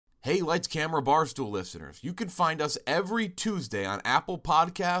Hey, Lights, Camera, Barstool listeners, you can find us every Tuesday on Apple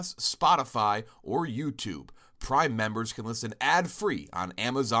Podcasts, Spotify, or YouTube. Prime members can listen ad-free on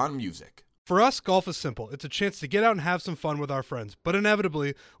Amazon Music. For us, golf is simple. It's a chance to get out and have some fun with our friends. But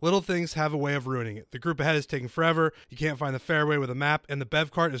inevitably, little things have a way of ruining it. The group ahead is taking forever, you can't find the fairway with a map, and the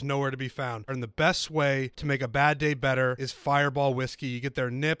bev cart is nowhere to be found. And the best way to make a bad day better is Fireball Whiskey. You get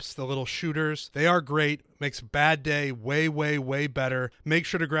their nips, the little shooters. They are great. Makes a bad day way, way, way better. Make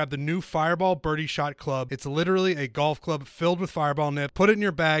sure to grab the new Fireball Birdie Shot Club. It's literally a golf club filled with Fireball nip. Put it in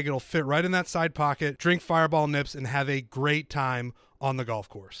your bag. It'll fit right in that side pocket. Drink Fireball nips and have a great time on the golf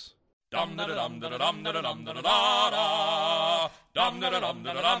course. Dum da dum da dum da dum da da dum da dum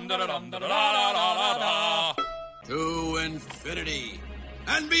da dum da dum da da. To infinity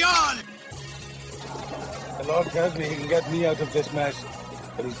and beyond. The Lord tells me he can get me out of this mess,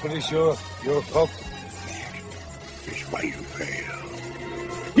 but he's pretty sure you're fucked. It's why you fail.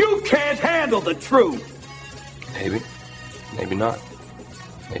 You can't handle the truth. Maybe. Maybe not.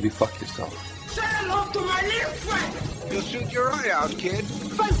 Maybe fuck yourself. Say hello to my little friend. You'll shoot your eye out, kid.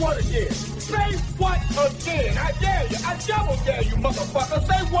 Say what again? Say what again? I dare you. I double dare you, motherfucker.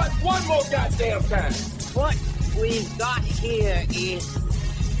 Say what one more goddamn time. What we've got here is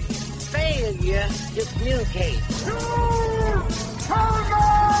failure to communicate.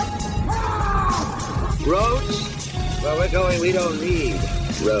 Roads? Where we're going, we don't need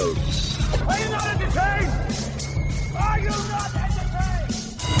roads. Are you not entertained? Are you not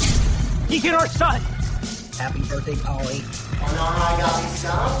entertained? You hit our son. Happy birthday, Polly. And on I got me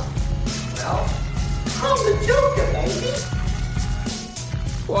some. Well, I'm the Joker, baby.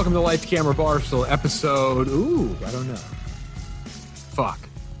 Welcome to Lights, Camera, Barstool, episode... Ooh, I don't know. Fuck.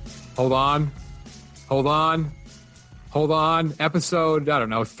 Hold on. Episode, I don't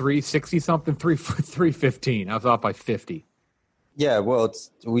know, 360-something? 315. I was off by 50. Yeah, well,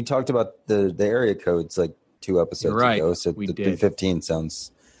 we talked about the area codes like 2 episodes ago, so we the did. 315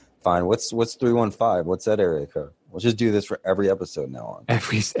 sounds fine. What's 315? What's that area code? We'll just do this for every episode now on.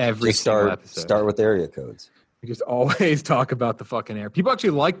 Every just single episode. Start with area codes. We just always talk about the fucking area. People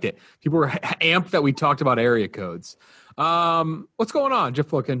actually liked it. People were amped that we talked about area codes. What's going on? Jeff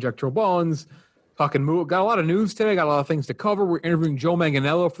Flow, Conjectural Bones. Got a lot of news today. Got a lot of things to cover. We're interviewing Joe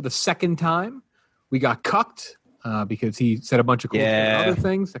Manganiello for the second time. We got cucked because he said a bunch of cool other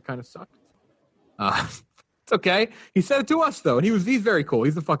things. That kind of sucked. It's okay. He said it to us, though, and he's very cool.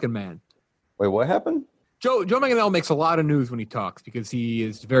 He's the fucking man. Wait, what happened? Joe Manganiello makes a lot of news when he talks because he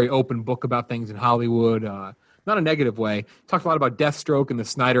is a very open book about things in Hollywood. Not a negative way. Talked a lot about Deathstroke and the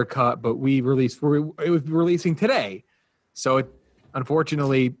Snyder Cut, but it was releasing today. So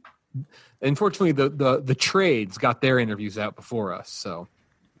unfortunately, the trades got their interviews out before us. So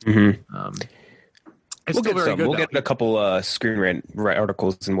we'll get a couple Screen Rant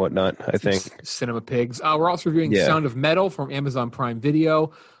articles and whatnot, I think. Cinema Pigs. We're also reviewing Sound of Metal from Amazon Prime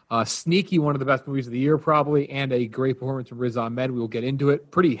Video. Sneaky, one of the best movies of the year, probably, and a great performance from Riz Ahmed. We will get into it.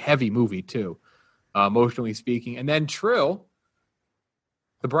 Pretty heavy movie, too, emotionally speaking. And then Trill,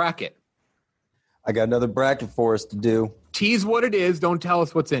 the bracket. I got another bracket for us to do. Tease what it is. Don't tell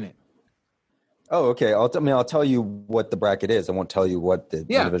us what's in it. Oh, okay. I'll tell you what the bracket is. I won't tell you what the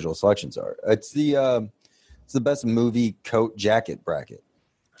individual selections are. It's the best movie coat jacket bracket.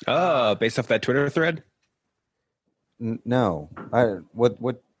 Based off that Twitter thread? No.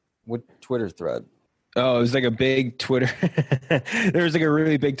 What Twitter thread? Oh, it was like a big Twitter. There was like a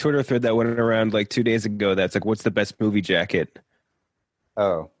really big Twitter thread that went around like 2 days ago. That's like, what's the best movie jacket?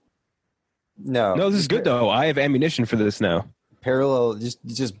 Oh, no. This is good though. I have ammunition for this now. Parallel.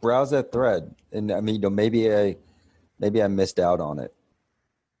 Just browse that thread, and I mean, maybe I missed out on it.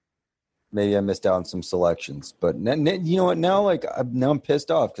 Maybe I missed out on some selections, but you know what? Now, I'm pissed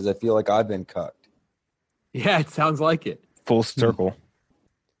off because I feel like I've been cucked. Yeah, it sounds like it. Full circle.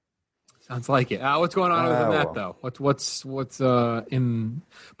 Sounds like it. What's going on other than that, though? What's in?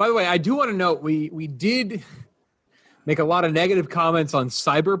 By the way, I do want to note we did make a lot of negative comments on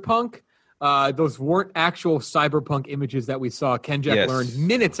Cyberpunk. Those weren't actual Cyberpunk images that we saw. Kenjack learned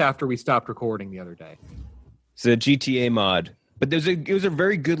minutes after we stopped recording the other day. It's a GTA mod. But it was a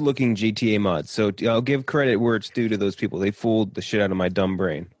very good-looking GTA mod, so I'll give credit where it's due to those people. They fooled the shit out of my dumb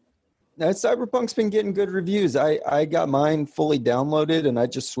brain. Now, Cyberpunk's been getting good reviews. I got mine fully downloaded, and I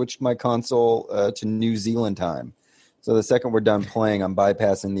just switched my console to New Zealand time. So the second we're done playing, I'm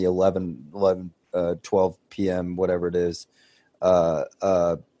bypassing the 12 p.m., whatever it is,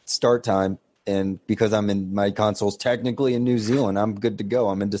 start time. And because my console's technically in New Zealand, I'm good to go.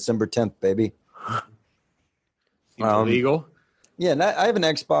 I'm in December 10th, baby. Illegal? Yeah, and I have an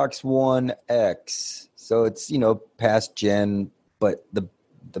Xbox One X, so it's past gen, but the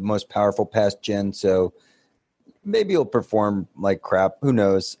the most powerful past gen, so maybe it'll perform like crap. Who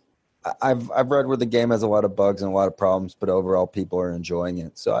knows? I've read where the game has a lot of bugs and a lot of problems, but overall people are enjoying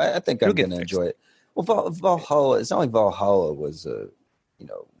it. So I think I'm going to enjoy it. Well, Valhalla, it's not like Valhalla was I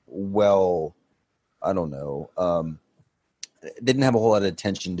don't know. Didn't have a whole lot of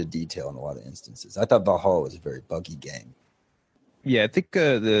attention to detail in a lot of instances. I thought Valhalla was a very buggy game. Yeah, I think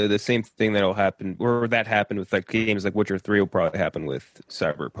the same thing that'll happen, or that happened with like games like Witcher 3 will probably happen with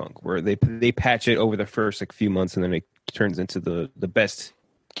Cyberpunk, where they patch it over the first like few months and then it turns into the best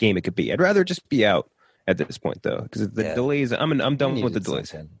game it could be. I'd rather just be out at this point though, because the delays. I'm done with the delays.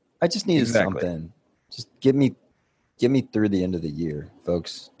 Something. I just needed something. Just get me through the end of the year,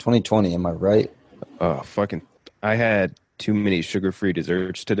 folks. 2020, am I right? Oh, fucking! I had too many sugar-free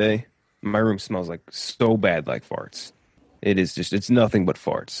desserts today. My room smells like so bad, like farts. It is just, it's nothing but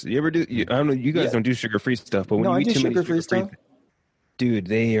farts. You ever do? I don't know. You guys don't do sugar-free stuff, but when you eat too many sugar-free stuff, dude,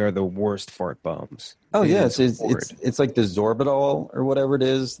 they are the worst fart bombs. Oh yeah, it's like the Sorbitol or whatever it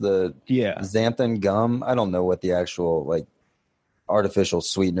is, the xanthan gum. I don't know what the actual like artificial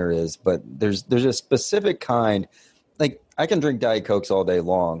sweetener is, but there's a specific kind. Like I can drink Diet Cokes all day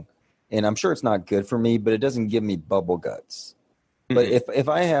long, and I'm sure it's not good for me, but it doesn't give me bubble guts. But if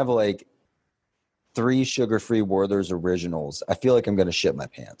I have like 3 sugar-free Werther's Originals, I feel like I'm going to shit my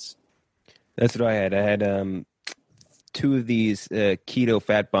pants. That's what I had. I had 2 of these keto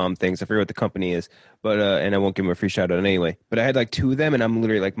fat bomb things. I forget what the company is, but and I won't give them a free shout out anyway. But I had like 2 of them, and I'm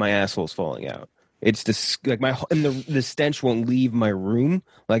literally like my asshole's falling out. It's like the stench won't leave my room.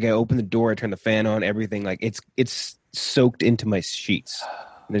 Like I open the door, I turn the fan on, everything like it's soaked into my sheets.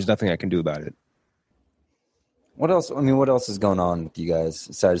 There's nothing I can do about it. What else? I mean, what else is going on with you guys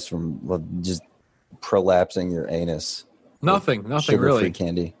aside from just prolapsing your anus? Nothing sugar-free really.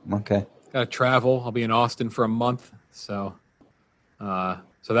 Candy. Okay. Got to travel. I'll be in Austin for a month, so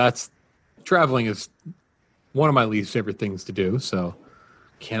that's traveling is one of my least favorite things to do. So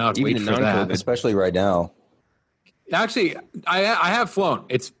cannot wait for that, especially right now. Actually, I have flown.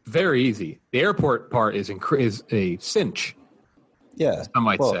 It's very easy. The airport part is a cinch. Yeah, I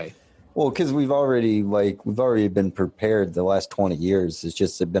might say. Well, because we've already been prepared the last 20 years. It's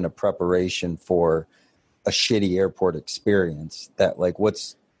just been a preparation for a shitty airport experience. That like,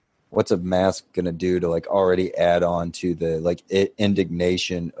 what's a mask gonna do to like already add on to the like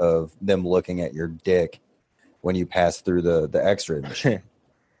indignation of them looking at your dick when you pass through the X-ray machine?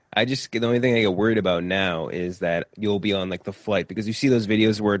 The only thing I get worried about now is that you'll be on like the flight, because you see those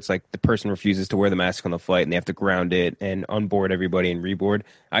videos where it's like the person refuses to wear the mask on the flight and they have to ground it and onboard everybody and reboard.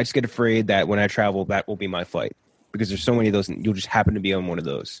 I just get afraid that when I travel, that will be my flight, because there's so many of those, and you'll just happen to be on one of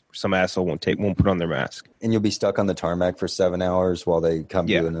those. Some asshole won't put on their mask, and you'll be stuck on the tarmac for 7 hours while they come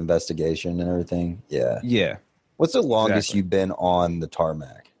do an investigation and everything. Yeah. What's the longest you've been on the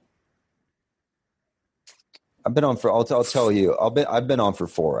tarmac? I've been on for. I'll tell you. I've been on for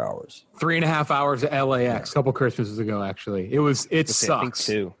 4 hours. 3.5 hours at LAX a couple Christmases ago. Actually, it sucks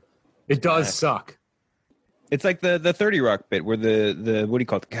too. It does suck. It's like the 30 Rock bit where the what do you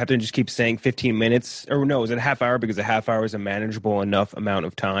call it? The captain just keeps saying 15 minutes, or no, is it a half hour, because a half hour is a manageable enough amount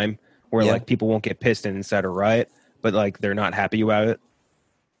of time where like people won't get pissed and inside a riot, but like they're not happy about it.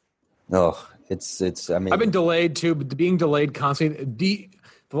 Oh, it's. I mean, I've been delayed too, but being delayed constantly.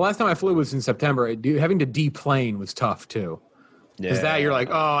 The last time I flew was in September. Having to deplane was tough too. Because that you're like,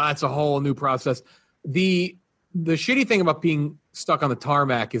 oh, that's a whole new process. The shitty thing about being stuck on the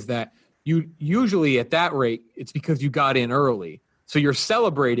tarmac is that you usually at that rate, it's because you got in early. So you're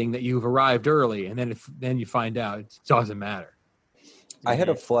celebrating that you've arrived early, and then you find out it doesn't matter. I had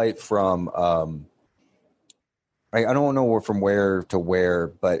a flight from I don't know from where to where,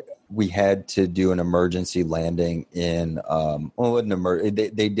 but we had to do an emergency landing in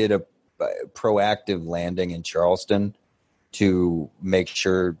they did a proactive landing in Charleston to make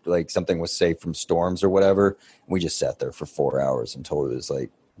sure like something was safe from storms or whatever. We just sat there for 4 hours until it was like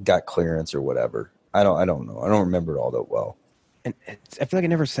got clearance or whatever. I don't know. I don't remember it all that well. And I feel like I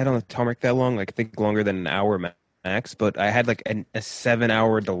never sat on the tarmac that long. Like I think longer than an hour max. But I had like a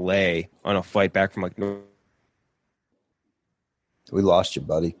 7-hour delay on a flight back from like. We lost you,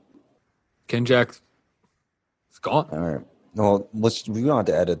 buddy. Ken Jack, it's gone. All right. Well, we don't have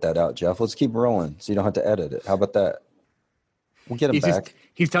to edit that out, Jeff. Let's keep rolling, so you don't have to edit it. How about that? We'll get him back.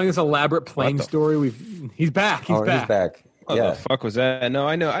 He's telling us an elaborate plane story. He's back. He's back. He's back. What the fuck was that? No,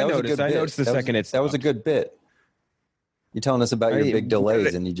 I know. I noticed the second it stopped. That was a good bit. You're telling us about your big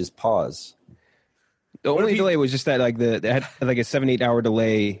delays, and you just pause. The only delay was just that they had like a 7-8 hour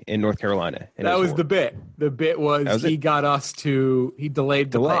delay in North Carolina. That was the bit. The bit was he got us to he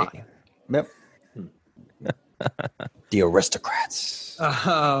delayed the delay. Yep. The aristocrats.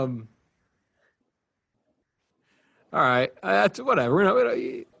 All right, that's whatever. We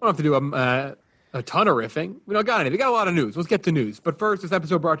don't have to do a ton of riffing. We don't got anything. We got a lot of news. Let's get to news. But first, this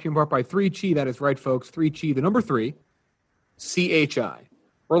episode brought to you in part by 3Chi. That is right, folks. 3Chi, the number 3, CHI.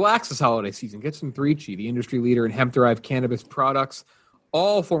 Relax this holiday season. Get some 3Chi, the industry leader in hemp-derived cannabis products,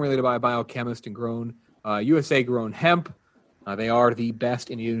 all formulated by a biochemist and grown, USA-grown hemp. They are the best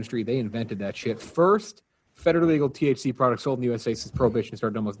in the industry. They invented that shit. First federally legal THC product sold in the USA since Prohibition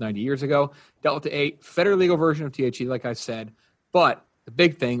started almost 90 years ago. Delta 8, federally legal version of THC, like I said. But the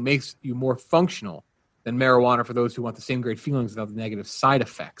big thing, makes you more functional than marijuana for those who want the same great feelings without the negative side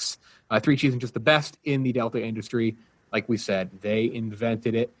effects. 3Chi isn't just the best in the Delta industry. Like we said, they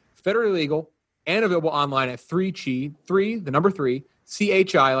invented it. Federally legal and available online at 3Chi, 3, the number 3,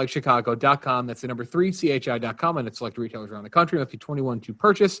 CHI, like Chicago.com. That's the number 3, CHI.com, and it's select retailers around the country. Must be 21 to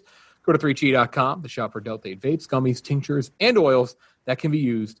purchase. Go to 3chi.com to shop for Delta 8 vapes, gummies, tinctures, and oils that can be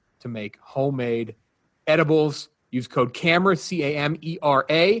used to make homemade edibles. Use code CAMERA,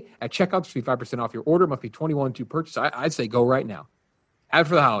 CAMERA, at checkout to be 5% off your order. Must be 21 to purchase. I'd say go right now. Have it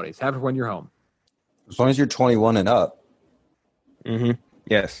for the holidays. Have it when you're home. As long as you're 21 and up. Mm-hmm.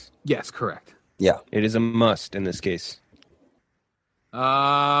 Yes. Yes, correct. Yeah. It is a must in this case.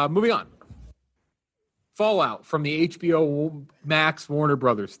 Moving on. Fallout from the HBO Max Warner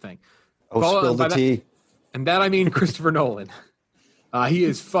Brothers thing. Oh, Fallout, spill the tea. And that I mean Christopher Nolan. He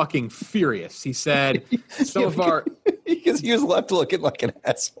is fucking furious. He said some of our... Because he was left looking like an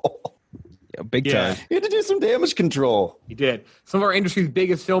asshole. Yeah, big time. He had to do some damage control. He did. Some of our industry's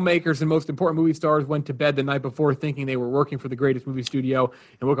biggest filmmakers and most important movie stars went to bed the night before thinking they were working for the greatest movie studio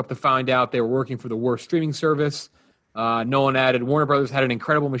and woke up to find out they were working for the worst streaming service. Nolan added, Warner Brothers had an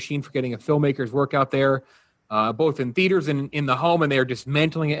incredible machine for getting a filmmaker's work out there, both in theaters and in the home, and they are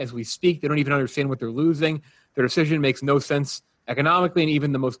dismantling it as we speak. They don't even understand what they're losing. Their decision makes no sense economically, and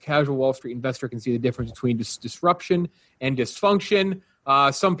even the most casual Wall Street investor can see the difference between disruption and dysfunction.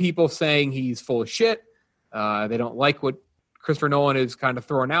 Some people saying he's full of shit. They don't like what Christopher Nolan is kind of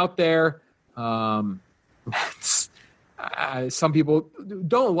throwing out there. Some people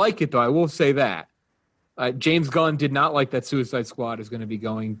don't like it, though. I will say that. James Gunn did not like that Suicide Squad is going to be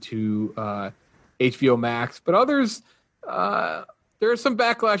going to HBO Max, but others, there is some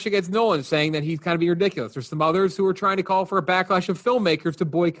backlash against Nolan saying that he's kind of being ridiculous. There's some others who are trying to call for a backlash of filmmakers to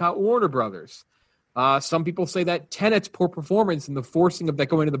boycott Warner Brothers. Some people say that Tenet's poor performance and the forcing of that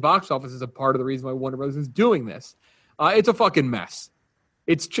going to the box office is a part of the reason why Warner Brothers is doing this. It's a fucking mess.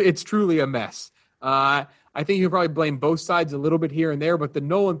 It's truly a mess. I think you can probably blame both sides a little bit here and there, but the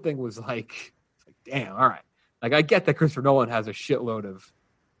Nolan thing was like, damn, all right. Like, I get that Christopher Nolan has a shitload of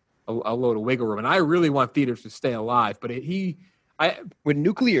a load of wiggle room, and I really want theaters to stay alive. But with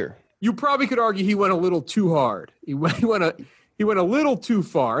nuclear, you probably could argue he went a little too hard. He went a little too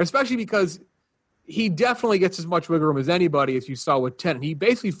far, especially because he definitely gets as much wiggle room as anybody, as you saw with Tenet. He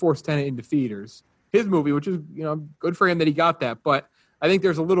basically forced Tenet into theaters, his movie, which is good for him that he got that. But I think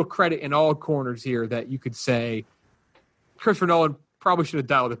there's a little credit in all corners here that you could say Christopher Nolan probably should have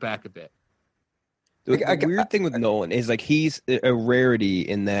dialed it back a bit. The weird thing with Nolan is like he's a rarity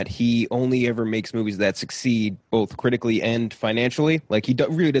in that he only ever makes movies that succeed both critically and financially. Like he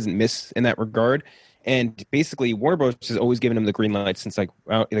really doesn't miss in that regard. And basically, Warner Bros. Has always given him the green light since like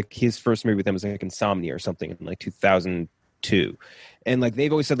his first movie with them was like Insomnia or something in like 2002. And like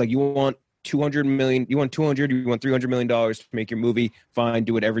they've always said, like, you want 200 million, you want 200, you want $300 million to make your movie. Fine,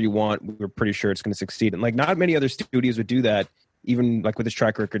 do whatever you want. We're pretty sure it's going to succeed. And like not many other studios would do that, even like with his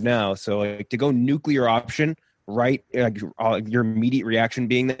track record now. So like to go nuclear option, right? Like your immediate reaction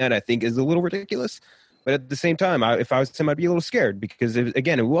being that, I think is a little ridiculous. But at the same time, if I was him, I'd be a little scared because,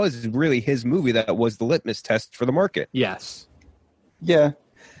 it was really his movie that was the litmus test for the market. Yes. Yeah.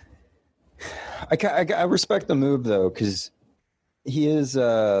 I respect the move, though, because he is,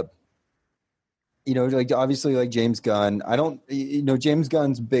 like obviously like James Gunn. James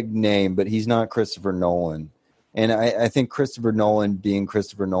Gunn's big name, but he's not Christopher Nolan. And I think Christopher Nolan being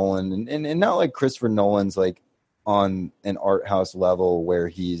Christopher Nolan and not like Christopher Nolan's like on an art house level where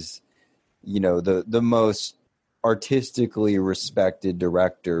he's, the most artistically respected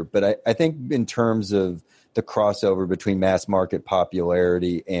director. But I think in terms of the crossover between mass market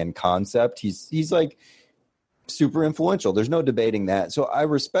popularity and concept, he's like super influential. There's no debating that. So I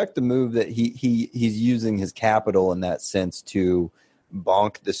respect the move that he's using his capital in that sense to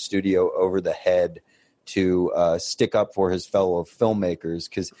bonk the studio over the head to stick up for his fellow filmmakers.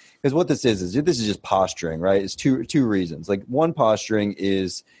 Because what this is just posturing, right? It's two reasons. Like one posturing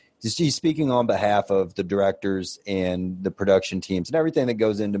is he's speaking on behalf of the directors and the production teams and everything that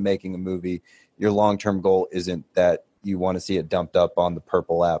goes into making a movie. Your long-term goal isn't that you want to see it dumped up on the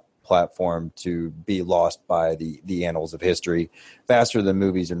Purple app platform to be lost by the annals of history faster than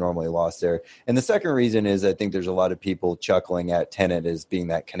movies are normally lost there. And the second reason is I think there's a lot of people chuckling at Tenet as being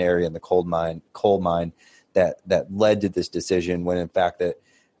that canary in the coal mine that led to this decision, when in fact that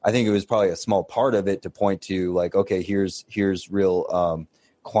I think it was probably a small part of it to point to like, okay, here's real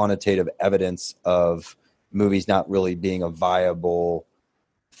quantitative evidence of movies not really being a viable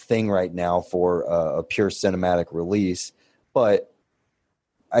thing right now for a pure cinematic release. But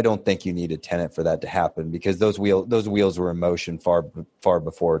I don't think you need a Tenet for that to happen, because those wheels were in motion far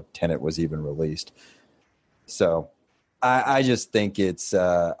before Tenet was even released. So I just think it's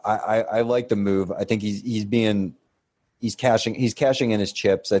I like the move. I think he's cashing in his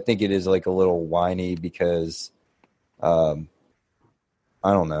chips. I think it is like a little whiny because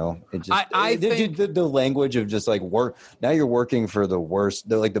I don't know. It just I think the language of just like work. Now you're working for the worst,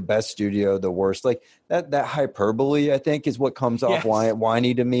 the best studio, the worst. Like that hyperbole, I think, is what comes off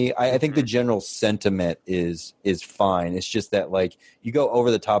whiny to me. I think the general sentiment is fine. It's just that like you go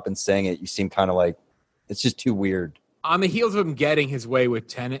over the top and saying it, you seem kind of like it's just too weird. On the heels of him getting his way with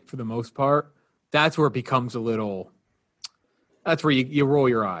Tenet for the most part, that's where it becomes a little. That's where you roll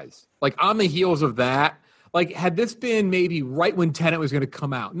your eyes. Like on the heels of that. Like, had this been maybe right when Tenet was going to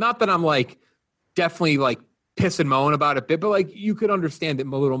come out, not that I'm, like, definitely, like, piss and moan about it, but, like, you could understand it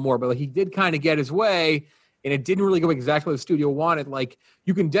a little more. But, like, he did kind of get his way, and it didn't really go exactly what the studio wanted. Like,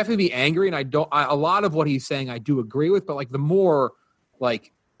 you can definitely be angry, and a lot of what he's saying I do agree with, but, like, the more,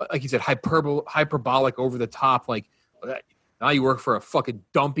 like you said, hyperbolic, over the top, like, now you work for a fucking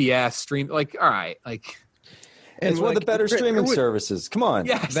dumpy-ass stream. Like, all right, like... And it's one of the better streaming services. Come on.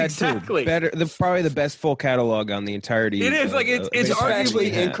 Yes, that exactly. Too. Probably the best full catalog on the entirety. It is. Like, it's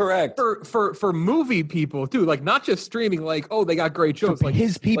arguably incorrect. For movie people, too. Like, not just streaming, like, oh, they got great shows. Like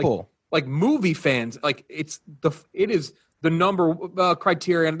his people. Like movie fans. Like, it is the number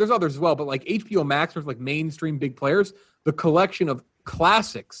criterion. There's others as well, but, like, HBO Max, there's, like, mainstream big players. The collection of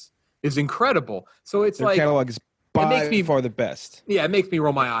classics is incredible. So it's Their like... catalog is by far the best. Yeah, it makes me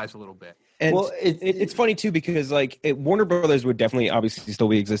roll my eyes a little bit. And it's funny, too, because, like, Warner Brothers would definitely, obviously, still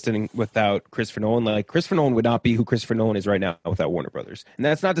be existing without Christopher Nolan. Like, Christopher Nolan would not be who Christopher Nolan is right now without Warner Brothers. And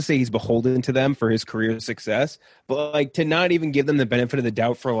that's not to say he's beholden to them for his career success, but, like, to not even give them the benefit of the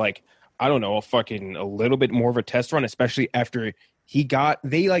doubt for, like, I don't know, a little bit more of a test run, especially after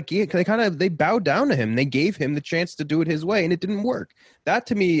they bowed down to him. They gave him the chance to do it his way, and it didn't work. That,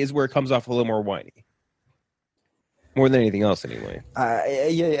 to me, is where it comes off a little more whiny. More than anything else, anyway.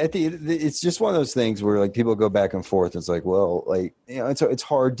 I think it's just one of those things where like people go back and forth. It's like, well, like, you know, it's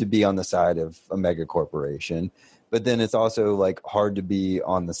hard to be on the side of a mega corporation, but then it's also like hard to be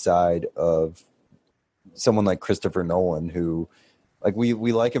on the side of someone like Christopher Nolan, who, like, we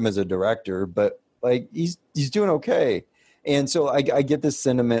like him as a director, but like he's doing okay. And so I get this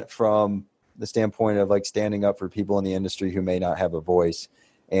sentiment from the standpoint of like standing up for people in the industry who may not have a voice.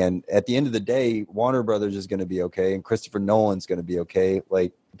 And at the end of the day, Warner Brothers is going to be okay, and Christopher Nolan's going to be okay.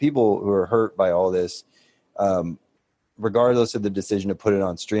 Like, people who are hurt by all this, regardless of the decision to put it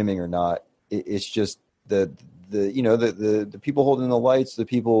on streaming or not, it's just the people holding the lights, the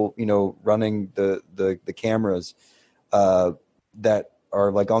people, you know, running the cameras that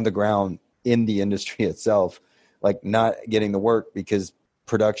are like on the ground in the industry itself, like not getting the work because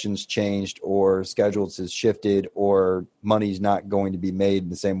production's changed or schedules has shifted or money's not going to be made in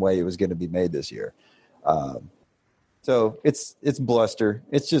the same way it was going to be made this year. So it's bluster.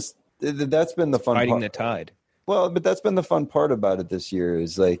 It's just, that's been the fun fighting part. The tide. Well, but that's been the fun part about it this year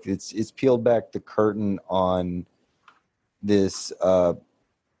is like, it's peeled back the curtain on this problem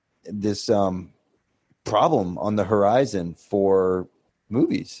on the horizon for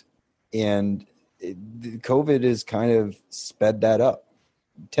movies. And COVID has kind of sped that up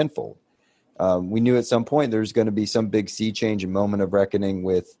tenfold. We knew at some point there's going to be some big sea change and moment of reckoning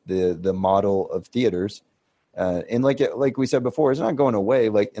with the model of theaters. And like we said before, it's not going away.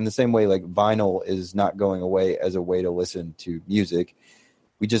 Like in the same way, like vinyl is not going away as a way to listen to music.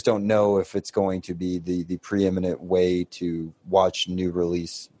 We just don't know if it's going to be the preeminent way to watch new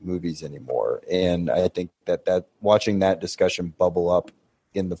release movies anymore. And I think that watching that discussion bubble up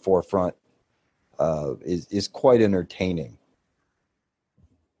in the forefront is quite entertaining.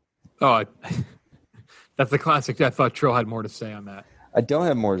 Oh, that's the classic. I thought Trill had more to say on that. I don't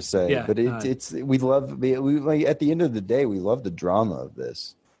have more to say, yeah, but we like at the end of the day, we love the drama of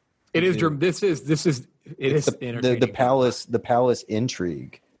this. It is entertaining. The palace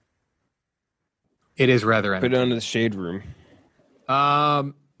intrigue. It is rather entertaining. Put it under the shade room.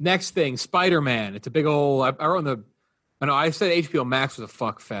 Next thing, Spider-Man. It's a big old. I said HBO Max was a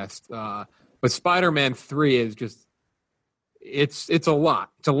fuck fest, but Spider-Man 3 is just it's a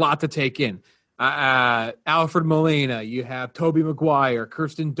lot. It's a lot to take in. Alfred Molina, you have Tobey Maguire,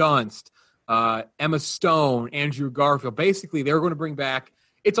 Kirsten Dunst, Emma Stone, Andrew Garfield. Basically, they're going to bring back.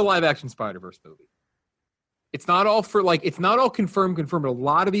 It's a live-action Spider-Verse movie. It's not all confirmed. But a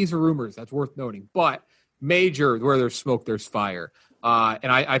lot of these are rumors. That's worth noting. But major, where there's smoke, there's fire.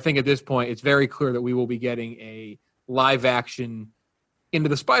 And I think at this point, it's very clear that we will be getting a live-action Into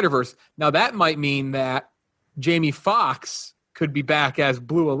the Spider-Verse. Now, that might mean that Jamie Foxx could be back as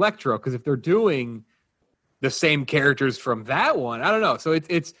Blue Electro, because if they're doing the same characters from that one, I don't know. So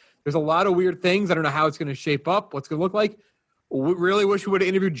it's there's a lot of weird things. I don't know how it's going to shape up, what's going to look like. We really wish we would have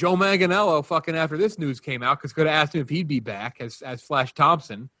interviewed Joe Manganiello fucking after this news came out, because could have asked him if he'd be back as Flash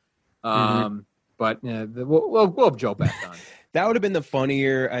Thompson. But we'll have Joe back on. That would have been the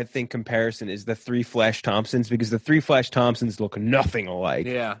funnier, I think, comparison is the 3 Flash Thompsons, because the 3 Flash Thompsons look nothing alike.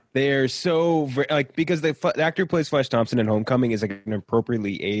 Yeah. They're so, because the actor who plays Flash Thompson in Homecoming is like an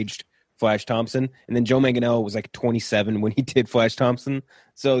appropriately aged Flash Thompson. And then Joe Manganiello was like 27 when he did Flash Thompson.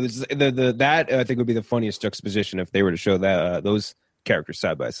 So that I think would be the funniest juxtaposition if they were to show that those characters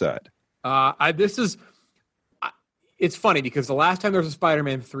side by side. It's funny because the last time there was a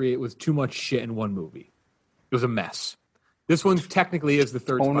Spider-Man 3, it was too much shit in one movie. It was a mess. This one technically is the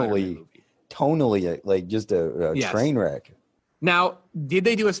third Spider-Man movie. Tonally, like just a train wreck. Now, did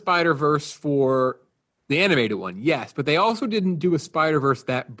they do a Spider-Verse for the animated one? Yes, but they also didn't do a Spider-Verse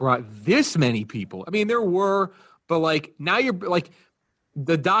that brought this many people. I mean, there were, but like now you're like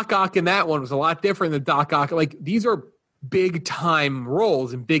the Doc Ock in that one was a lot different than Doc Ock. Like these are big time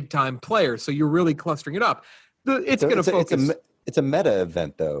roles and big time players, so you're really clustering it up. It's going to focus. It's a meta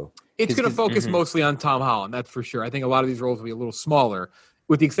event, though. It's going to focus mostly on Tom Holland, that's for sure. I think a lot of these roles will be a little smaller,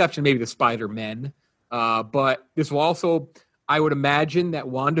 with the exception maybe the Spider-Men. But this will also, I would imagine that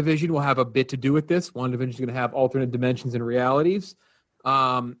WandaVision will have a bit to do with this. WandaVision is going to have alternate dimensions and realities.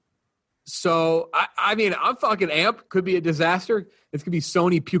 So, I mean, I'm fucking amped. Could be a disaster. This could be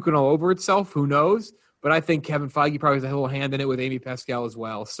Sony puking all over itself. Who knows? But I think Kevin Feige probably has a little hand in it with Amy Pascal as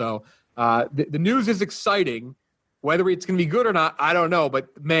well. So the news is exciting. Whether it's going to be good or not, I don't know.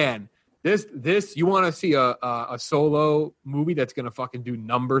 But, man, this you want to see a solo movie that's going to fucking do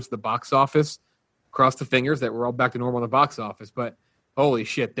numbers, the box office, cross the fingers that we're all back to normal in the box office. But, holy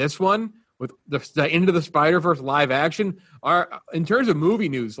shit, this one with the Into the Spider-Verse live action, in terms of movie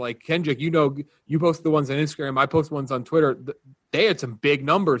news, like Kendrick, you post the ones on Instagram, I post ones on Twitter. They had some big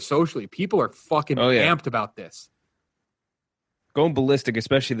numbers socially. People are fucking amped about this. Going ballistic,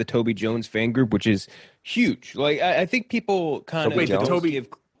 especially the Toby Jones fan group, which is huge. Like I think people kind of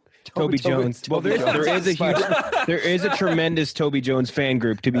Toby Jones. Well, there is a tremendous Toby Jones fan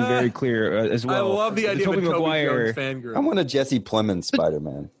group, to be very clear, as well. I love the idea of a Toby Jones fan group. I want a Jesse Plemons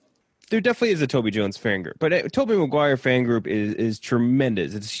Spider-Man. There definitely is a Toby Jones fan group, but Tobey Maguire fan group is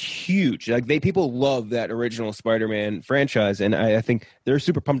tremendous. It's huge. Like people love that original Spider-Man franchise, and I think they're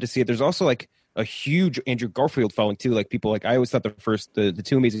super pumped to see it. There's also like a huge Andrew Garfield following too. Like people I always thought the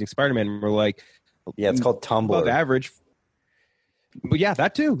two Amazing Spider-Man were like, it's called Tumblr. Above average. But yeah,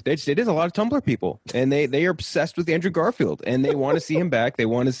 that too. It is a lot of Tumblr people, and they are obsessed with Andrew Garfield, and they want to see him back. They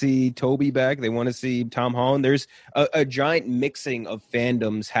want to see Toby back. They want to see Tom Holland. There's a giant mixing of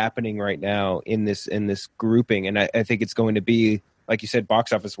fandoms happening right now in this grouping, and I think it's going to be, like you said,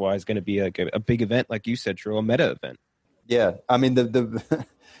 box office wise, going to be like a big event, like you said, True, a meta event. Yeah, I mean the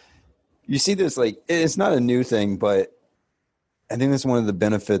you see this, like, it's not a new thing, but I think that's one of the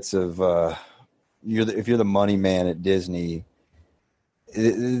benefits of if you're the money man at Disney.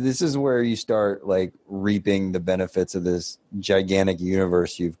 This is where you start like reaping the benefits of this gigantic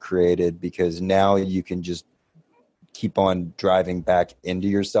universe you've created, because now you can just keep on driving back into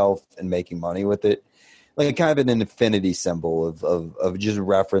yourself and making money with it. Like kind of an infinity symbol of just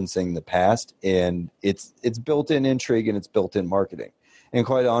referencing the past, and it's built-in intrigue and it's built-in marketing. And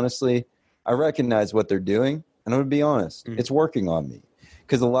quite honestly, I recognize what they're doing, and I'm going to be honest, it's working on me.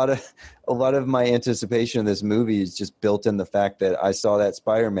 Because a lot of my anticipation of this movie is just built in the fact that I saw that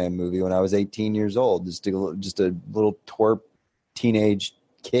Spider-Man movie when I was 18 years old, just a little twerp teenage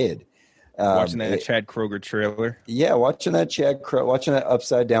kid. Watching that Chad Kroger trailer. Yeah, watching that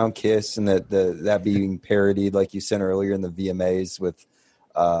Upside Down Kiss, and that being parodied like you said earlier in the VMAs with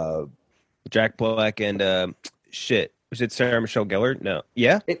Jack Black and shit. Was it Sarah Michelle Gellar? No.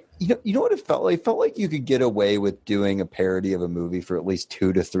 Yeah. You know what it felt like? It felt like you could get away with doing a parody of a movie for at least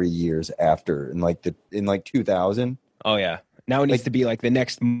 2 to 3 years after, in 2000. Oh yeah. Now it needs to be like the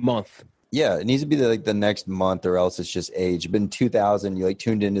next month. Yeah, it needs to be the next month, or else it's just age. But in 2000, you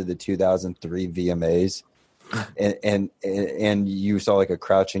tuned into the 2003 VMAs, and you saw like a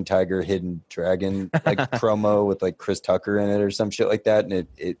Crouching Tiger, Hidden Dragon like promo with like Chris Tucker in it or some shit like that, and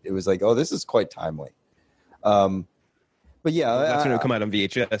it was like, oh, this is quite timely. But yeah, that's going to come out on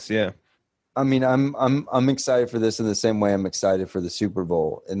VHS. Yeah. I mean, I'm excited for this in the same way I'm excited for the Super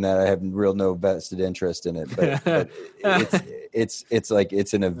Bowl, in that I have no vested interest in it. But it's like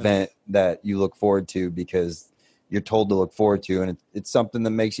it's an event that you look forward to because you're told to look forward to, and it's something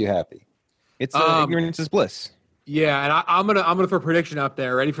that makes you happy. It's ignorance is bliss. Yeah, and I'm gonna throw a prediction out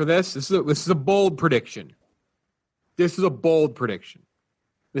there. Ready for this? This is a bold prediction. This is a bold prediction.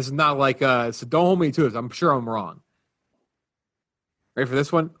 This is not like so don't hold me to this. I'm sure I'm wrong. Ready for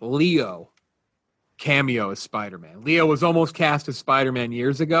this one? Leo cameo as Spider-Man. Leo was almost cast as Spider-Man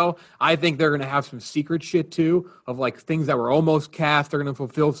years ago. I think they're going to have some secret shit too of like things that were almost cast. They're going to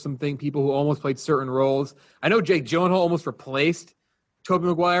fulfill something. People who almost played certain roles. I know Jake Gyllenhaal almost replaced Tobey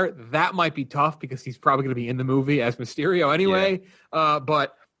Maguire. That might be tough because he's probably going to be in the movie as Mysterio anyway. Yeah.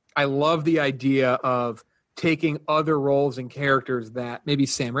 But I love the idea of taking other roles and characters that maybe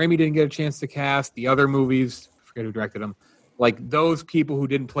Sam Raimi didn't get a chance to cast. The other movies, I forget who directed them. Like those people who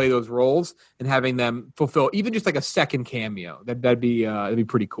didn't play those roles and having them fulfill even just like a second cameo. That'd be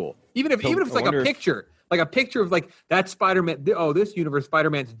pretty cool. Even if it's like a picture of like that Spider-Man. Oh, this universe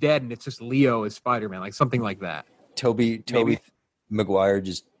Spider-Man's dead and it's just Leo as Spider-Man, like something like that. Tobey Maguire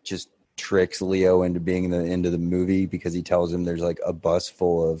just tricks Leo into being into the movie because he tells him there's like a bus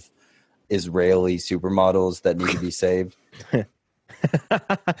full of Israeli supermodels that need to be saved.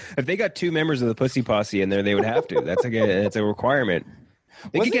 If they got 2 members of the Pussy Posse in there, they would have to. That's a requirement.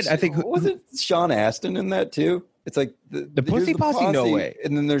 Wasn't Sean Astin in that too? It's like the Pussy Posse. No way.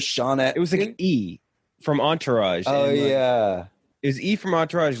 And then there's Sean. It was like E from Entourage. Oh yeah, it was E from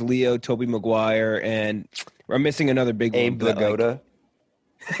Entourage. Leo, Tobey Maguire, and I'm missing another big Abe one. Vigoda.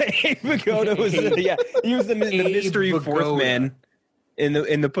 Abe Vigoda was he was the mystery fourth man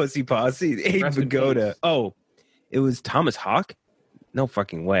in the Pussy Posse. Abe Vigoda. Oh, it was Thomas Hawk. No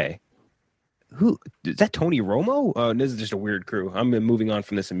fucking way. Who is that? Tony Romo? Oh, this is just a weird crew. I'm moving on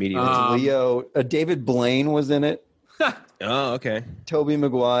from this immediately. Leo, David Blaine was in it. Oh, okay. Tobey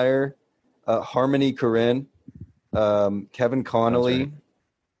Maguire, Harmony Korine, Kevin Connolly, right.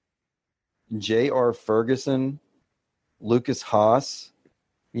 J.R. Ferguson, Lucas Haas.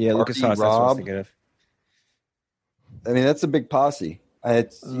 Yeah, Lucas Haas. That's what I was thinking of. I mean, that's a big posse.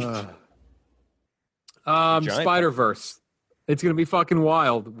 Spider-Verse. It's going to be fucking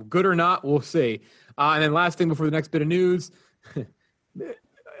wild. Good or not, we'll see. And then last thing before the next bit of news,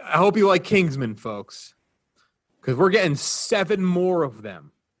 I hope you like Kingsman, folks, because we're getting 7 more of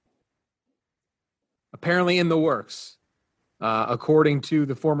them. Apparently in the works, according to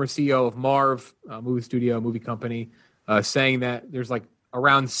the former CEO of Marv, movie studio, movie company, saying that there's like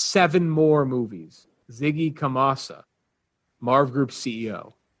around 7 more movies. Ziggy Kamasa, Marv Group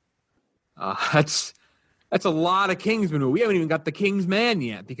CEO. That's a lot of Kingsman movies. We haven't even got the Kingsman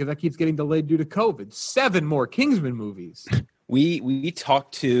yet because that keeps getting delayed due to COVID. 7 more Kingsman movies. We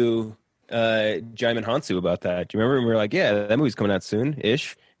talked to Jaimin Hansu about that. Do you remember? We were like, yeah, that movie's coming out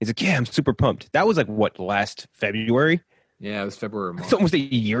soon-ish. He's like, yeah, I'm super pumped. That was like, what, last February? Yeah, it was February or March. It's almost a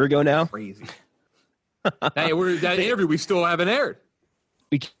year ago now. Crazy. that interview we still haven't aired.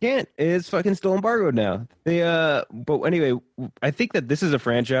 We can't. It's fucking still embargoed now. But anyway, I think that this is a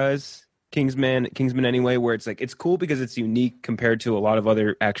franchise, Kingsman anyway, where it's like it's cool because it's unique compared to a lot of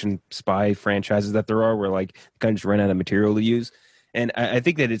other action spy franchises that there are, where like kind of just run out of material to use. And I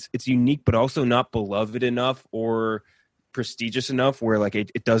think that it's unique, but also not beloved enough or prestigious enough where like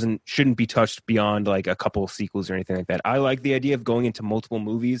it shouldn't be touched beyond like a couple of sequels or anything like that. I like the idea of going into multiple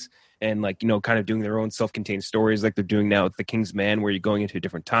movies and like, you know, kind of doing their own self-contained stories like they're doing now with The King's Man, where you're going into a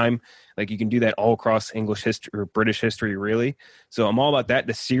different time. Like you can do that all across English history or British history, really. So I'm all about that.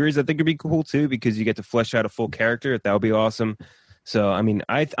 The series I think would be cool too, because you get to flesh out a full character. That would be awesome. So I mean,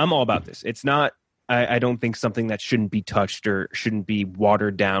 I'm all about this. It's not, I don't think something that shouldn't be touched or shouldn't be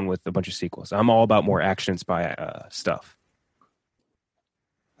watered down with a bunch of sequels. I'm all about more action spy stuff.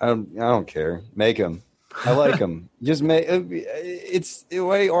 I don't care. Make them. I like them. Just make it's.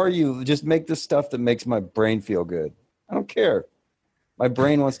 Why are you? Just make the stuff that makes my brain feel good. I don't care. My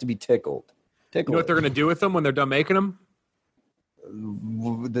brain wants to be tickled. You know what they're going to do with them when they're done making them?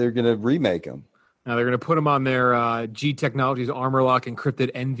 They're going to remake them. Now they're going to put them on their G Technologies ArmorLock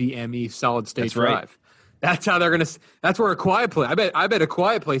encrypted NVMe solid state drive. Right. That's how they're going to. That's where A Quiet Place. I bet A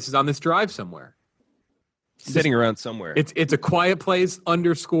Quiet Place is on this drive somewhere. Sitting around somewhere. It's A Quiet Place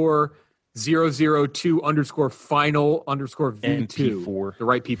 _002 _final _V2. MP4. The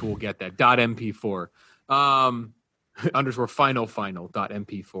right people will get that. .mp4.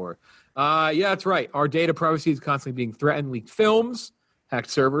 _final.mp4. Yeah, that's right. Our data privacy is constantly being threatened. Leaked films, hacked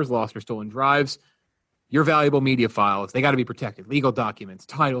servers, lost or stolen drives. Your valuable media files, they got to be protected. Legal documents,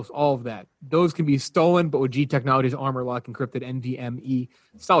 titles, all of that. Those can be stolen, but with G Technology's ArmorLock encrypted NVMe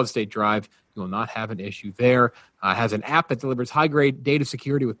solid-state drive, you will not have an issue there. It has an app that delivers high-grade data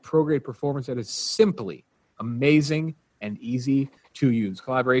security with pro-grade performance that is simply amazing and easy to use.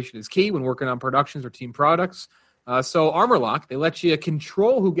 Collaboration is key when working on productions or team products. So ArmorLock, they let you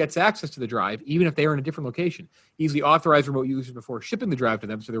control who gets access to the drive, even if they are in a different location. Easily authorize remote users before shipping the drive to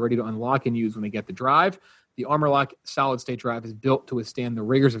them so they're ready to unlock and use when they get the drive. The ArmorLock solid-state drive is built to withstand the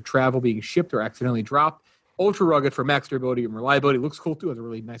rigors of travel, being shipped or accidentally dropped. Ultra rugged for max durability and reliability. Looks cool, too. Has a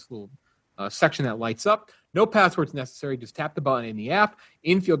really nice little section that lights up. No passwords necessary. Just tap the button in the app.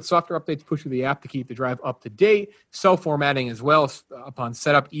 Infield software updates push through the app to keep the drive up to date. Self-formatting as well upon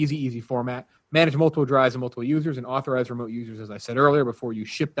setup. Easy format. Manage multiple drives and multiple users and authorize remote users, as I said earlier, before you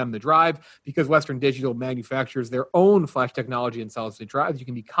ship them the drive. Because Western Digital manufactures their own flash technology and solid-state drives, you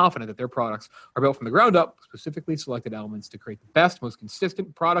can be confident that their products are built from the ground up, specifically selected elements to create the best, most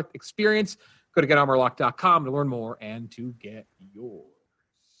consistent product experience. Go to getarmorlock.com to learn more and to get yours.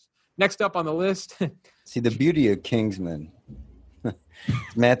 Next up on the list. See, the beauty of Kingsman.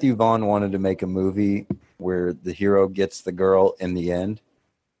 Matthew Vaughn wanted to make a movie where the hero gets the girl in the end.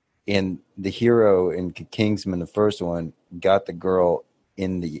 And the hero in Kingsman, the first one, got the girl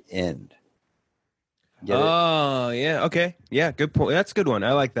in the end. Get it? Yeah. Okay. Yeah, good point. That's a good one.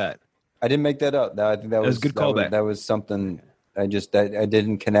 I like that. I didn't make that up. I think that was a good callback. That was something I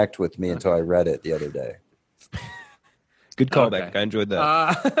didn't connect with me until I read it the other day. Good callback. Okay. I enjoyed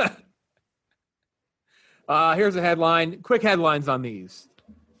that. Here's a headline. Quick headlines on these.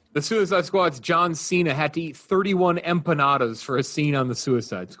 The Suicide Squad's John Cena had to eat 31 empanadas for a scene on the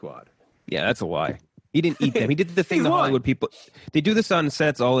Suicide Squad. Yeah, that's a lie. He didn't eat them. He did the thing the Hollywood people, they do this on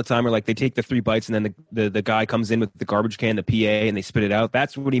sets all the time where like they take the 3 bites and then the guy comes in with the garbage can, the PA, and they spit it out.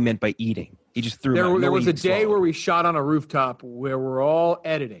 That's what he meant by eating. He just threw them out. There was a day where we shot on a rooftop where we're all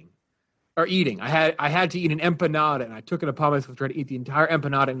eating. I had to eat an empanada, and I took it upon myself to try to eat the entire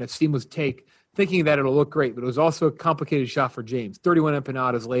empanada in a seamless take, thinking that it'll look great, but it was also a complicated shot for James. 31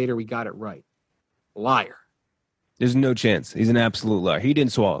 empanadas later, we got it right. Liar. There's no chance. He's an absolute liar. He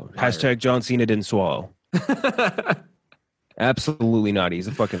didn't swallow. Liar. Hashtag John Cena didn't swallow. Absolutely not. He's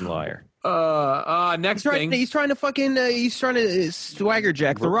a fucking liar. Next thing. He's trying to swagger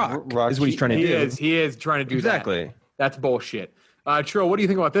jack The Rock. Is what he's trying to do. He is trying to do that. Exactly. That's bullshit. Trill, what do you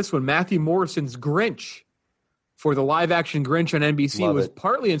think about this one? Matthew Morrison's Grinch for the live-action Grinch on NBC was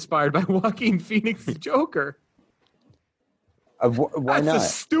partly inspired by Joaquin Phoenix's Joker. Why That's not? the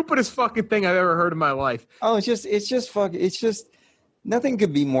stupidest fucking thing I've ever heard in my life. Oh, it's just nothing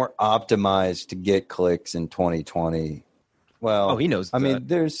could be more optimized to get clicks in 2020. Well, he knows. I mean,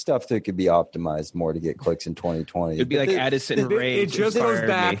 there's stuff that could be optimized more to get clicks in 2020. It'd be like Addison Rae. It just goes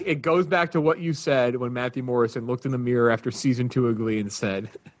back. It goes back to what you said when Matthew Morrison looked in the mirror after season 2 of Glee and said,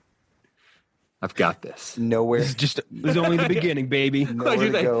 "I've got this." Nowhere. This is only the beginning, baby.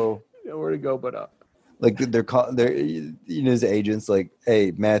 Nowhere to go. Nowhere to go but up. Like they're his agents like,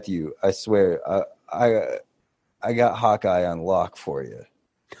 "Hey, Matthew, I swear, I got Hawkeye on lock for you.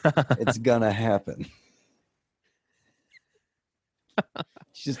 It's gonna happen.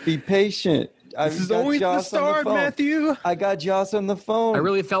 Just be patient. This is only the start, Matthew. I got Joss on the phone." I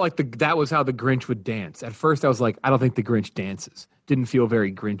really felt like that was how the Grinch would dance. At first, I was like, I don't think the Grinch dances. Didn't feel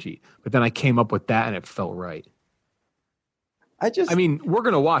very Grinchy. But then I came up with that, and it felt right. I mean, we're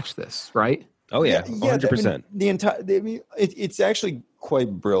gonna watch this, right? Oh yeah, 100%. It's actually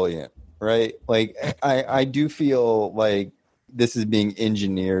quite brilliant, right? Like I do feel like this is being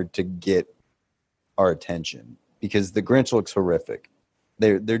engineered to get our attention because the Grinch looks horrific.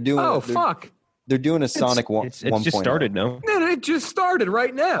 They're doing fuck. They're doing a Sonic 1.0. It's just started, no? No, it just started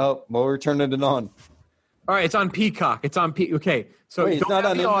right now. Oh, well, we're turning it on. All right, it's on Peacock. It's on Okay, so wait, it's not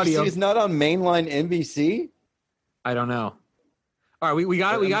on NBC. Audio. It's not on mainline NBC. I don't know. All right, we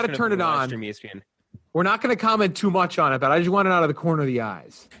got to turn it on. ESPN. We're not going to comment too much on it, but I just want it out of the corner of the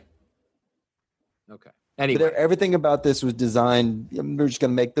eyes. Okay. Anyway, but everything about this was designed. We're just going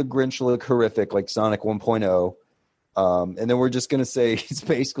to make the Grinch look horrific, like Sonic 1.0, and then we're just going to say it's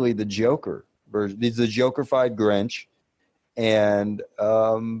basically the Joker. It's the Joker-fied Grinch, and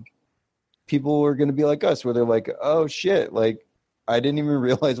people are going to be like us, where they're like, "Oh shit! Like I didn't even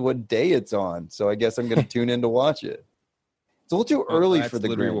realize what day it's on, so I guess I'm going to tune in to watch it." It's a little too early for the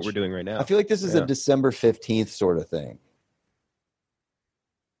Grinch. What we're doing right now. I feel like this is a December 15th sort of thing.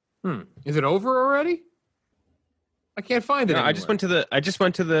 Is it over already? I can't find it. No, I just went to the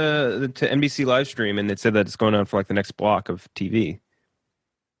to NBC live stream, and it said that it's going on for like the next block of TV.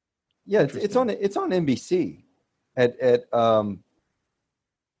 Yeah, it's on NBC. It's on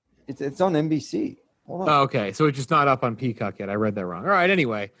NBC. Hold on. Oh, okay, so it's just not up on Peacock yet. I read that wrong. All right,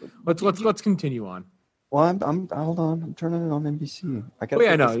 anyway, let's continue on. Well, I'm hold on. I'm turning it on NBC. I got. Oh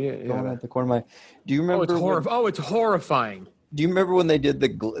yeah, no, yeah. Going at the corner of my. Do you remember? It's horrifying. Do you remember when they did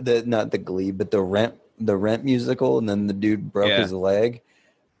the not the Glee, but the Rent musical, and then the dude broke his leg,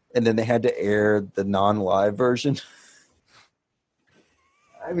 and then they had to air the non-live version?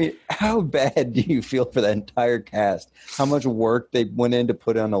 I mean, how bad do you feel for that entire cast? How much work they went in to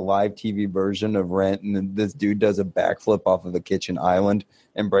put on a live TV version of Rent, and then this dude does a backflip off of a kitchen island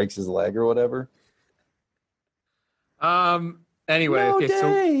and breaks his leg or whatever? Anyway, no okay, day, so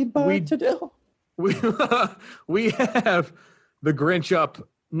we have the Grinch up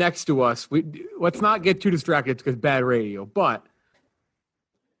next to us. Let's not get too distracted because bad radio, but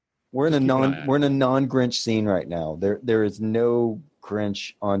we're in a non-Grinch scene right now. There is no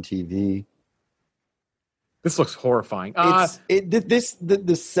Grinch on TV. This looks horrifying.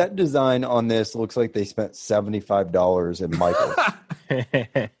 The set design on this looks like they spent $75 at Michael's.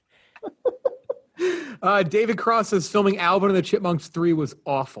 David Cross says filming Alvin and the Chipmunks 3 was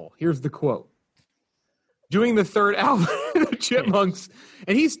awful. Here's the quote. Doing the third Alvin and the Chipmunks,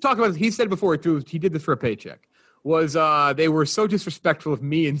 and he said before too, he did this for a paycheck, was they were so disrespectful of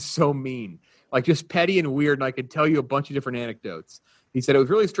me and so mean. Like just petty and weird, and I could tell you a bunch of different anecdotes. He said it was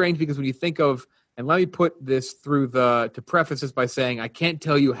really strange because when you think of, and let me put this to preface this by saying, I can't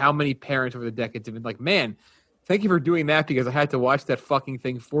tell you how many parents over the decades have been like, man, thank you for doing that because I had to watch that fucking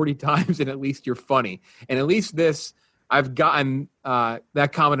thing 40 times and at least you're funny. And at least this, I've gotten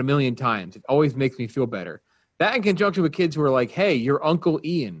that comment a million times. It always makes me feel better. That in conjunction with kids who are like, hey, you're Uncle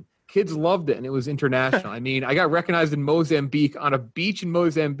Ian. Kids loved it and it was international. I mean, I got recognized in Mozambique on a beach in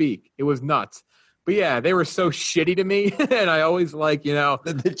Mozambique. It was nuts. But yeah, they were so shitty to me. And I always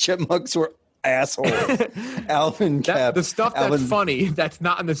the Chipmunks were assholes. Alvin kept the stuff that's funny, that's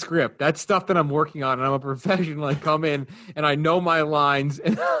not in the script. That's stuff that I'm working on, and I'm a professional. I come in and I know my lines,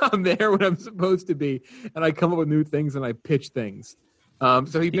 and I'm there when I'm supposed to be, and I come up with new things and I pitch things. So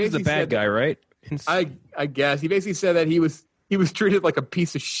he's the bad guy, right? I guess he basically said that he was treated like a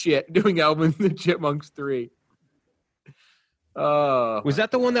piece of shit doing Alvin and the Chipmunks 3. Was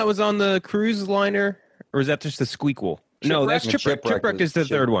that the one that was on the cruise liner, or is that just the Squeakquel? No, that's Chipwreck. Chipwreck is the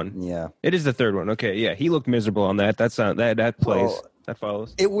third one. Yeah, it is the third one. Okay, yeah, he looked miserable on that. That's not that plays. Well, that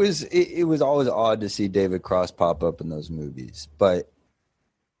follows. It was always odd to see David Cross pop up in those movies, but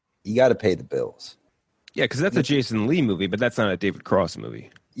you got to pay the bills. Yeah, because that's a Jason Lee movie, but that's not a David Cross movie.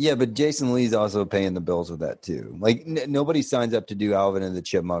 Yeah, but Jason Lee's also paying the bills with that too. Like nobody signs up to do Alvin and the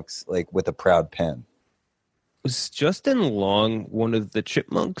Chipmunks like with a proud pen. Was Justin Long one of the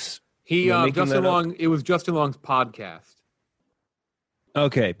Chipmunks? Justin Long. It was Justin Long's podcast.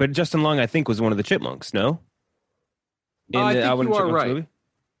 Okay, but Justin Long, I think, was one of the Chipmunks. No, I think you are right. Movie?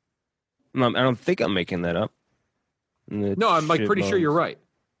 No, I don't think I'm making that up. No, I'm pretty sure you're right.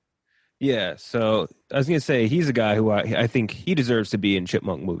 Yeah, so I was gonna say he's a guy who I think he deserves to be in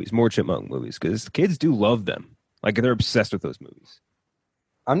Chipmunk movies, more Chipmunk movies, because kids do love them. Like they're obsessed with those movies.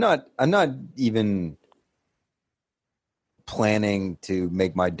 I'm not even planning to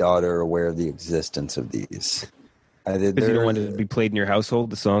make my daughter aware of the existence of these. Because you don't want it to be played in your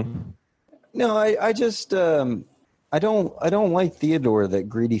household, the song? No, I just I don't like Theodore, that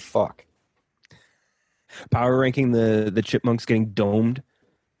greedy fuck. Power ranking the Chipmunks getting domed.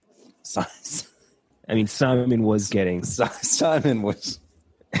 I mean, Simon was getting. Simon was.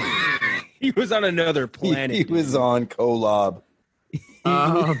 He was on another planet. He was on Kolob.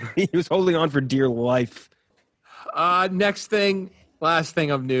 He was holding on for dear life. Last thing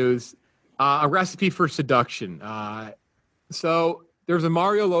of news, a recipe for seduction. So there's a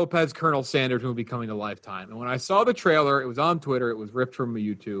Mario Lopez Colonel Sanders movie coming to Lifetime. And when I saw the trailer, it was on Twitter. It was ripped from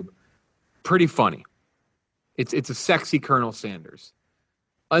YouTube. Pretty funny. It's a sexy Colonel Sanders.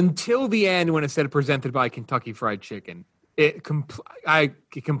 Until the end when it said presented by Kentucky Fried Chicken, it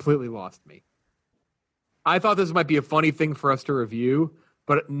completely lost me. I thought this might be a funny thing for us to review,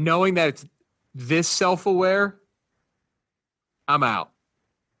 but knowing that it's this self-aware, I'm out.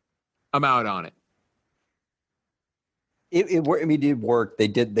 I'm out on it. It worked. I mean, it did work. They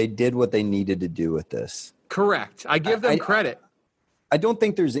did what they needed to do with this. Correct. I give them credit. I don't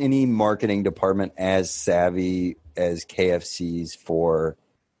think there's any marketing department as savvy as KFC's for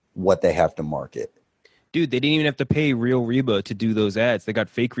what they have to market. Dude, they didn't even have to pay real Reba to do those ads. They got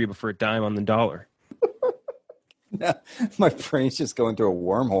fake Reba for a dime on the dollar. My brain's just going through a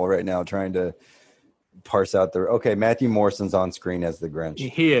wormhole right now trying to parse out the. Okay, Matthew Morrison's on screen as the Grinch.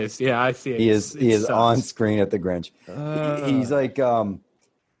 He is. Yeah, I see it. He is on screen at the Grinch. He's like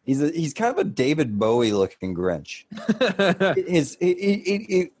he's kind of a David Bowie looking Grinch.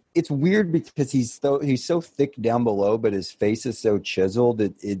 It's weird because he's so thick down below, but his face is so chiseled.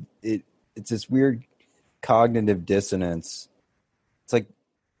 It's this weird cognitive dissonance. It's like,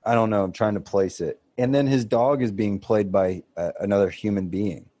 I don't know. I'm trying to place it. And then his dog is being played by another human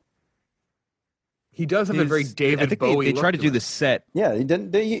being. He does have a very David Bowie. They try to do the set. Yeah,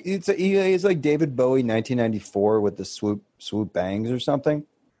 he's like David Bowie, 1994, with the swoop bangs or something.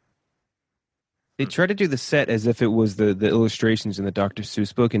 They try to do the set as if it was the illustrations in the Dr.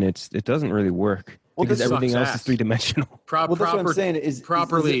 Seuss book, and it doesn't really work because everything else is 3-dimensional. That's what I'm saying.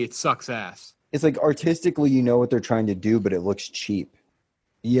 It sucks ass. It's like artistically, you know what they're trying to do, but it looks cheap.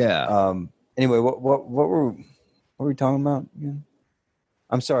 Yeah. Anyway, what were we talking about again?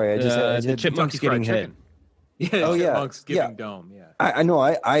 I'm sorry. I the chipmunks getting hit. Yeah. Chipmunks giving dome. Yeah. I know.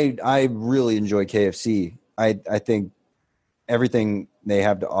 I really enjoy KFC. I think everything they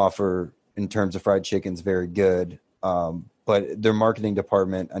have to offer in terms of fried chicken is very good. But their marketing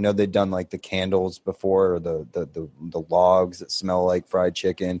department, I know they've done like the candles before, or the logs that smell like fried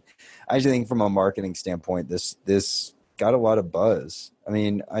chicken. I just think from a marketing standpoint, this got a lot of buzz. I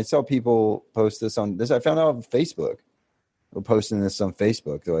mean, I saw people post this on this. I found out on Facebook. They're posting this on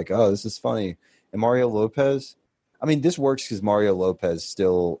Facebook. They're like, "Oh, this is funny." And Mario Lopez. I mean, this works because Mario Lopez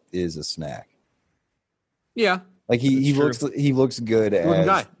still is a snack. Yeah, like he looks good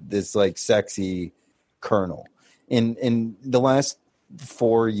as this like sexy colonel. In the last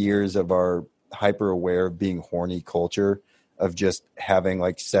 4 years of our hyper aware of being horny culture, of just having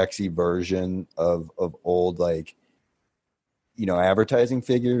like sexy version of old, like, you know, advertising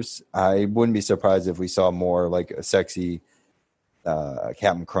figures, I wouldn't be surprised if we saw more like a sexy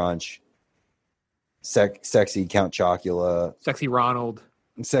Captain Crunch, sexy Count Chocula, sexy Ronald,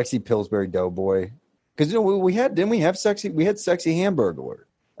 sexy Pillsbury Doughboy. Because, you know, we had sexy Hamburglar.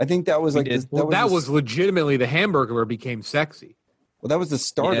 I think that was like that was legitimately the hamburger where it became sexy. Well, that was the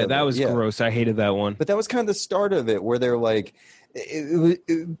start. Yeah, of that it. was gross. I hated that one. But that was kind of the start of it, where they're like,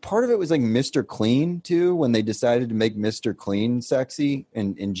 part of it was like Mr. Clean too, when they decided to make Mr. Clean sexy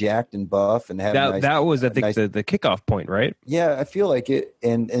and jacked and buff and have that was I think the kickoff point, right? Yeah, I feel like it,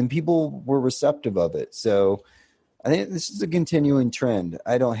 and people were receptive of it. So I think this is a continuing trend.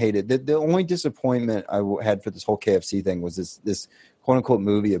 I don't hate it. The only disappointment I had for this whole KFC thing was this quote unquote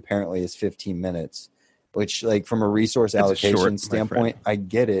movie apparently is 15 minutes, which, like, from a resource allocation standpoint, I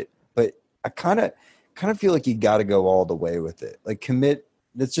get it, but I kind of feel like you got to go all the way with it. Like,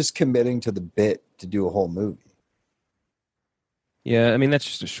 that's just committing to the bit to do a whole movie. Yeah, I mean, that's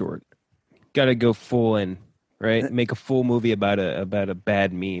just a short. Got to go full in, right? Make a full movie about a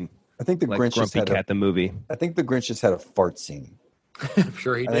bad meme. I think the Grinch Grumpy just Cat the movie. I think the Grinch just had a fart scene. I'm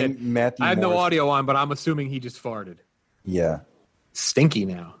sure he did. I have no audio on, but I'm assuming he just farted. Yeah. Stinky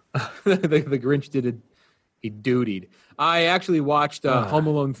now. the Grinch did it. He dutied. I actually watched Home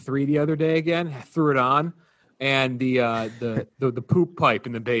Alone 3 the other day again. Threw it on, and the poop pipe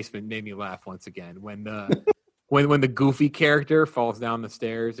in the basement made me laugh once again. When the Goofy character falls down the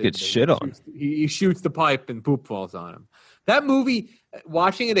stairs, and gets shit on. He shoots the pipe and poop falls on him. That movie,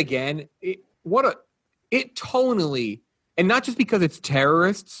 watching it again, it tonally, and not just because it's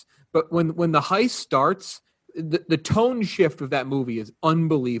terrorists, but when the heist starts, the tone shift of that movie is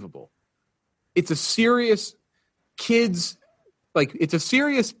unbelievable. It's a serious it's a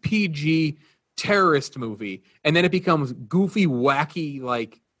serious PG terrorist movie, and then it becomes goofy, wacky,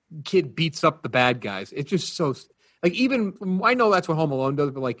 like, kid beats up the bad guys. It's just so, like, even, I know that's what Home Alone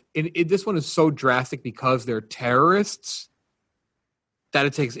does, but like this one is so drastic because they're terrorists that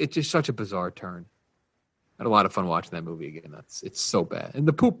it's just such a bizarre turn. I had a lot of fun watching that movie again. It's so bad. And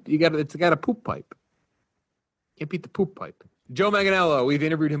the poop, it's got a poop pipe. Can't beat the poop pipe. Joe Manganiello, we've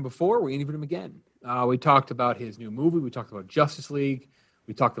interviewed him before. We interviewed him again. We talked about his new movie. We talked about Justice League.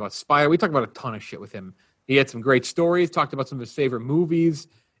 We talked about Spire. We talked about a ton of shit with him. He had some great stories, talked about some of his favorite movies.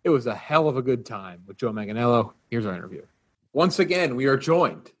 It was a hell of a good time with Joe Manganiello. Here's our interview. Once again, we are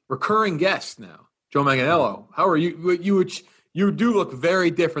joined, recurring guest now, Joe Manganiello. How are you? You do look very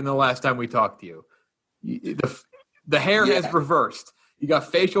different than the last time we talked to you. The hair has reversed. You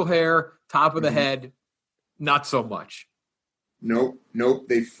got facial hair, top of the head, not so much. Nope.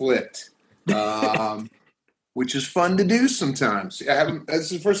 They flipped, which is fun to do sometimes. This is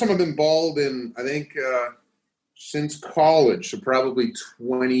the first time I've been bald in, I think, since college, so probably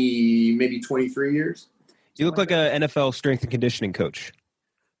 20, maybe 23 years. You look like an NFL strength and conditioning coach.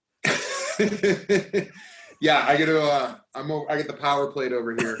 Yeah, I get the power plate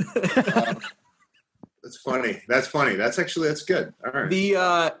over here. That's funny. That's good. All right.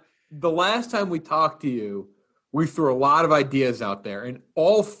 The last time we talked to you, we threw a lot of ideas out there, and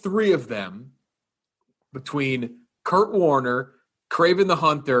all three of them, between Kurt Warner, Kraven the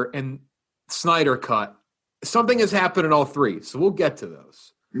Hunter, and Snyder Cut, something has happened in all three. So we'll get to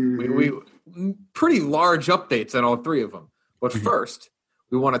those. Mm-hmm. We pretty large updates on all three of them. But first,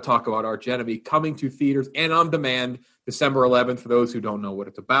 we want to talk about Arch Enemy coming to theaters and on demand December 11th. For those who don't know what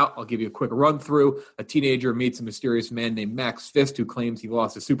it's about, I'll give you a quick run through. A teenager meets a mysterious man named Max Fist who claims he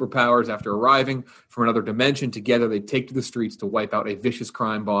lost his superpowers after arriving from another dimension. Together, they take to the streets to wipe out a vicious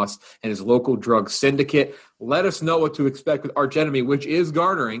crime boss and his local drug syndicate. Let us know what to expect with Arch Enemy, which is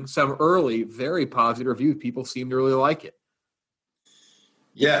garnering some early, very positive reviews. People seem to really like it.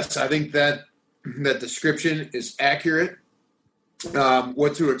 Yes, I think that description is accurate.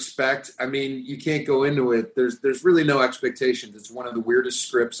 What to expect? I mean, you can't go into it. There's really no expectations. It's one of the weirdest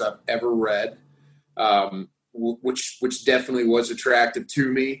scripts I've ever read, which definitely was attractive to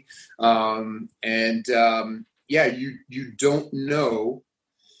me. You don't know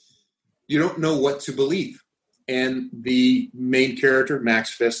what to believe. And the main character,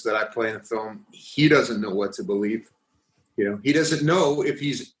 Max Fist, that I play in the film, he doesn't know what to believe. He doesn't know if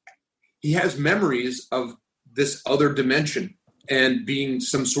he has memories of this other dimension and being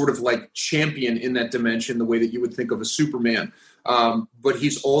some sort of like champion in that dimension, the way that you would think of a Superman. But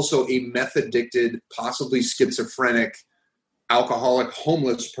he's also a meth addicted, possibly schizophrenic, alcoholic,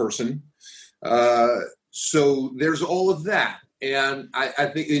 homeless person. So there's all of that. And I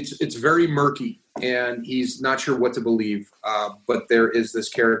think it's very murky, and he's not sure what to believe. But there is this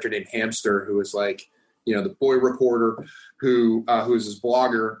character named Hamster who is like, the boy reporter who is his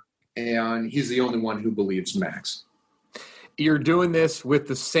blogger, and he's the only one who believes Max. You're doing this with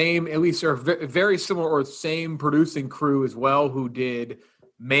the same, at least or very similar or same producing crew as well, who did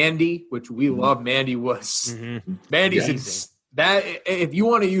Mandy, which we love. Mandy was Mandy's that. If you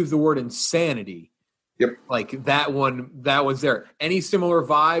want to use the word insanity, yep, like that was there. Any similar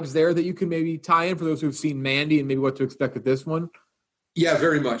vibes there that you can maybe tie in for those who've seen Mandy and maybe what to expect with this one? Yeah,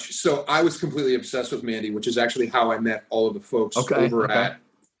 very much. So I was completely obsessed with Mandy, which is actually how I met all of the folks over at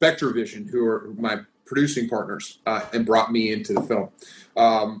Spectre Vision, who are my producing partners, and brought me into the film.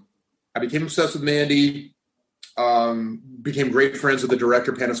 I became obsessed with Mandy, became great friends with the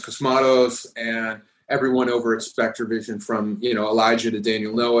director, Panos Cosmatos, and everyone over at Spectre Vision, from Elijah to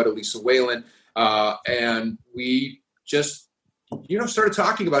Daniel Noah to Lisa Whalen. And we just started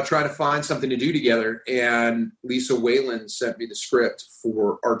talking about trying to find something to do together. And Lisa Whalen sent me the script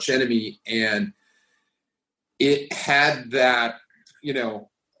for Arch Enemy, and it had that,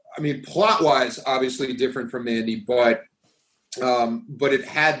 plot-wise, obviously different from Mandy, but it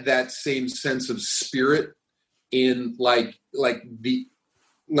had that same sense of spirit in like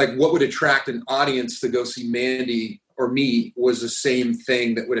what would attract an audience to go see Mandy or me was the same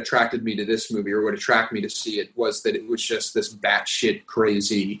thing that would attracted me to this movie, or would attract me to see it, was that it was just this batshit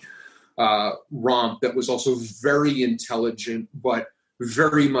crazy romp that was also very intelligent, but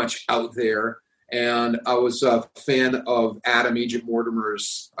very much out there. And I was a fan of Adam Egypt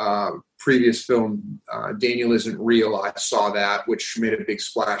Mortimer's previous film, Daniel Isn't Real. I saw that, which made a big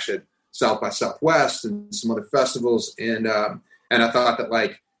splash at South by Southwest and some other festivals. And I thought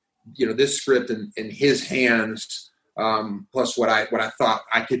that this script in his hands, plus what I thought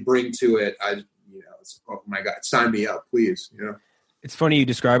I could bring to it, oh my God, sign me up, please. It's funny you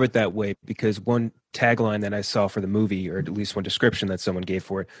describe it that way, because one tagline that I saw for the movie, or at least one description that someone gave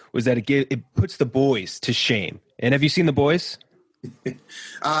for it, was that it puts the boys to shame. And have you seen The Boys?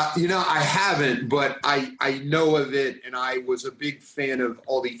 I haven't, but I know of it, and I was a big fan of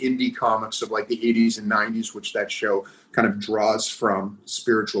all the indie comics of like the 80s and 90s, which that show kind of draws from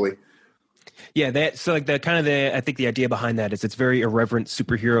spiritually. Yeah, I think the idea behind that is it's very irreverent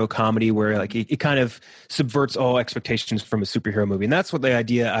superhero comedy where like it kind of subverts all expectations from a superhero movie. And that's what the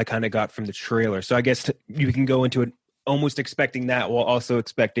idea I kind of got from the trailer. So I guess you can go into it almost expecting that while also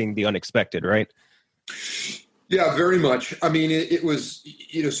expecting the unexpected, right? Yeah, very much. I mean, it was,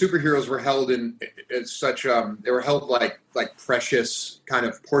 superheroes were held in such, they were held like precious kind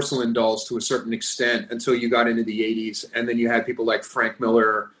of porcelain dolls to a certain extent until you got into the 80s. And then you had people like Frank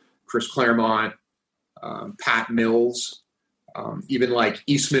Miller, Chris Claremont, Pat Mills, even like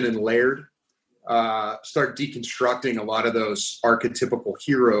Eastman and Laird, start deconstructing a lot of those archetypical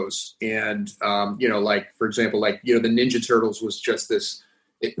heroes. And, for example, the Ninja Turtles was just this,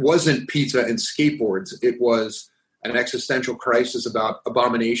 it wasn't pizza and skateboards. It was an existential crisis about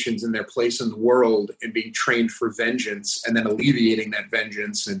abominations and their place in the world and being trained for vengeance and then alleviating that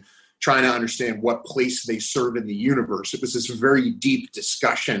vengeance and trying to understand what place they serve in the universe. It was this very deep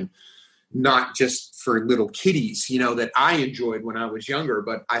discussion, not just for little kiddies, that I enjoyed when I was younger.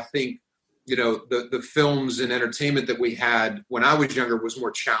 But I think, the films and entertainment that we had when I was younger was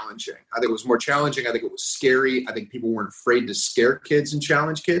more challenging. I think it was more challenging. I think it was scary. I think people weren't afraid to scare kids and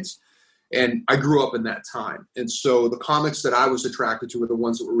challenge kids. And I grew up in that time. And so the comics that I was attracted to were the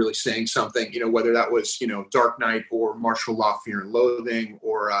ones that were really saying something, whether that was, Dark Knight or Martial Law, Fear and Loathing,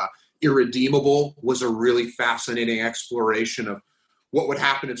 or Irredeemable was a really fascinating exploration of what would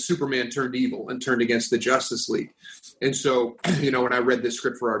happen if Superman turned evil and turned against the Justice League. And so, when I read this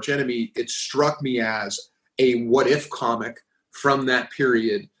script for Arch Enemy, it struck me as a what if comic from that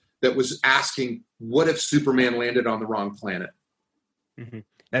period that was asking, what if Superman landed on the wrong planet? Mm-hmm.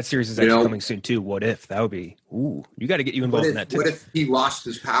 That series is actually coming soon too. What if? That would be, you got to get you involved in that too. What if he lost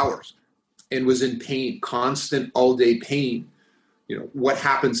his powers and was in pain, constant all-day pain? What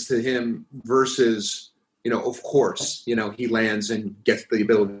happens to him versus, of course, he lands and gets the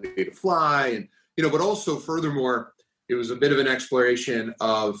ability to fly. And, but also furthermore, it was a bit of an exploration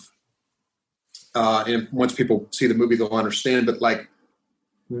of, and once people see the movie, they'll understand, but like,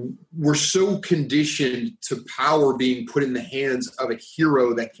 we're so conditioned to power being put in the hands of a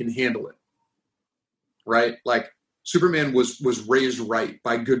hero that can handle it, right? Like Superman was raised right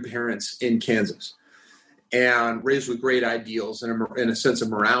by good parents in Kansas and raised with great ideals and a sense of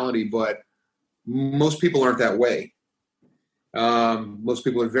morality, but most people aren't that way. Most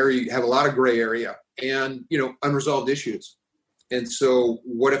people have a lot of gray area and, unresolved issues. And so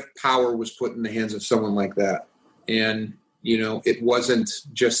what if power was put in the hands of someone like that? And, it wasn't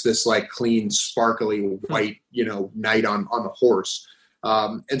just this like clean, sparkly white, knight on the horse.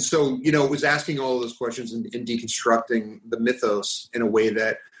 And so, it was asking all of those questions and deconstructing the mythos in a way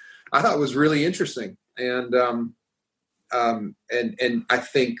that I thought was really interesting. And I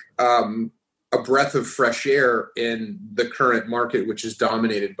think a breath of fresh air in the current market, which is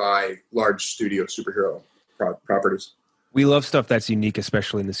dominated by large studio superhero properties. We love stuff that's unique,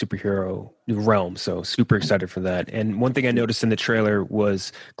 especially in the superhero realm. So super excited for that. And one thing I noticed in the trailer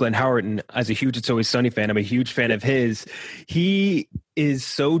was Glenn Howerton, as a huge It's Always Sunny fan, I'm a huge fan of his. He is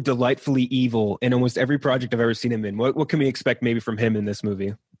so delightfully evil in almost every project I've ever seen him in. What can we expect maybe from him in this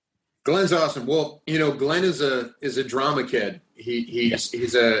movie? Glenn's awesome. Well, Glenn is a drama kid. He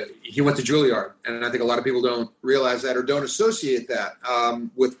went to Juilliard, and I think a lot of people don't realize that or don't associate that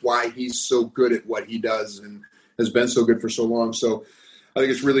with why he's so good at what he does and has been so good for so long. So I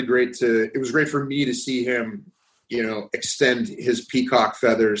think it's really great it was great for me to see him, extend his peacock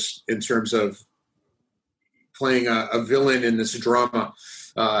feathers in terms of playing a villain in this drama.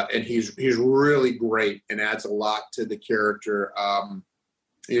 And he's really great and adds a lot to the character.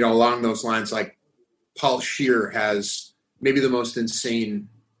 Along those lines, like Paul Scheer has maybe one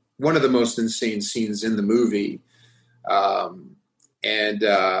of the most insane scenes in the movie.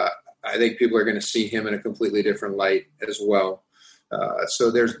 I think people are going to see him in a completely different light as well.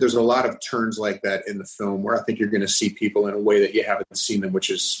 So there's a lot of turns like that in the film where I think you're going to see people in a way that you haven't seen them, which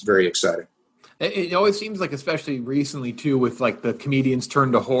is very exciting. It always seems like, especially recently too, with like the comedians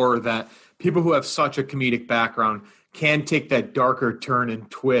turn to horror, that people who have such a comedic background can take that darker turn and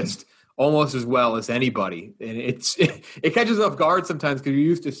twist almost as well as anybody. And it catches off guard sometimes because you're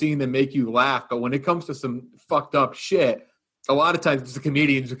used to seeing them make you laugh. But when it comes to some fucked up shit, a lot of times it's the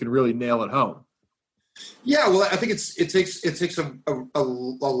comedians who can really nail it home. Yeah, well, I think it takes a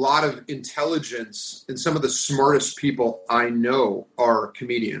lot of intelligence, and some of the smartest people I know are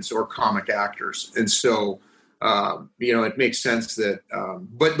comedians or comic actors, and so it makes sense that,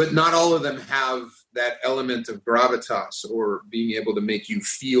 but not all of them have that element of gravitas or being able to make you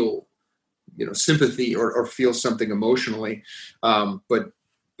feel, sympathy or feel something emotionally. But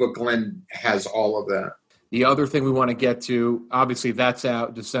Glenn has all of that. The other thing we want to get to, obviously, that's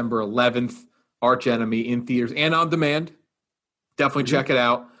out December 11th. Arch Enemy in theaters and on demand. Definitely check it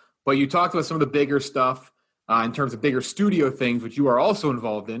out. But you talked about some of the bigger stuff in terms of bigger studio things, which you are also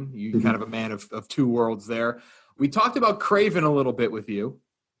involved in. You're kind of a man of two worlds there. We talked about Kraven a little bit with you.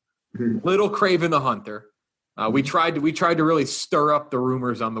 Little Kraven the Hunter. We tried to really stir up the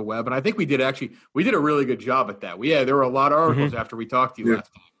rumors on the web, and I think we did a really good job at that. There were a lot of articles after we talked to you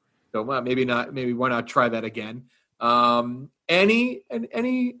last time. So maybe not. Maybe why not try that again? Any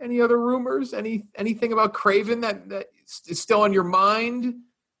other rumors? Anything about Kraven that is still on your mind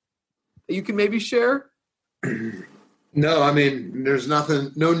that you can maybe share? No, I mean, there's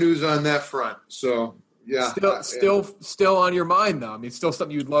nothing, no news on that front. So yeah, still on your mind though. I mean, still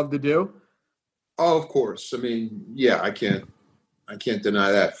something you'd love to do. Oh, of course. I mean, yeah, I can't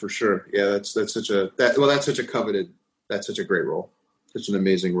deny that for sure. Yeah, that's such a great role. Such an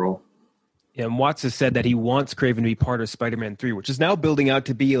amazing role. Yeah, and Watts has said that he wants Craven to be part of Spider-Man 3, which is now building out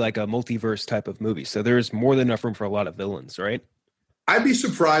to be like a multiverse type of movie. So there's more than enough room for a lot of villains, right? I'd be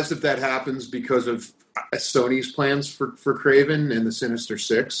surprised if that happens because of Sony's plans for Craven and the Sinister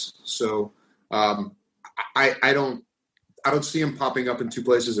Six. So I don't see him popping up in two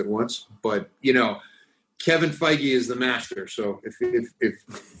places at once. But Kevin Feige is the master. So if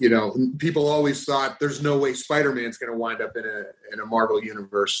people always thought there's no way Spider-Man's going to wind up in a Marvel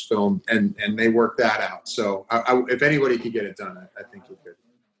Universe film, and they worked that out. So if anybody could get it done, I think he could.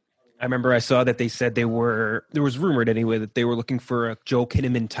 I remember I saw that they said there was rumored anyway that they were looking for a Joel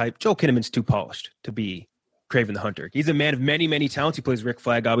Kinnaman type. Joel Kinnaman's too polished to be Kraven the Hunter. He's a man of many, many talents. He plays Rick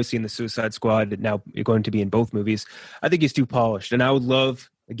Flag, obviously in the Suicide Squad, and now going to be in both movies. I think he's too polished. And I would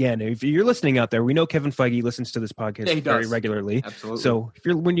love, again, if you're listening out there, we know Kevin Feige listens to this podcast very regularly. Absolutely. So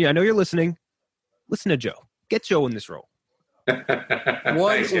I know you're listening, listen to Joe. Get Joe in this role.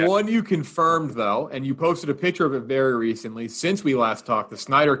 One you confirmed, though, and you posted a picture of it very recently. Since we last talked, the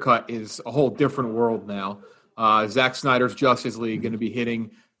Snyder Cut is a whole different world now. Zack Snyder's Justice League going to be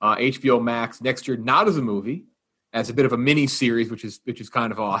hitting HBO Max next year, not as a movie, as a bit of a mini series, which is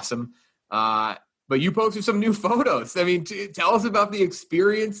kind of awesome. But you posted some new photos. I mean, tell us about the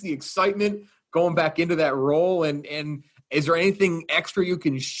experience, the excitement going back into that role, and is there anything extra you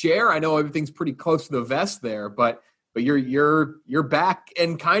can share? I know everything's pretty close to the vest there, but you're back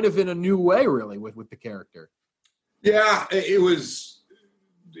and kind of in a new way, really, with the character. Yeah, it was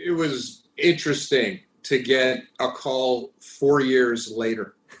interesting to get a call 4 years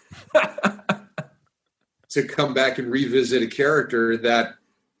later to come back and revisit a character that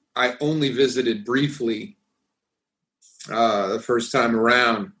I only visited briefly the first time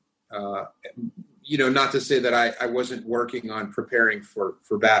around. Not to say that I wasn't working on preparing for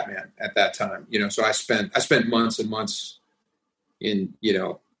Batman at that time. So I spent months and months in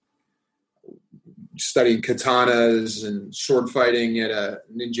studying katanas and sword fighting at a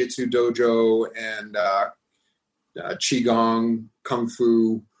ninjutsu dojo and qigong, kung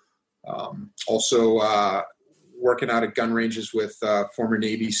fu. Also working out at gun ranges with former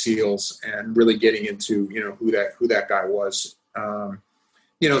Navy SEALs and really getting into who that guy was.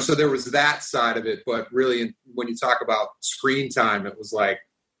 So there was that side of it, but really when you talk about screen time, it was like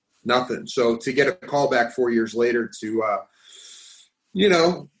nothing. So to get a call back 4 years later to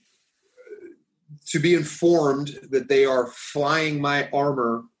be informed that they are flying my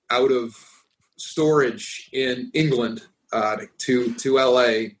armor out of storage in England to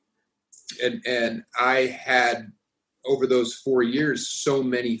LA. And I had, over those 4 years, so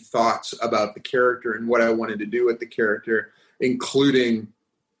many thoughts about the character and what I wanted to do with the character, including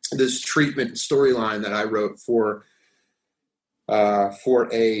this treatment storyline that I wrote for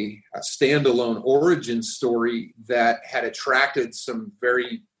a standalone origin story that had attracted some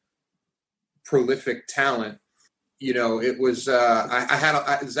very prolific talent. It was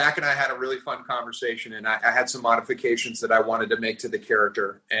Zach and I had a really fun conversation, and I had some modifications that I wanted to make to the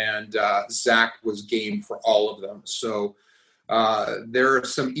character, and Zach was game for all of them. So there are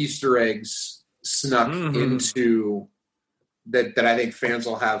some Easter eggs snuck into that I think fans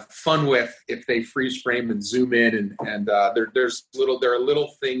will have fun with if they freeze frame and zoom in, and there are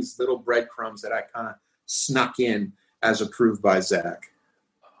little things, little breadcrumbs that I kind of snuck in as approved by Zach.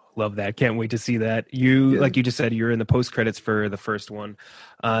 Love that. Can't wait to see that. Like you just said, you're in the post credits for the first one.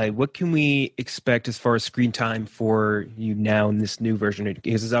 What can we expect as far as screen time for you now in this new version?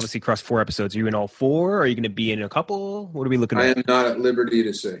 Because it's obviously across 4 episodes. Are you in all 4? Are you going to be in a couple? What are we looking at? I am not at liberty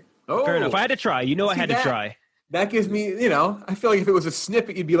to say. Oh, fair enough. I had to try. I had to try. That gives me, I feel like if it was a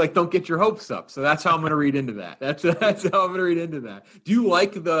snippet, you'd be like, don't get your hopes up. So that's how I'm going to read into that. That's how I'm going to read into that. Do you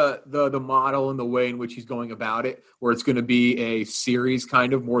like the model and the way in which he's going about it, where it's going to be a series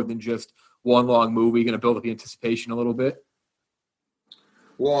kind of more than just one long movie, going to build up the anticipation a little bit?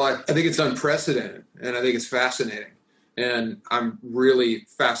 Well, I think it's unprecedented, and I think it's fascinating. And I'm really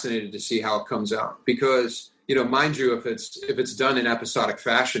fascinated to see how it comes out because, mind you, if it's done in episodic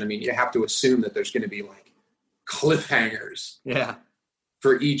fashion, I mean, you have to assume that there's going to be like cliffhangers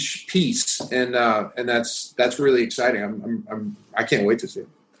for each piece, and that's really exciting. I can't wait to see it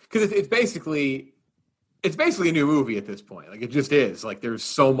because it's basically a new movie at this point. Like it just is. Like there's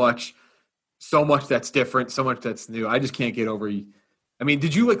so much that's different, so much that's new. I just can't get over. I mean,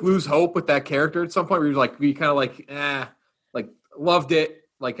 did you like lose hope with that character at some point? Where you kind of like loved it,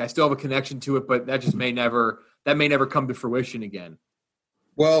 like I still have a connection to it, but that just may never come to fruition again.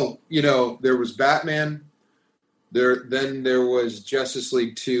 Well, there was Batman. Then there was Justice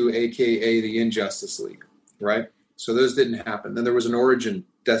League 2, a.k.a. the Injustice League, right? So those didn't happen. Then there was an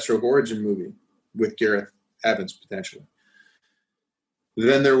Deathstroke origin movie with Gareth Evans, potentially.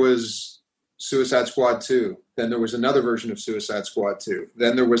 Then there was Suicide Squad 2. Then there was another version of Suicide Squad 2.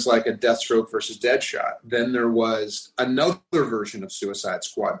 Then there was like a Deathstroke versus Deadshot. Then there was another version of Suicide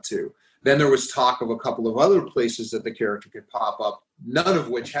Squad 2. Then there was talk of a couple of other places that the character could pop up, none of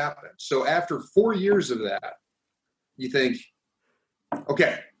which happened. So after 4 years of that, you think,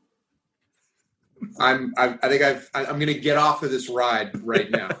 okay, I'm going to get off of this ride right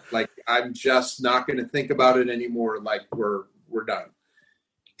now. Like, I'm just not going to think about it anymore. Like, we're done.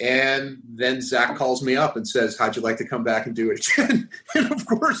 And then Zach calls me up and says, how'd you like to come back and do it again? And of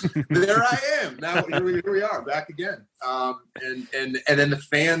course, there I am. Now here we are, back again. And then the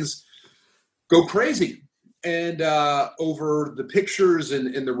fans go crazy. And over the pictures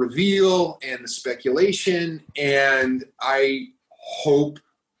and the reveal and the speculation. And I hope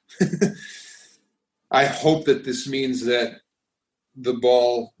that this means that the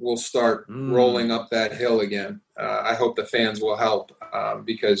ball will start rolling up that hill again. I hope the fans will help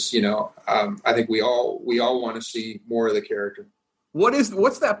because, I think we all want to see more of the character.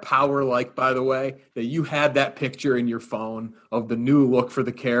 What's that power like, by the way, that you had that picture in your phone of the new look for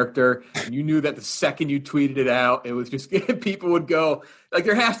the character, and you knew that the second you tweeted it out, it was just people would go, like,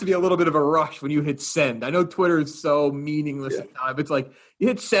 there has to be a little bit of a rush when you hit send. I know Twitter is so meaningless at times. It's like you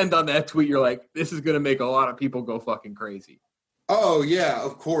hit send on that tweet, you're like, this is going to make a lot of people go fucking crazy. Oh, yeah,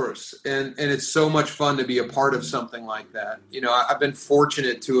 of course. And it's so much fun to be a part of something like that. I've been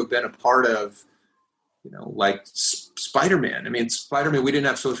fortunate to have been a part of, like Spider-Man. I mean, Spider-Man, we didn't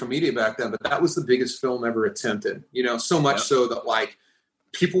have social media back then, but that was the biggest film ever attempted, so much so that like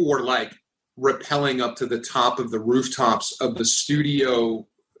people were like rappelling up to the top of the rooftops of the studio,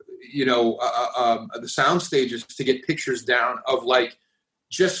 the sound stages to get pictures down of like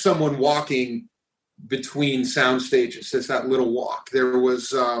just someone walking between sound stages. It's that little walk. There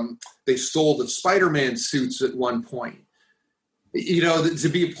was, they stole the Spider-Man suits at one point. To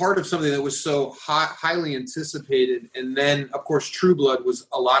be a part of something that was so highly anticipated. And then, of course, True Blood was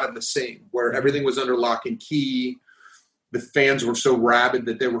a lot of the same, where everything was under lock and key. The fans were so rabid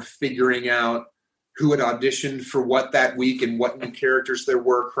that they were figuring out who had auditioned for what that week and what new characters there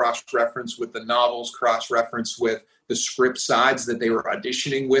were, cross-reference with the novels, cross-reference with the script sides that they were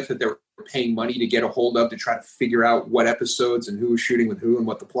auditioning with, that they were paying money to get a hold of to try to figure out what episodes and who was shooting with who and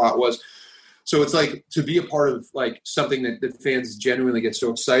what the plot was. So it's like to be a part of like something that the fans genuinely get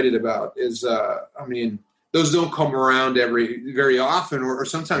so excited about is, those don't come around very often or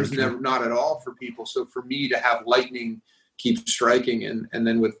sometimes never, not at all for people. So for me to have lightning keep striking and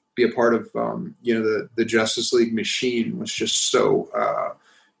then be a part of, the Justice League machine was just so,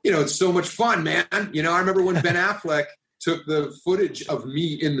 it's so much fun, man. I remember when Ben Affleck took the footage of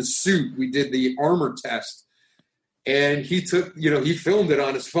me in the suit, we did the armor test. And he took, he filmed it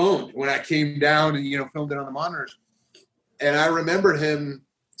on his phone when I came down and, filmed it on the monitors. And I remember him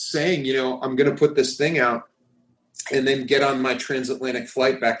saying, I'm going to put this thing out and then get on my transatlantic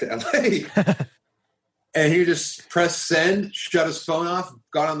flight back to LA. And he just pressed send, shut his phone off,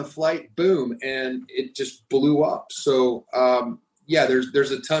 got on the flight, boom. And it just blew up. So,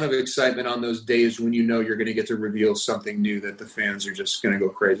 there's a ton of excitement on those days when you're going to get to reveal something new that the fans are just going to go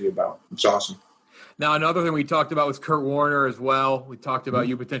crazy about. It's awesome. Now, another thing we talked about was Kurt Warner as well. We talked about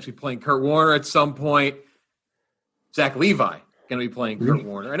you potentially playing Kurt Warner at some point. Zach Levi going to be playing Kurt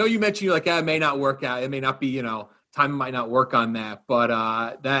Warner. I know you mentioned it may not work out. It may not be, time might not work on that.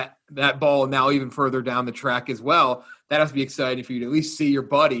 But that ball now even further down the track as well, that has to be exciting for you to at least see your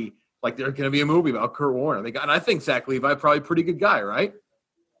buddy. Like there's going to be a movie about Kurt Warner. And I think Zach Levi probably a pretty good guy, right?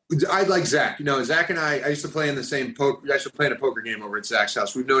 I like Zach. Zach and I used to play in the same I used to play in a poker game over at Zach's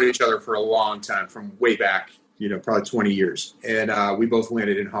house. We've known each other for a long time, from way back, probably 20 years. And we both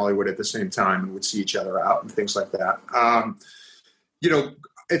landed in Hollywood at the same time and would see each other out and things like that.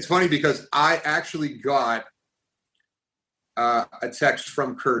 It's funny because I actually got a text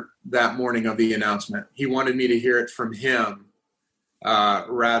from Kurt that morning of the announcement. He wanted me to hear it from him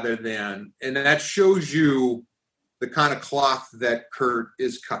rather than, and that shows you the kind of cloth that Kurt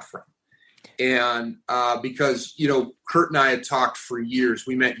is cut from. And because, Kurt and I had talked for years.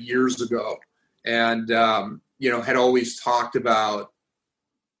 We met years ago and, had always talked about,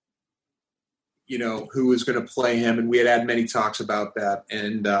 who was going to play him. And we had many talks about that.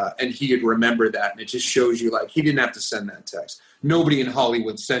 And he had remembered that. And it just shows you, like, he didn't have to send that text. Nobody in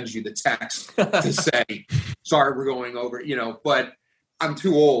Hollywood sends you the text to say, sorry, we're going over, but I'm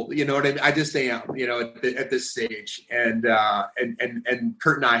too old, you know what I mean? I just am, at this stage. And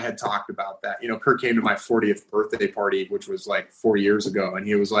Kurt and I had talked about that. Kurt came to my 40th birthday party, which was like 4 years ago. And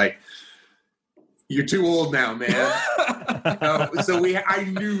he was like, you're too old now, man. So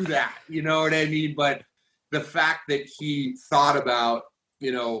I knew that, you know what I mean? But the fact that he thought about,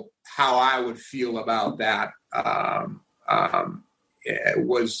 how I would feel about that.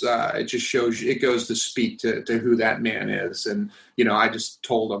 It just shows you, it goes to speak to who that man is. And, I just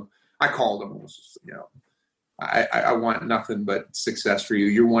told him, I called him, I want nothing but success for you.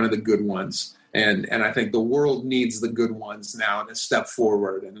 You're one of the good ones. And I think the world needs the good ones now to step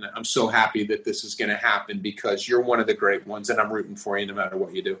forward. And I'm so happy that this is going to happen because you're one of the great ones, and I'm rooting for you no matter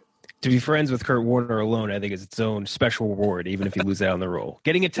what you do. To be friends with Kurt Warner alone, I think, is its own special reward, even if you lose out on the role.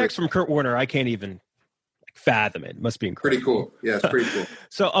 Getting a text from Kurt Warner, I can't even fathom it. It must be incredible. Pretty cool. Yeah, it's pretty cool.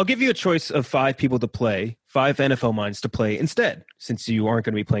 So I'll give you a choice of 5 people to play, 5 NFL minds to play instead, since you aren't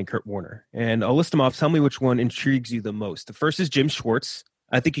going to be playing Kurt Warner. And I'll list them off. Tell me which one intrigues you the most. The first is Jim Schwartz.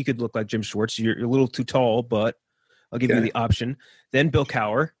 I think you could look like Jim Schwartz. You're a little too tall, but I'll give you the option. Then Bill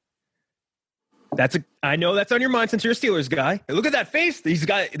Cowher. I know that's on your mind since you're a Steelers guy. Hey, look at that face. This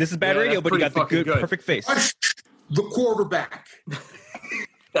is bad radio, but he got the good, perfect face. The quarterback.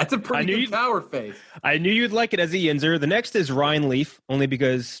 That's a pretty good Cowher face. I knew you'd like it as a Yinzer. The next is Ryan Leaf, only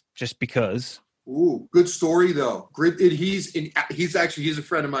because. Ooh, good story though. He's a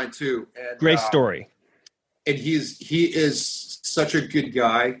friend of mine too. And, great story. And he is such a good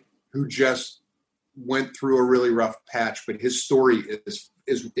guy who just went through a really rough patch, but his story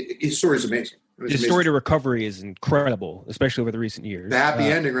is amazing. His story to recovery is incredible, especially over the recent years. The happy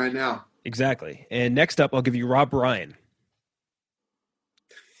ending right now. Exactly. And next up, I'll give you Rob Ryan.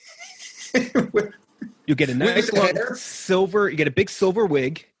 You get a nice long silver. You get a big silver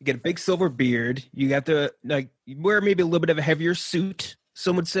wig. You get a big silver beard. You have to wear maybe a little bit of a heavier suit.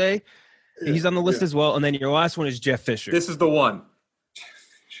 Some would say. He's on the list as well. And then your last one is Jeff Fisher. This is the one.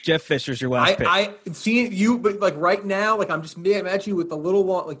 Jeff Fisher's your last pick. I see you, but right now, I'm just imagine you with the little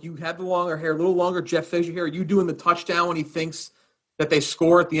long, you have the longer hair, a little longer Jeff Fisher hair. You doing the touchdown when he thinks that they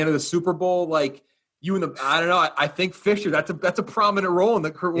score at the end of the Super Bowl, you and I don't know. I think Fisher. That's a prominent role in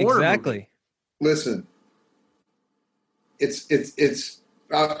the Kurt Warner exactly. movie. Listen, it's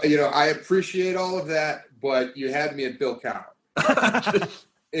I appreciate all of that, but you had me at Bill Cowher.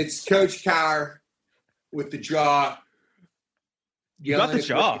 It's Coach Cowher with the jaw. You got the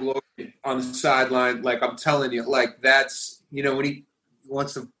jaw on the sideline. I'm telling you, that's, when he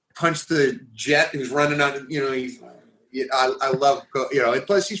wants to punch the jet who's running on, I love, and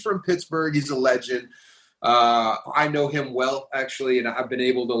plus he's from Pittsburgh. He's a legend. I know him well, actually, and I've been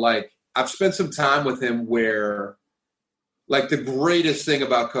able to, I've spent some time with him where, the greatest thing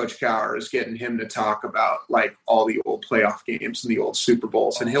about Coach Cowher is getting him to talk about, all the old playoff games and the old Super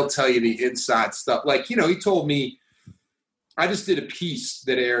Bowls, and he'll tell you the inside stuff. He told me, I just did a piece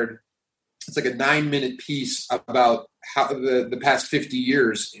that aired. It's a 9-minute piece about how the past 50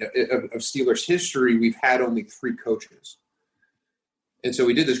 years of Steelers history, we've had only 3 coaches. And so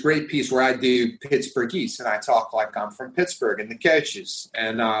we did this great piece where I do Pittsburgh East, and I talk like I'm from Pittsburgh and the coaches,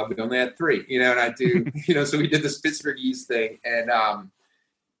 and we only had 3, and I do, so we did this Pittsburgh East thing. And,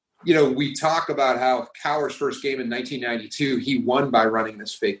 we talk about how Cowher's first game in 1992, he won by running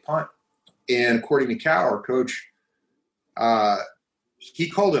this fake punt. And according to Cowher, Coach, he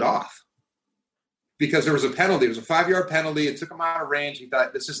called it off because there was a penalty. It was a 5-yard penalty. It took him out of range. He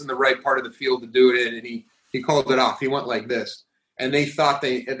thought this isn't the right part of the field to do it in, and he called it off. He went like this, and they thought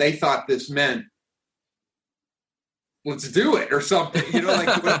this meant let's do it or something.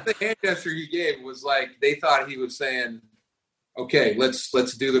 What the hand gesture he gave was they thought he was saying, okay, let's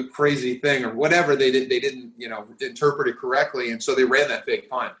do the crazy thing or whatever. They didn't interpret it correctly, and so they ran that fake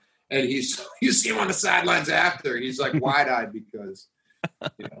punt. And you see him on the sidelines after. He's wide-eyed because,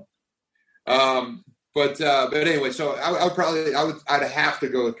 But anyway, so I'd have to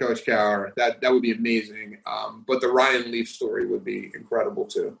go with Coach Cowher. That would be amazing. But the Ryan Leaf story would be incredible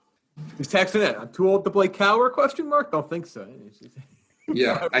too. He's texting in. I'm too old to play Cowher? ? Don't think so.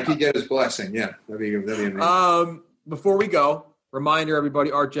 Yeah, I could get his blessing. Yeah, that'd be amazing. Before we go, reminder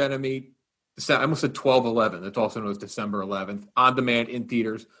everybody: Arch Enemy. I almost said 12/11. It's also known as December 11th. On demand in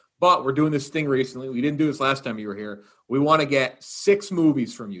theaters. But we're doing this thing recently. We didn't do this last time you were here. We want to get 6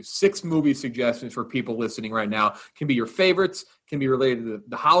 movies from you, 6 movie suggestions for people listening right now. Can be your favorites, can be related to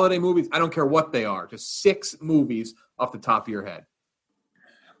the holiday movies. I don't care what they are. Just 6 movies off the top of your head.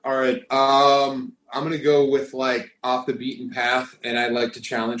 All right. I'm going to go with off the beaten path, and I like to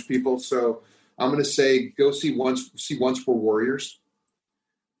challenge people. So I'm going to say go see Once Were Warriors.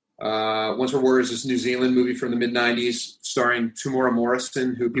 Once Were Warriors is a New Zealand movie from the mid-'90s starring Tamora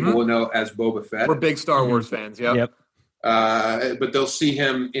Morrison, who people will know as Boba Fett. We're big Star Wars fans, yep. But they'll see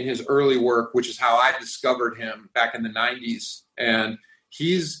him in his early work, which is how I discovered him back in the 90s. And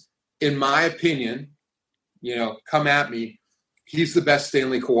he's, in my opinion, come at me, he's the best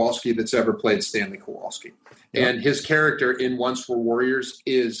Stanley Kowalski that's ever played Stanley Kowalski. Yep. And his character in Once Were Warriors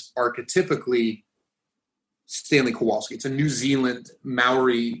is archetypically Stanley Kowalski. It's a New Zealand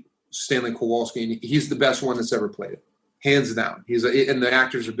Maori Stanley Kowalski, and he's the best one that's ever played it, hands down. And the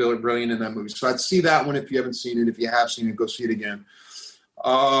actors are brilliant in that movie. So I'd see that one if you haven't seen it. If you have seen it, go see it again.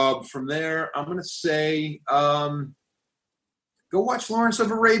 From there, I'm going to say go watch Lawrence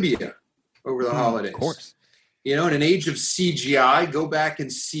of Arabia over the holidays. Of course. You know, in an age of CGI, go back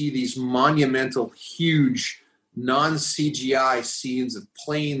and see these monumental, huge, non-CGI scenes of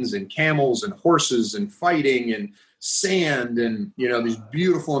planes and camels and horses and fighting and sand and, you know, these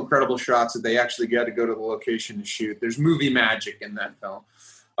beautiful, incredible shots that they actually got to go to the location to shoot. There's movie magic in that film.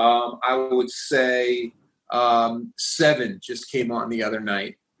 I would say Seven just came on the other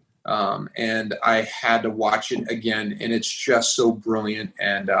night, and I had to watch it again, and it's just so brilliant.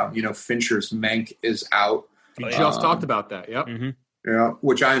 And, you know, Fincher's Mank is out. You just talked about that, yep. Mm-hmm. Yeah,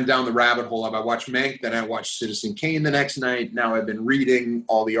 which I am down the rabbit hole of. I watched Mank, then I watched Citizen Kane the next night. Now I've been reading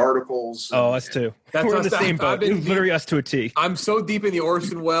all the articles. Oh, us too. We're in the same boat. It's literally us to a T. I'm so deep in the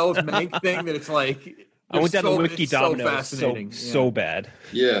Orson Welles Mank thing that it's like I went down the wiki domino. So fascinating. So bad.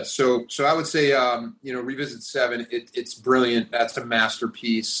 Yeah, so I would say you know, revisit Seven. It's brilliant. That's a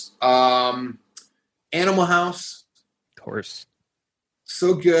masterpiece. Animal House, of course,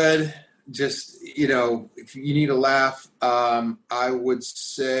 so good. Just, you know, if you need a laugh, I would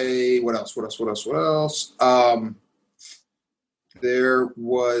say what else? There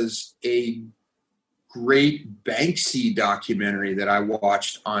was a great Banksy documentary that I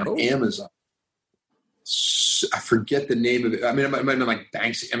watched on Amazon. I forget the name of it. I mean, it might be like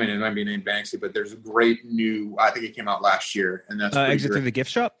Banksy. I mean, it might be named Banksy, but there's a great new. I think it came out last year, and that's Exit Through the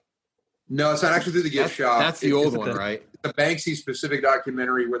Gift Shop. No, it's not Actually Through the Gift Shop. That's the old one, right? The Banksy specific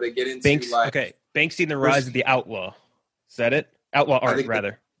documentary where they get into Banksy and the Rise of the Outlaw. Is that it? Outlaw art,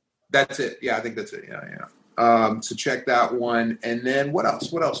 rather. That's it. Yeah, I think that's it. Yeah. So check that one. And then what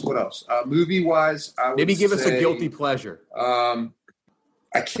else? Movie wise, I would maybe give us a say, guilty pleasure.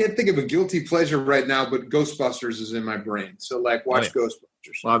 I can't think of a guilty pleasure right now, but Ghostbusters is in my brain. So like watch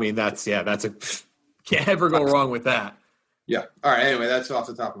Ghostbusters. Well, I mean, that's a can't ever go wrong with that. Yeah. All right. Anyway, that's off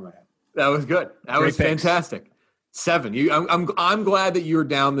the top of my head. That was good. That was fantastic. Seven. I'm glad that you're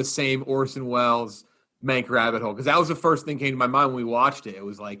down the same Orson Welles Mank rabbit hole, because that was the first thing came to my mind when we watched it. It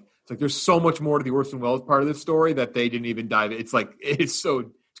was like there's so much more to the Orson Welles part of this story that they didn't even dive in. It's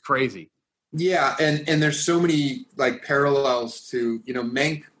crazy. Yeah, and there's so many like parallels to, you know,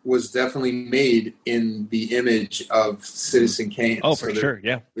 Mank was definitely made in the image of Citizen Kane. Oh, for sure,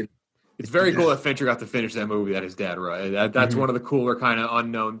 yeah. It's very cool that Fincher got to finish that movie that his dad wrote. That's one of the cooler kind of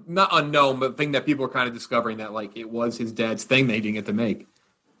not unknown, but thing that people are kind of discovering that like it was his dad's thing they didn't get to make.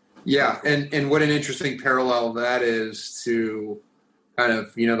 Yeah, and what an interesting parallel that is to kind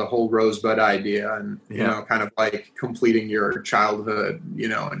of, you know, the whole Rosebud idea and, you know, kind of like completing your childhood, you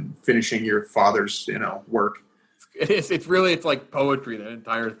know, and finishing your father's, you know, work. It's like poetry, that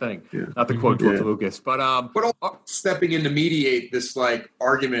entire thing. Yeah. Not to quote George Lucas, but stepping in to mediate this like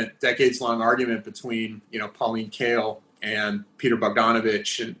decades-long argument between, you know, Pauline Kael and Peter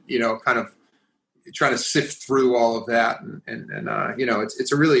Bogdanovich, and, you know, kind of trying to sift through all of that, and you know,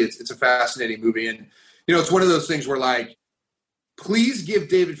 it's a fascinating movie, and, you know, it's one of those things where like, please give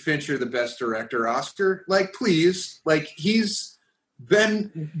David Fincher the Best Director Oscar, like please, like he's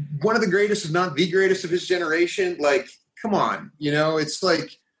been one of the greatest, if not the greatest, of his generation. Like, come on, you know, it's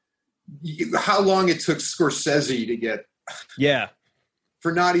like how long it took Scorsese to get,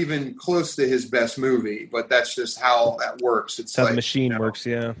 for not even close to his best movie, but that's just how that works. It's how like, the machine works,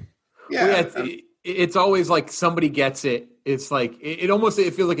 Well, it's always like somebody gets it. It's like it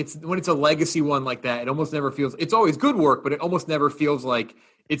feels like it's when it's a legacy one like that. It almost never feels. It's always good work, but it almost never feels like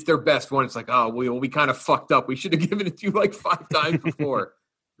it's their best one. It's like, oh, we kind of fucked up. We should have given it to you like 5 times before.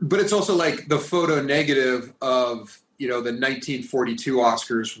 But it's also like the photo negative of, you know, the 1942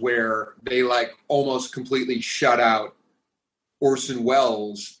 Oscars where they like almost completely shut out Orson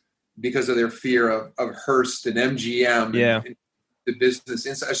Welles because of their fear of Hearst and MGM and the business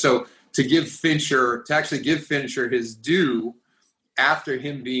inside. So to actually give Fincher his due after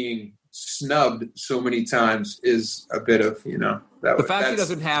him being snubbed so many times is a bit of, you know, the fact he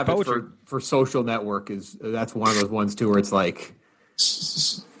doesn't have poetry. It for Social Network that's one of those ones too where it's like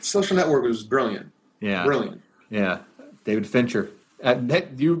Social Network was brilliant. Yeah, brilliant. Yeah, David Fincher.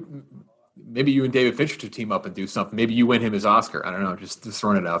 Maybe you and David Fincher to team up and do something. Maybe you win him his Oscar. I don't know. Just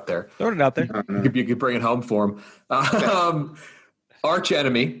throwing it out there. You could bring it home for him. Arch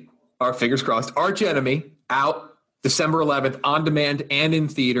Enemy. Our fingers crossed. Arch Enemy out December 11th on demand and in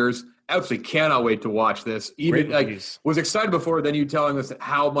theaters. absolutely cannot wait to watch this. Even was excited before, then you telling us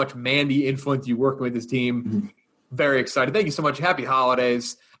how much Mandy influenced you working with this team. Mm-hmm. Very excited. Thank you so much. Happy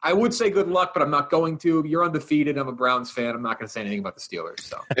holidays. I would say good luck, but I'm not going to. You're undefeated. I'm a Browns fan. I'm not going to say anything about the Steelers.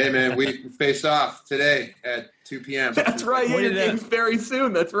 So hey, man, we face off today at 2 p.m. That's right. Yeah, very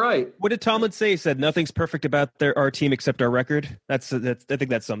soon. That's right. What did Tomlin say? He said nothing's perfect about our team except our record. I think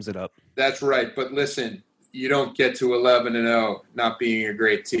that sums it up. That's right. But listen, you don't get to 11-0 not being a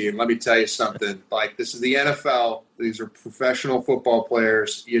great team. Let me tell you something. Like, this is the NFL. These are professional football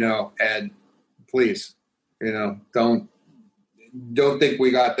players, and please, don't think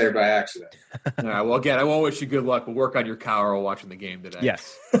we got there by accident. All right. Well, again, I won't wish you good luck, but work on your cower while watching the game today.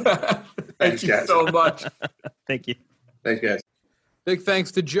 Yes. Thank you so much. Thank you. Thanks, guys. Big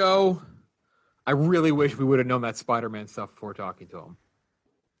thanks to Joe. I really wish we would have known that Spider-Man stuff before talking to him.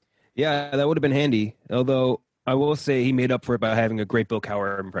 Yeah, that would have been handy. Although I will say he made up for it by having a great Bill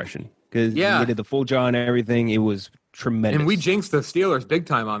Cowher impression. Because he did the full jaw and everything. It was tremendous. And we jinxed the Steelers big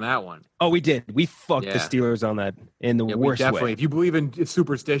time on that one. Oh, we did. We fucked the Steelers on that in the worst way. If you believe in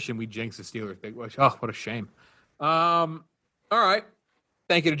superstition, we jinxed the Steelers big. Oh, what a shame. All right.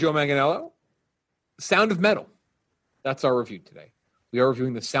 Thank you to Joe Manganiello. Sound of Metal. That's our review today. We are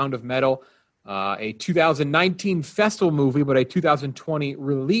reviewing The Sound of Metal, a 2019 festival movie, but a 2020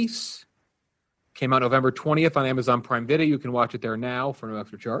 release. Came out November 20th on Amazon Prime Video. You can watch it there now for no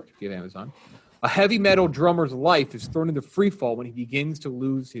extra charge if you have Amazon. A heavy metal drummer's life is thrown into freefall when he begins to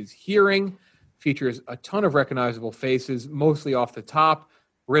lose his hearing. Features a ton of recognizable faces, mostly off the top.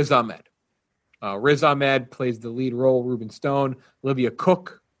 Riz Ahmed. Riz Ahmed plays the lead role. Ruben Stone. Olivia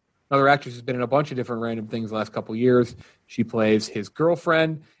Cook, another actress, has been in a bunch of different random things the last couple years. She plays his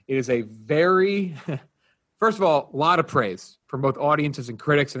girlfriend. It is a very... First of all, a lot of praise from both audiences and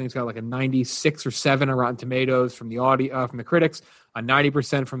critics. I think it's got like a 96 or 7 on Rotten Tomatoes from the critics, a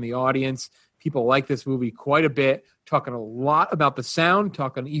 90% from the audience. People like this movie quite a bit, talking a lot about the sound,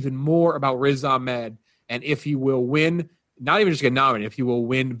 talking even more about Riz Ahmed, and if he will win, not even just get nominated, if he will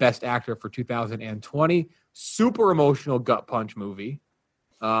win Best Actor for 2020. Super emotional gut punch movie.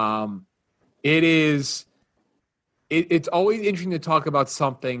 It's always interesting to talk about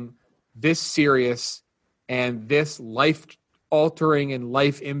something this serious and this life-altering and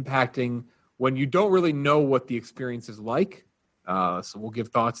life-impacting when you don't really know what the experience is like. So we'll give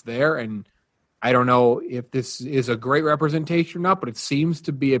thoughts there. And I don't know if this is a great representation or not, but it seems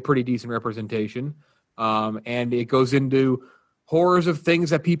to be a pretty decent representation. And it goes into horrors of things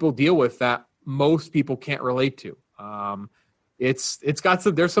that people deal with that most people can't relate to. It's got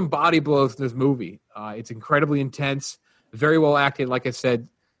there's some body blows in this movie. It's incredibly intense, very well acted. Like I said,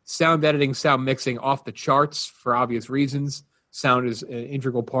 sound editing, sound mixing off the charts for obvious reasons. Sound is an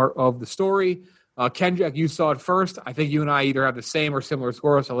integral part of the story. Kenjack, you saw it first. I think you and I either have the same or similar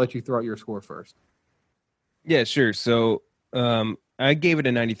score, so I'll let you throw out your score first. Yeah, sure. So I gave it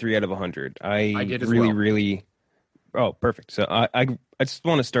a 93 out of 100. I did as well. Really. Oh, perfect. So I just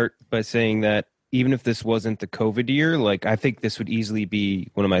want to start by saying that even if this wasn't the COVID year, like I think this would easily be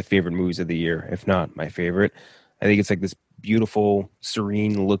one of my favorite movies of the year, if not my favorite. I think it's like this beautiful,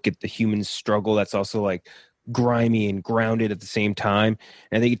 serene look at the human struggle that's also like grimy and grounded at the same time.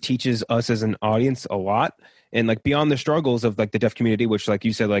 And I think it teaches us as an audience a lot. And like beyond the struggles of like the deaf community, which like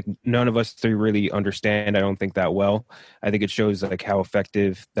you said, like none of us three really understand, I don't think that well. I think it shows like how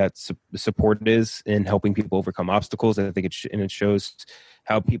effective that support is in helping people overcome obstacles. I think it shows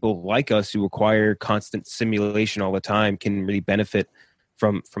how people like us who require constant simulation all the time can really benefit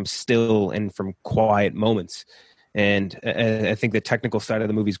from still and from quiet moments. And I think the technical side of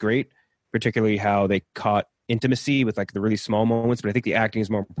the movie is great, particularly how they caught intimacy with like the really small moments. But I think the acting is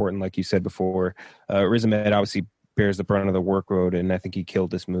more important, like you said before. Riz Ahmed obviously bears the brunt of the workload, and I think he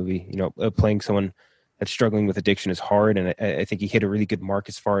killed this movie. You know, playing someone that's struggling with addiction is hard, and I think he hit a really good mark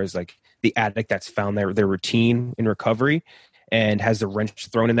as far as like the addict that's found their routine in recovery and has the wrench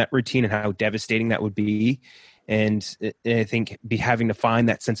thrown in that routine and how devastating that would be. And I think having to find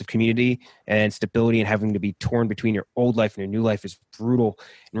that sense of community and stability and having to be torn between your old life and your new life is brutal.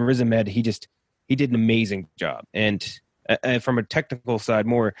 And Riz Ahmed, he did an amazing job. And from a technical side,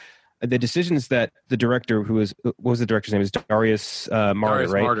 more the decisions that the director, what was the director's name? Is Darius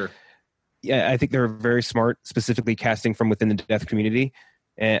Marder, right? Marder. Yeah, I think they're very smart, specifically casting from within the deaf community.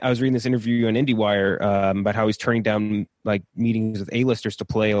 And I was reading this interview on IndieWire about how he's turning down like meetings with A-listers to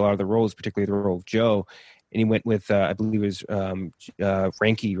play a lot of the roles, particularly the role of Joe. And he went with, I believe it was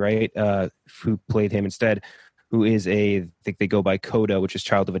Ranky, right, who played him instead, who is I think they go by Coda, which is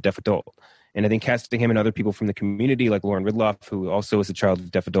child of a deaf adult. And I think casting him and other people from the community, like Lauren Ridloff, who also is a child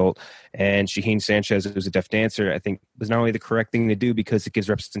of deaf adult, and Shaheen Sanchez, who's a deaf dancer, I think was not only the correct thing to do because it gives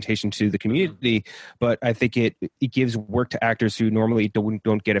representation to the community, but I think it gives work to actors who normally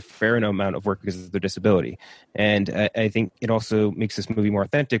don't get a fair amount of work because of their disability. And I think it also makes this movie more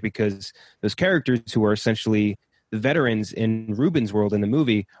authentic because those characters who are essentially the veterans in Ruben's world in the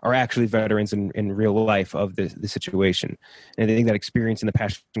movie are actually veterans in real life of the situation. And I think that experience and the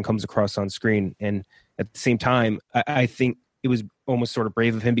passion comes across on screen. And at the same time, I think it was almost sort of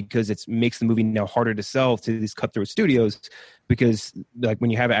brave of him because it makes the movie now harder to sell to these cutthroat studios because like when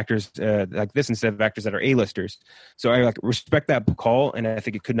you have actors like this instead of actors that are A-listers. So I respect that call, and I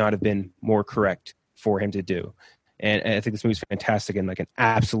think it could not have been more correct for him to do. And I think this movie's fantastic and like an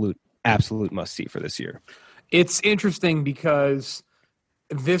absolute must-see for this year. It's interesting because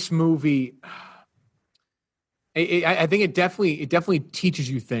this movie, I think it definitely teaches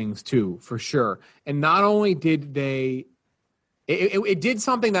you things too, for sure. And not only did it did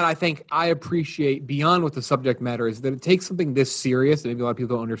something that I think I appreciate beyond what the subject matter is, that it takes something this serious that maybe a lot of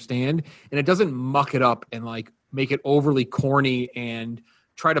people don't understand, and it doesn't muck it up and like make it overly corny and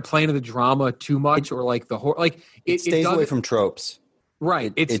try to play into the drama too much or like the whole like it stays away from tropes.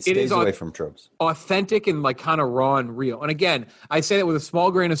 Right. It stays away from tropes. Authentic and like kind of raw and real. And again, I say that with a small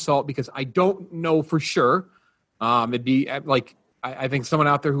grain of salt because I don't know for sure. It'd be like I think someone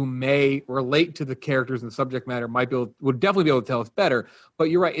out there who may relate to the characters and the subject matter would definitely be able to tell us better. But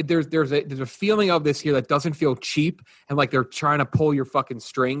you're right. There's a feeling of this here that doesn't feel cheap and like they're trying to pull your fucking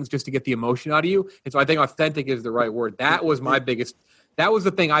strings just to get the emotion out of you. And so I think authentic is the right word. That was my biggest. That was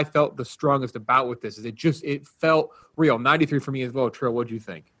the thing I felt the strongest about with this. Is it felt real. 93 for me as well. Trill, what'd you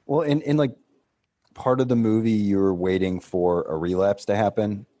think? Well, in like part of the movie, you were waiting for a relapse to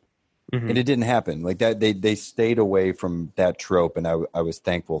happen, and it didn't happen. Like that, they stayed away from that trope, and I was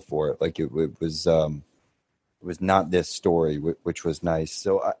thankful for it. Like it was not this story, which was nice.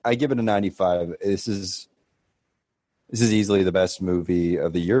 So I give it a 95. This is easily the best movie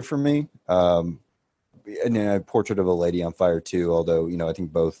of the year for me. And a Portrait of a Lady on Fire too, although, I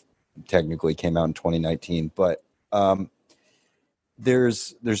think both technically came out in 2019, but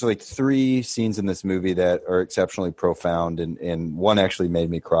there's like 3 scenes in this movie that are exceptionally profound, and one actually made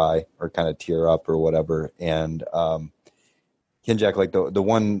me cry or kind of tear up or whatever. And Ken Jack, like the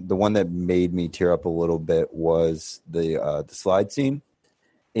one that made me tear up a little bit was the slide scene.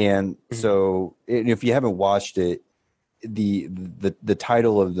 And so if you haven't watched it, the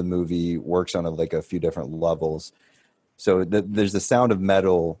title of the movie works on a few different levels. So there's the sound of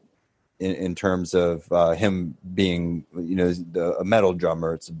metal in terms of him being, a metal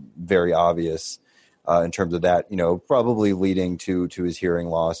drummer. It's very obvious in terms of that, probably leading to his hearing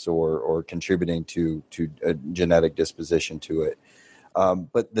loss or contributing to a genetic disposition to it.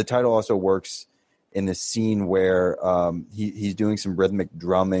 But the title also works in this scene where he's doing some rhythmic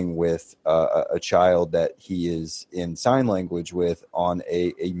drumming with a child that he is in sign language with on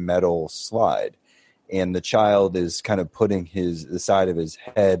a metal slide. And the child is kind of putting the side of his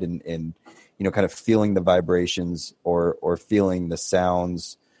head and kind of feeling the vibrations or feeling the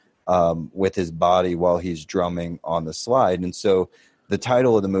sounds with his body while he's drumming on the slide. And so the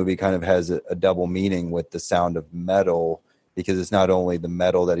title of the movie kind of has a double meaning with the sound of metal, because it's not only the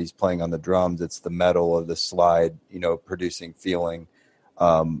metal that he's playing on the drums, it's the metal of the slide, producing feeling.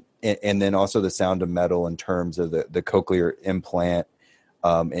 And then also the sound of metal in terms of the cochlear implant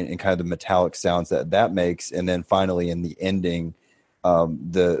and kind of the metallic sounds that makes. And then finally in the ending,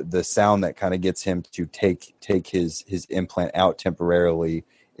 the sound that kind of gets him to take his implant out temporarily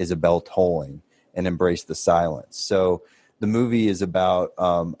is a bell tolling and embrace the silence. So the movie is about,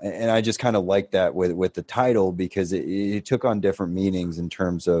 and I just kind of like that with the title, because it took on different meanings in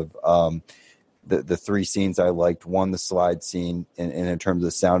terms of the 3 scenes I liked. One, the slide scene, and in terms of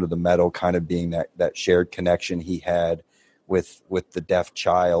the sound of the metal kind of being that shared connection he had with the deaf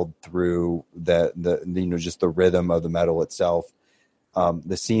child through just the rhythm of the metal itself.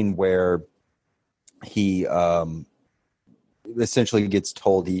 The scene where he essentially gets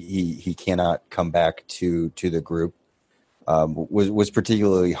told he cannot come back to the group. Was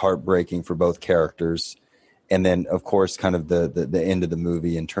particularly heartbreaking for both characters. And then, of course, kind of the end of the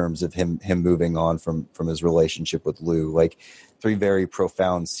movie in terms of him moving on from his relationship with Lou. Like 3 very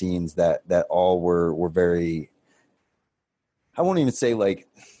profound scenes that all were very, I won't even say like,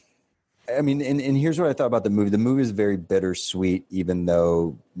 I mean, and here's what I thought about the movie. The movie is very bittersweet, even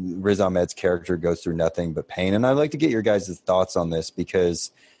though Riz Ahmed's character goes through nothing but pain. And I'd like to get your guys' thoughts on this,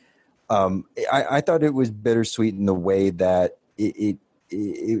 because I thought it was bittersweet in the way that it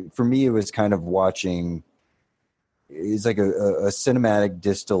for me, it was kind of watching. is like a cinematic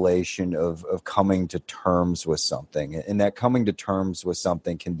distillation of coming to terms with something. And that coming to terms with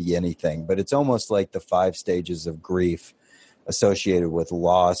something can be anything, but it's almost like the 5 stages of grief associated with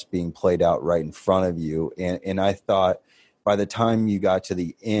loss being played out right in front of you. And I thought by the time you got to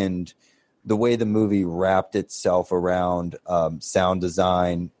the end, the way the movie wrapped itself around sound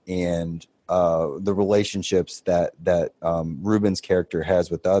design and the relationships that Ruben's character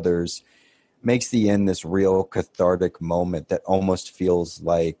has with others makes the end this real cathartic moment that almost feels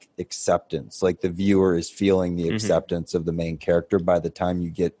like acceptance. Like the viewer is feeling the acceptance of the main character by the time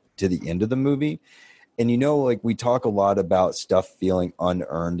you get to the end of the movie. And, like we talk a lot about stuff feeling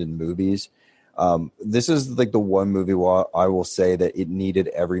unearned in movies. This is like the one movie where I will say that it needed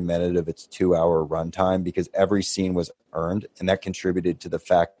every minute of its 2-hour runtime because every scene was earned. And that contributed to the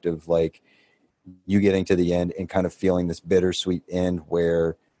fact of like you getting to the end and kind of feeling this bittersweet end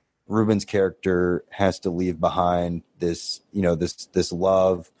where Ruben's character has to leave behind this, this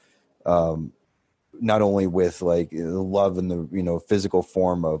love, not only with like love in the, physical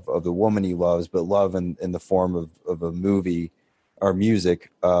form of the woman he loves, but love in the form of a movie or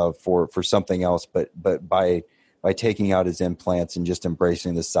music for something else. But by taking out his implants and just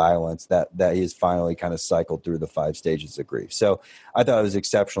embracing the silence, that he's finally kind of cycled through the 5 stages of grief. So I thought it was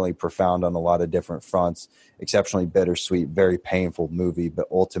exceptionally profound on a lot of different fronts, exceptionally bittersweet, very painful movie, but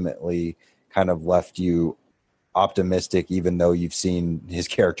ultimately kind of left you optimistic, even though you've seen his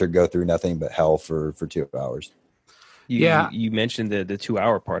character go through nothing but hell for 2 hours. You mentioned the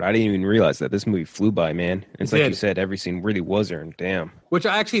 2-hour part. I didn't even realize that this movie flew by, man. It's like you said, every scene really was earned. Damn. Which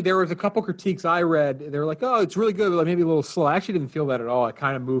there was a couple critiques I read. They were like, "Oh, it's really good, but maybe a little slow." I actually didn't feel that at all. It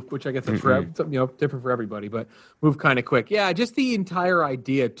kind of moved, which I guess is different for everybody, but moved kind of quick. Yeah, just the entire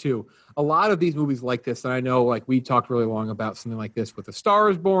idea too. A lot of these movies like this, and I know like we talked really long about something like this with A Star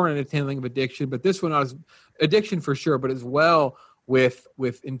Is Born and its handling of addiction, but this one was addiction for sure, but as well with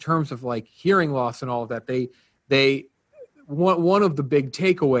in terms of like hearing loss and all of that. They one of the big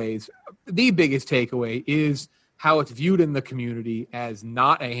takeaways, the biggest takeaway is how it's viewed in the community as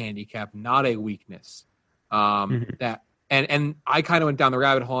not a handicap, not a weakness. That and I kind of went down the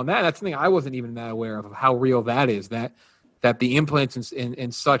rabbit hole on that. That's something I wasn't even that aware of how real that is. That the implants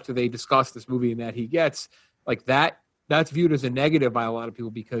and such that they discuss this movie and that he gets like that's viewed as a negative by a lot of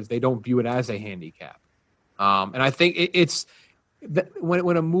people because they don't view it as a handicap. And I think it's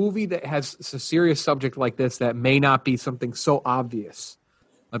when a movie that has a serious subject like this that may not be something so obvious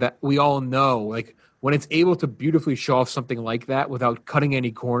that we all know, like when it's able to beautifully show off something like that without cutting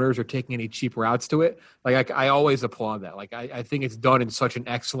any corners or taking any cheap routes to it, like I always applaud that. Like I think it's done in such an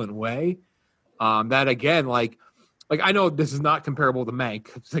excellent way that again, like I know this is not comparable to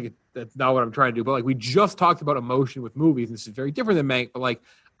Mank. It's like that's not what I'm trying to do. But like we just talked about emotion with movies, and this is very different than Mank. But like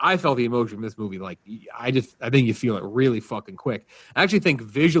I felt the emotion in this movie. Like I think you feel it really fucking quick. I actually think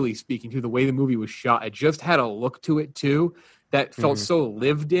visually speaking, too, the way the movie was shot, it just had a look to it too that felt so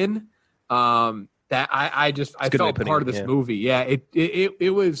lived in. That I felt part of this movie. Yeah,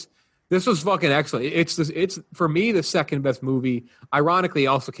 it was. This was fucking excellent. It's for me the second best movie. Ironically, it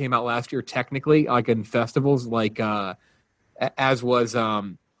also came out last year technically, like in festivals, like as was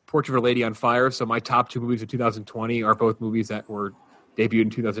Portrait of a Lady on Fire. So my top 2 movies of 2020 are both movies that were debuted in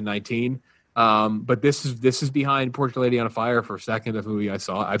 2019. But this is behind Portrait of a Lady on Fire for second best movie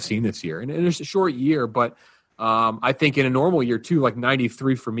I've seen this year, and it's a short year, but I think in a normal year too, like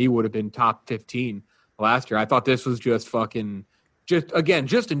 93 for me would have been top 15 last year. I thought this was just fucking.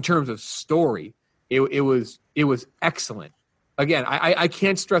 Just in terms of story, it was excellent. Again, I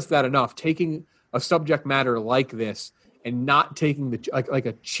can't stress that enough. Taking a subject matter like this and not taking like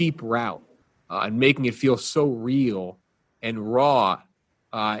a cheap route and making it feel so real and raw,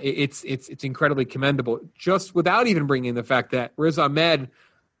 it's incredibly commendable. Just without even bringing in the fact that Riz Ahmed,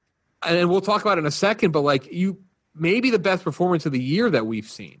 and we'll talk about it in a second, but like maybe the best performance of the year that we've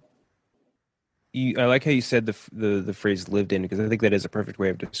seen. I like how you said the phrase lived in, because I think that is a perfect way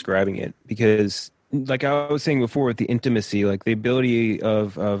of describing it. Because like I was saying before with the intimacy, like the ability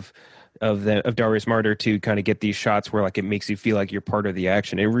of Darius Marder to kind of get these shots where like it makes you feel like you're part of the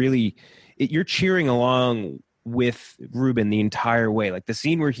action. You're cheering along with Ruben the entire way. Like the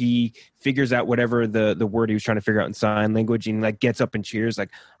scene where he figures out whatever the word he was trying to figure out in sign language and like gets up and cheers.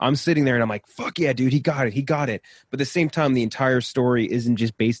 Like I'm sitting there and I'm like, fuck yeah, dude, he got it. But at the same time, the entire story isn't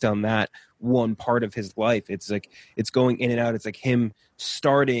just based on that one part of his life. It's like it's going in and out. It's like him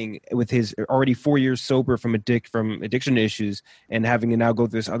starting with his already 4 years sober from addiction issues and having to now go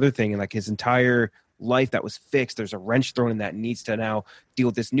through this other thing, and like his entire life that was fixed. There's a wrench thrown in that needs to now deal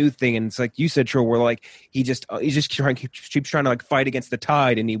with this new thing. And it's like you said, Trill, where like he just keeps trying to like fight against the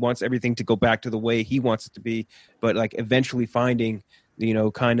tide, and he wants everything to go back to the way he wants it to be. But like eventually finding,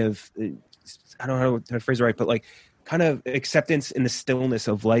 kind of, I don't know how to phrase it right, but like kind of acceptance in the stillness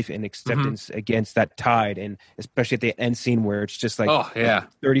of life and acceptance against that tide. And especially at the end scene where it's just like a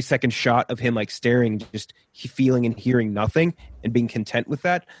 30-second shot of him like staring, just feeling and hearing nothing and being content with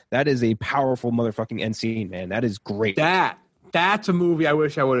that. That is a powerful motherfucking end scene, man. That is great. That's a movie I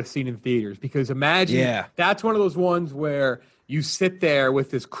wish I would have seen in theaters, because imagine that's one of those ones where you sit there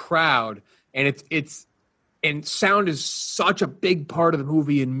with this crowd and and sound is such a big part of the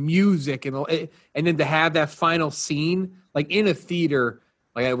movie, and music, and then to have that final scene like in a theater,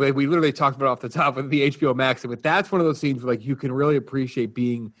 like we literally talked about off the top of the HBO Max, but that's one of those scenes where like you can really appreciate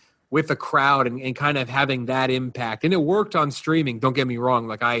being with a crowd and kind of having that impact. And it worked on streaming. Don't get me wrong.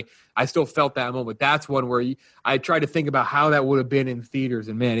 Like I still felt that moment. That's one where I tried to think about how that would have been in theaters,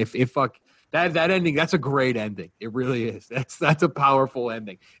 and man, if that ending, that's a great ending. It really is. That's a powerful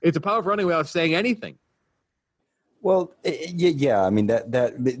ending. It's a powerful ending without saying anything. Well, yeah. I mean, that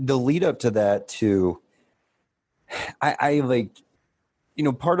the lead up to that too. I like,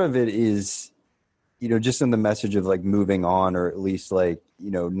 part of it is, just in the message of like moving on, or at least like,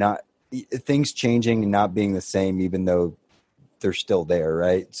 not things changing and not being the same, even though they're still there,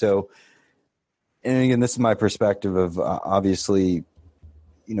 right? So, and again, this is my perspective of obviously,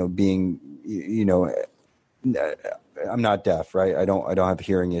 being, I'm not deaf, right? I don't have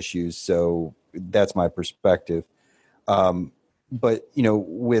hearing issues, so that's my perspective. But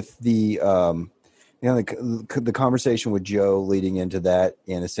with the the conversation with Joe leading into that,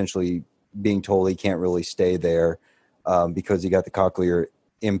 and essentially being told he can't really stay there because he got the cochlear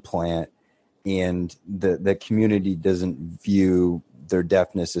implant, and the community doesn't view their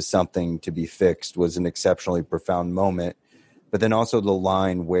deafness as something to be fixed, was an exceptionally profound moment. But then also the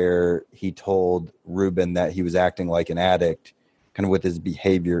line where he told Ruben that he was acting like an addict, kind of with his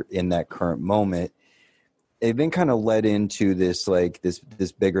behavior in that current moment. They've been kind of led into this like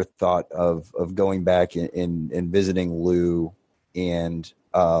this bigger thought of going back and visiting Lou, and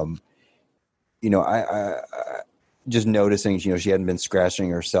I just noticing she hadn't been scratching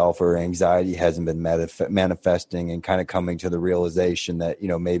herself, or anxiety hasn't been manifesting, and kind of coming to the realization that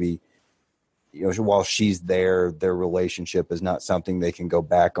maybe while she's there, their relationship is not something they can go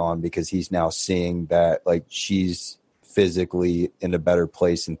back on, because he's now seeing that like she's physically in a better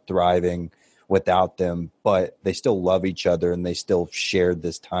place and thriving without them, but they still love each other and they still shared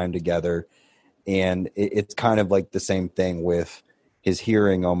this time together. And it's kind of like the same thing with his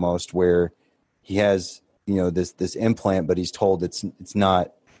hearing, almost, where he has, this implant, but he's told it's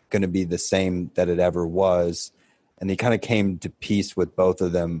not going to be the same that it ever was. And he kind of came to peace with both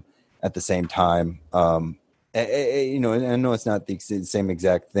of them at the same time. And I know it's not the same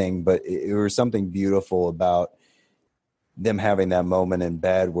exact thing, but it was something beautiful about them having that moment in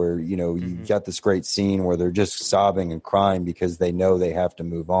bed where, you got this great scene where they're just sobbing and crying because they know they have to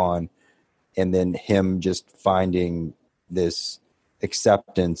move on. And then him just finding this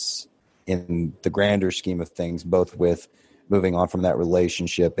acceptance in the grander scheme of things, both with moving on from that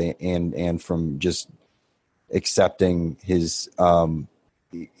relationship and from just accepting his,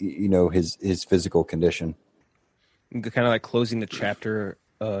 his physical condition. Kind of like closing the chapter,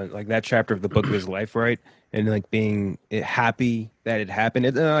 like that chapter of the book of his life, right? And like being happy that it happened.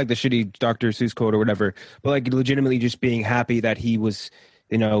 It's not like the shitty Dr. Seuss quote or whatever, but like legitimately just being happy that he was,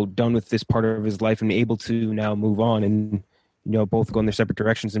 done with this part of his life and able to now move on and, both go in their separate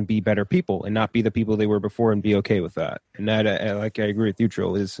directions and be better people and not be the people they were before, and be okay with that. And that, I agree with you,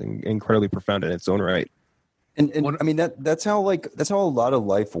 Trill, is incredibly profound in its own right. And I mean, that's how a lot of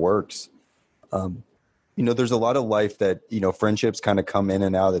life works. There's a lot of life that, friendships kind of come in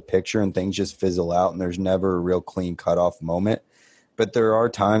and out of the picture and things just fizzle out, and there's never a real clean cutoff moment. But there are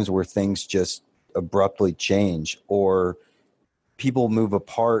times where things just abruptly change, or people move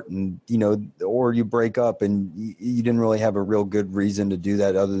apart, and, or you break up and you didn't really have a real good reason to do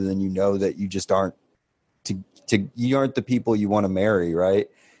that, other than, that you just aren't you aren't the people you want to marry.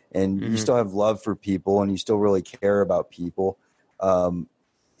 Right. And you still have love for people, and you still really care about people. And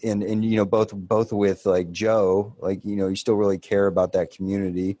both with like Joe, like, you still really care about that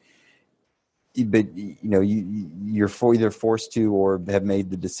community, but you're either forced to or have made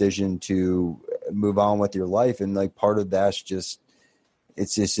the decision to move on with your life. And like part of that's just,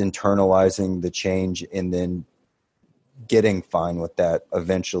 it's just internalizing the change and then getting fine with that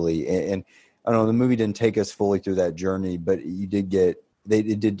eventually. And I don't know, the movie didn't take us fully through that journey, but they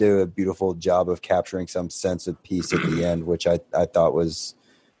did do a beautiful job of capturing some sense of peace at the end, which I thought was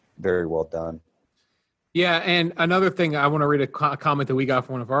very well done. Yeah, and another thing, I want to read a comment that we got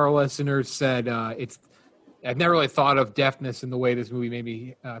from one of our listeners. Said I've never really thought of deafness in the way this movie made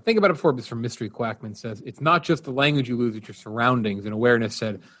me think about it before. But it's from Mystery Quackman. Says it's not just the language you lose, it's your surroundings. And Awareness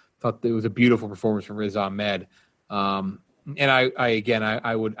said thought that it was a beautiful performance from Riz Ahmed. And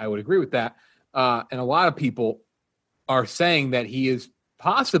I would agree with that. And a lot of people are saying that he is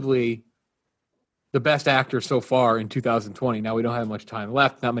possibly the best actor so far in 2020. Now we don't have much time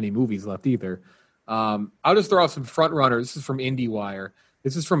left, not many movies left either. I'll just throw out some front runners. This is from IndieWire.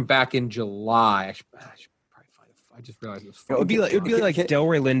 This is from back in July. I should probably find it. I just realized it was. It would be like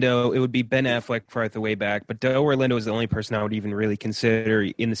Delroy Lindo. It would be Ben Affleck farther way back, but Delroy Lindo is the only person I would even really consider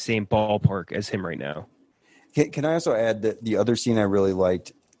in the same ballpark as him right now. Can I also add that the other scene I really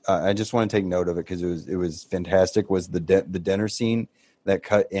liked? I just want to take note of it because it was fantastic. Was the dinner scene that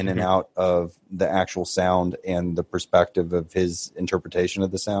cut in and out of the actual sound and the perspective of his interpretation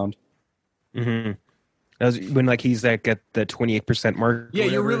of the sound? Mm-hmm. That was when he's at the 28% mark. Yeah,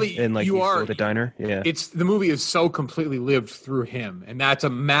 you really and you are at the diner. Yeah, it's the movie is so completely lived through him, and that's a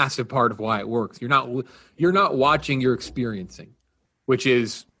massive part of why it works. You're not watching, you're experiencing, which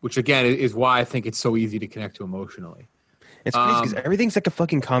again is why I think it's so easy to connect to emotionally. It's crazy because everything's like a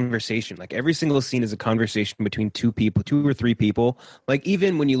fucking conversation. Like every single scene is a conversation between two or three people. Like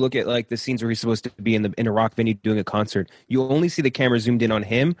even when you look at like the scenes where he's supposed to be in a rock venue doing a concert, you only see the camera zoomed in on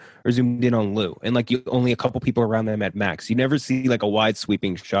him or zoomed in on Lou, and like you only a couple people around them at max. You never see like a wide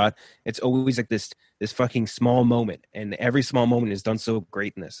sweeping shot. It's always like this fucking small moment, and every small moment is done so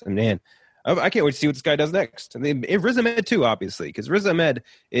great in this. And man, I can't wait to see what this guy does next. I mean, Riz Ahmed too, obviously, because Riz Ahmed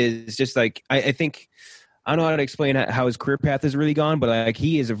is just like I think. I don't know how to explain how his career path has really gone, but like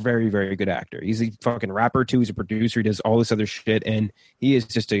he is a very, very good actor. He's a fucking rapper too. He's a producer. He does all this other shit, and he is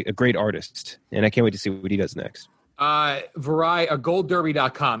just a great artist. And I can't wait to see what he does next.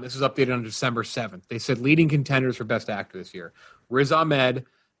 GoldDerby.com. This was updated on December 7th. They said leading contenders for Best Actor this year: Riz Ahmed,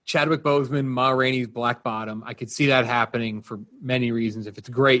 Chadwick Boseman, Ma Rainey's Black Bottom. I could see that happening for many reasons. If it's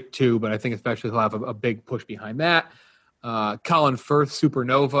great too, but I think especially he'll have a big push behind that. Colin Firth,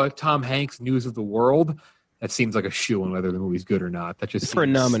 Supernova, Tom Hanks, News of the World. That seems like a shoe on whether the movie's good or not. That just for a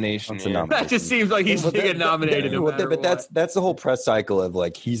nomination. That just seems like he's going to get nominated. But that's the whole press cycle of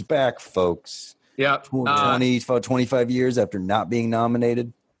like he's back, folks. Yeah, 25 years after not being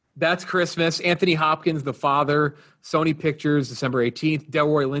nominated. That's Christmas. Anthony Hopkins, The Father, Sony Pictures, December 18th.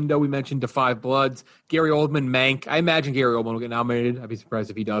 Delroy Lindo, we mentioned, Da 5 Bloods. Gary Oldman, Mank. I imagine Gary Oldman will get nominated. I'd be surprised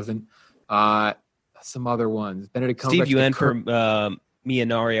if he doesn't. Some other ones. Benedict Cumberbatch. Steve Yeun for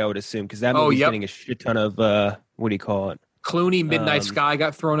Minari, I would assume, because that movie's getting a shit ton of what do you call it? Clooney, Midnight Sky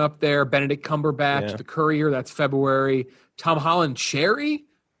got thrown up there. Benedict Cumberbatch, The Courier, that's February. Tom Holland, Cherry.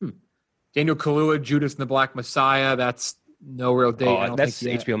 Daniel Kaluuya, Judas and the Black Messiah. That's no real date. Oh, that's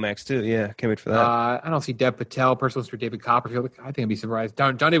HBO Max too. Yeah, can't wait for that. I don't see Dev Patel, Personal for David Copperfield. I think I'd be surprised.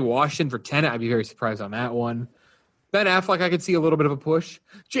 John David Washington for Tenet. I'd be very surprised on that one. Ben Affleck, I could see a little bit of a push.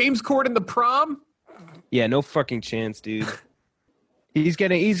 James Corden, The Prom. Yeah, no fucking chance, dude. He's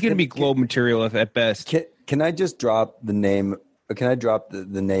gonna be Globe material at best. Can I just drop the name? Can I drop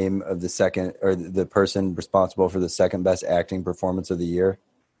the name of the second or the person responsible for the second best acting performance of the year?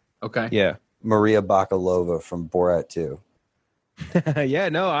 Okay. Yeah, Maria Bakalova from Borat 2. Yeah,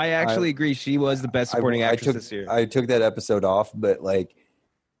 no, I actually agree. She was the best supporting actress this year. I took that episode off, but like,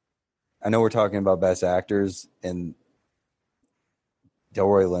 I know we're talking about best actors, and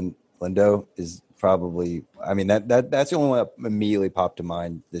Delroy Lindo is probably, I mean, that's the only one that immediately popped to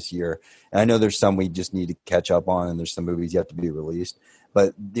mind this year. And I know there's some we just need to catch up on, and there's some movies yet to be released.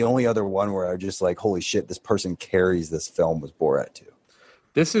 But the only other one where I just like, holy shit, this person carries this film was Borat 2.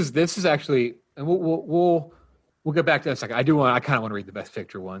 This is actually, and we'll get back to that in a second. I kind of want to read the best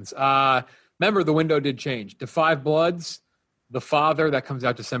picture ones. Remember, the window did change. Da 5 Bloods, The Father, that comes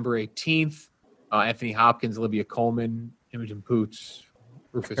out December 18th. Anthony Hopkins, Olivia Colman, Imogen Poots,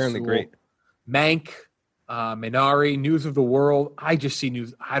 Rufus Apparently Sewell. Great. Mank, Minari, News of the World. I just see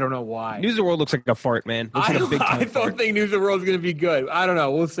News. I don't know why. News of the World looks like a fart, man. Looks like a big I don't think News of the World is going to be good. I don't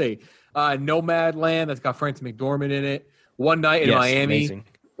know. We'll see. Nomadland, that's got Frances McDormand in it. One Night in Miami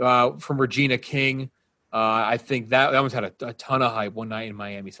from Regina King. I think that one's had a ton of hype. One Night in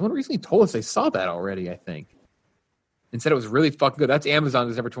Miami. Someone recently told us they saw that already, I think. And said it was really fucking good. That's Amazon,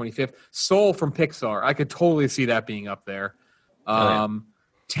 December 25th. Soul from Pixar. I could totally see that being up there.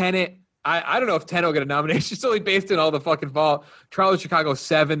 Tenet. I don't know if Tenet will get a nomination. It's only based on all the fucking fall. Trial of Chicago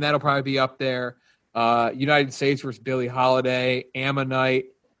 7. That'll probably be up there. United States versus Billie Holiday. Ammonite.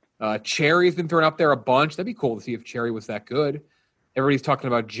 Cherry's been thrown up there a bunch. That'd be cool to see if Cherry was that good. Everybody's talking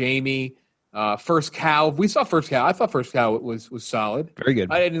about Jamie. First Cow. We saw First Cow. I thought First Cow was solid. Very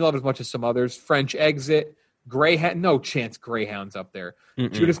good. I didn't love it as much as some others. French Exit. Greyhound. No chance Greyhound's up there.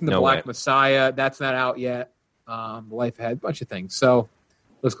 Judas and the Black Messiah. That's not out yet. Life Ahead. A bunch of things. So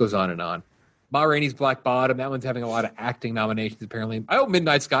list goes on and on. Ma Rainey's Black Bottom. That one's having a lot of acting nominations, apparently. I hope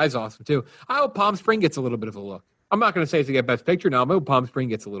Midnight Sky's awesome, too. I hope Palm Spring gets a little bit of a look. I'm not going to say it's to get Best Picture now. I hope Palm Spring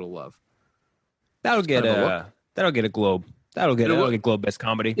gets a little love. That'll get a Globe. That'll get Globe Best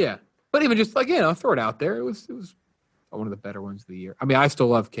Comedy. Yeah. But even just, throw it out there. It was one of the better ones of the year. I mean, I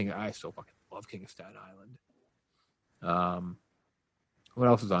still fucking love King of Staten Island. What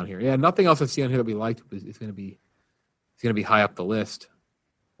else is on here? Yeah, nothing else I see on here that we liked is going to be high up the list.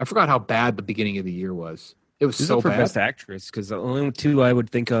 I forgot how bad the beginning of the year was. It was so bad. Best Actress, because the only two I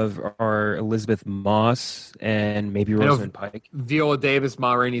would think of are Elizabeth Moss and maybe Rosamund Pike. Viola Davis,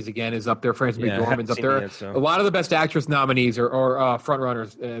 Ma Rainey's again is up there. Frances McDormand's up there. A lot of the Best Actress nominees or front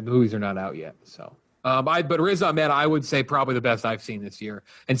runners. The movies are not out yet. So, but Riz Ahmed, I would say probably the best I've seen this year.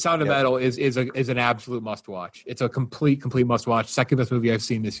 And Sound of Metal is an absolute must watch. It's a complete must watch. Second best movie I've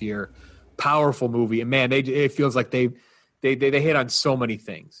seen this year. Powerful movie, and man, it feels like they hit on so many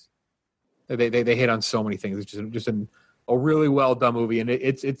things. They hit on so many things. It's just a really well done movie, and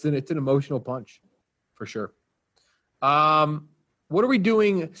it's an emotional punch for sure. What are we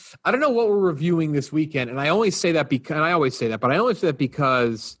doing? I don't know what we're reviewing this weekend, and I always say that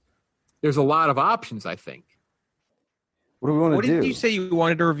because there's a lot of options. I think. What do we want to do? What did you say you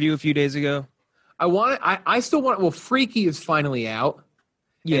wanted to review a few days ago? I still want. Well, Freaky is finally out.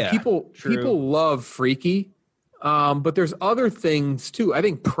 Yeah, people love Freaky. But there's other things too. I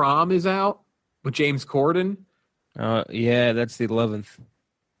think Prom is out with James Corden. Yeah, that's the 11th.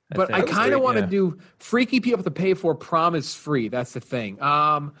 But I kind of want to do Freaky. People have to pay for. Prom is free. That's the thing.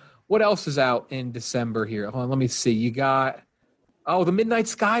 What else is out in December here? Hold on, let me see. You got The Midnight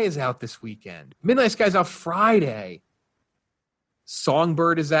Sky is out this weekend. Midnight Sky is out Friday.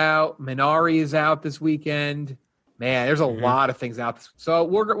 Songbird is out. Minari is out this weekend. Man, there's a lot of things out. So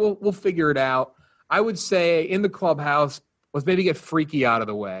we'll figure it out. I would say in the clubhouse, let's maybe get Freaky out of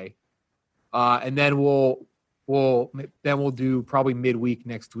the way, and then we'll do probably midweek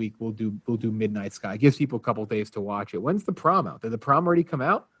next week. We'll do Midnight Sky. It gives people a couple days to watch it. When's the Prom out? Did the Prom already come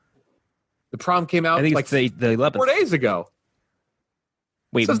out? The Prom came out. I think it's the 11th. 4 days ago.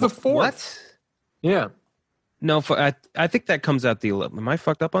 Wait, it says the 4th. What? Yeah. No, I think that comes out the 11th. Am I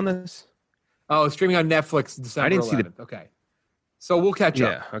fucked up on this? Oh, it's streaming on Netflix December 11th. I didn't see the. Okay. So we'll catch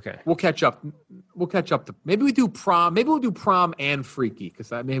up. Yeah, okay. We'll catch up. Maybe we do Prom. Maybe we'll do Prom and Freaky because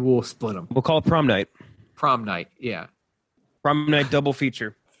maybe we'll split them. We'll call it Prom Night. Prom Night, yeah. Prom Night double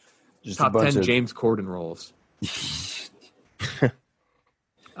feature. Just top 10 James Corden roles. That's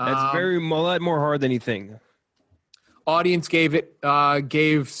a lot more hard than you think. Audience gave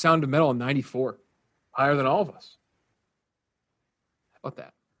Sound of Metal a 94, higher than all of us. How about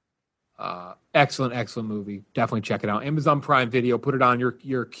that? Excellent movie. Definitely check it out. Amazon Prime Video. Put it on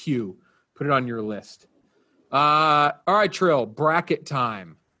your queue. Put it on your list. All right, Trill. Bracket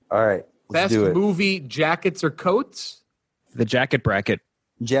time. All right. Best movie, jackets or coats? The jacket bracket.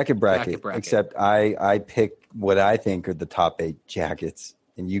 Jacket bracket. Except I pick what I think are the top 8 jackets,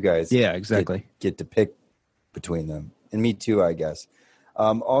 and you guys get to pick between them. And me too, I guess.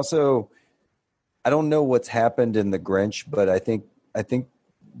 Also, I don't know what's happened in The Grinch, but I think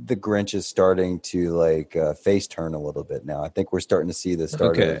The Grinch is starting to face turn a little bit now. I think we're starting to see the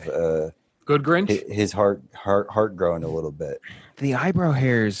start of Good Grinch. His heart growing a little bit. The eyebrow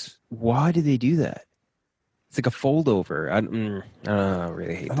hairs. Why do they do that? It's like a fold over. I don't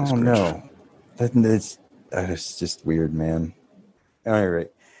really hate. I don't know. It's just weird, man. All right,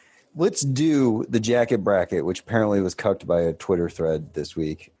 let's do the jacket bracket, which apparently was cucked by a Twitter thread this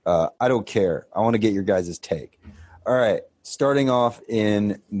week. I don't care. I want to get your guys' take. All right. Starting off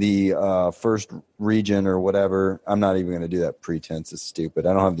in the first region or whatever, I'm not even going to do that pretense. It's stupid.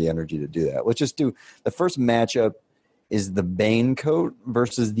 I don't have the energy to do that. Let's just do the first matchup is the Bane coat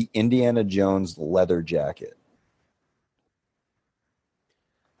versus the Indiana Jones leather jacket.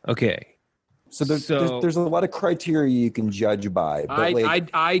 Okay. So there's a lot of criteria you can judge by. But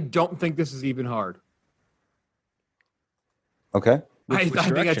I don't think this is even hard. Okay. I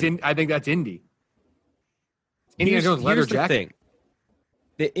think that's Indy. Indiana Jones leather jacket.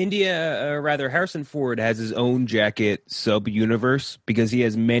 Harrison Ford has his own jacket sub-universe because he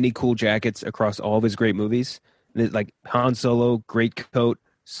has many cool jackets across all of his great movies. Like Han Solo, great coat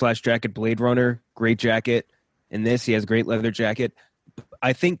 / jacket, Blade Runner, great jacket. In this, he has great leather jacket.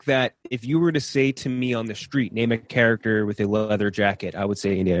 I think that if you were to say to me on the street, name a character with a leather jacket, I would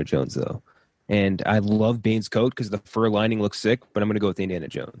say Indiana Jones, though. And I love Bane's coat because the fur lining looks sick, but I'm going to go with Indiana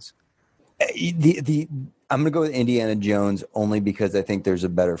Jones. I'm going to go with Indiana Jones only because I think there's a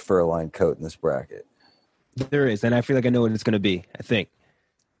better fur-lined coat in this bracket. There is, and I feel like I know what it's going to be. I think.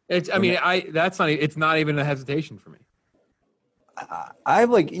 It's not even a hesitation for me.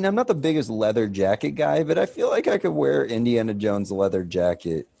 I'm not the biggest leather jacket guy, but I feel like I could wear Indiana Jones leather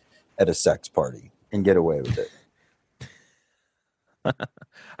jacket at a sex party and get away with it.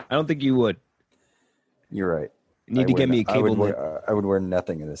 I don't think you would. You're right. You need to get me a cable knit. I would wear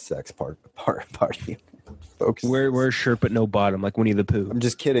nothing at a sex party. Folks, wear a shirt but no bottom, like Winnie the Pooh. I'm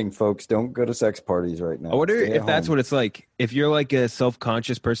just kidding, folks. Don't go to sex parties right now. I wonder Stay if that's what it's like. If you're like a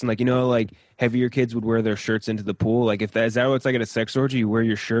self-conscious person, like like heavier kids would wear their shirts into the pool. Like is that what it's like at a sex orgy? You wear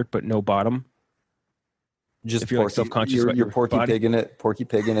your shirt but no bottom. Just if you're like self-conscious, you're about your Porky body. Pigging it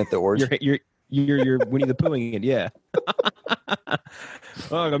at the orgy. You're Winnie the Poohing it, yeah.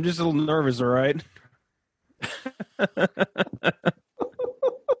 Oh, I'm just a little nervous, all right?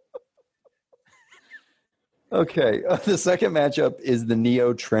 Okay, the second matchup is the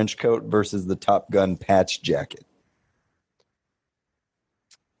Neo trench coat versus the Top Gun patch jacket.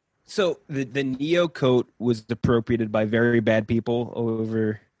 So the Neo coat was appropriated by very bad people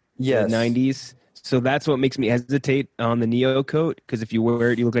over the 90s. So that's what makes me hesitate on the Neo coat, because if you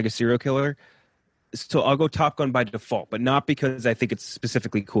wear it, you look like a serial killer. So I'll go Top Gun by default, but not because I think it's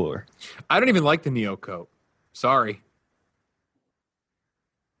specifically cooler. I don't even like the Neo coat. Sorry.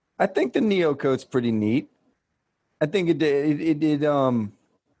 I think the Neo coat's pretty neat. I think it's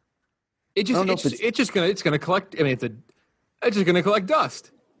gonna collect. I mean, it's just gonna collect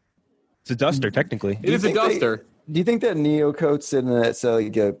dust. It's a duster, technically. It is a duster. Do you think that Neo coat's sitting at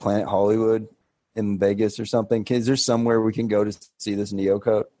Planet Hollywood in Vegas or something? Is there somewhere we can go to see this Neo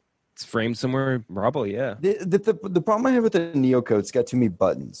coat? It's framed somewhere, probably. Yeah. The problem I have with the Neo coat, it's got too many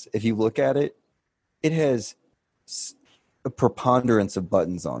buttons. If you look at it, it has a preponderance of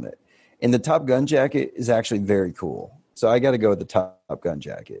buttons on it. And the Top Gun jacket is actually very cool. So I got to go with the Top Gun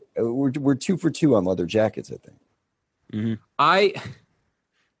jacket. We're 2 for 2 on leather jackets, I think. Mm-hmm.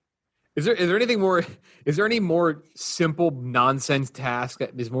 Is there anything more? Is there any more simple nonsense task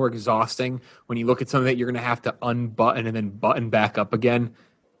that is more exhausting when you look at something that you're going to have to unbutton and then button back up again?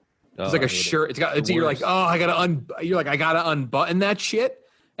 It's like a shirt. You're like, I gotta unbutton that shit,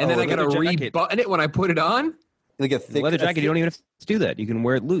 and then I gotta rebutton it when I put it on. Like a thick leather jacket, you don't even have to do that. You can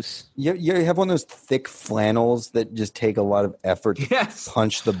wear it loose. You have one of those thick flannels that just take a lot of effort to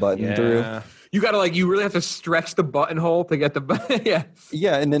punch the button through. You gotta you really have to stretch the buttonhole to get the button.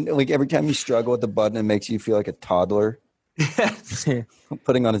 Yeah, and then every time you struggle with the button, it makes you feel like a toddler. Yes.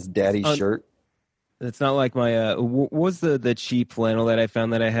 Putting on his daddy's shirt. It's not like my what was the cheap flannel that I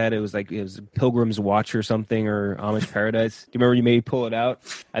found that I had? It was Pilgrim's Watch or something, or Amish Paradise. Do you remember you made me pull it out?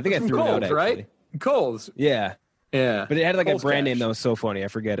 I think I threw it out, actually. Right? Kohl's. Yeah. But it had Kohl's a brand cash. name that was so funny. I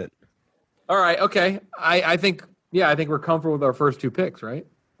forget it. All right. Okay. I think we're comfortable with our first two picks, right?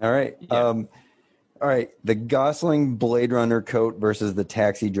 All right. Yeah. All right. The Gosling Blade Runner coat versus the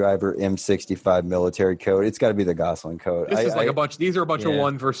Taxi Driver M65 military coat. It's got to be the Gosling coat. This is a bunch. These are a bunch of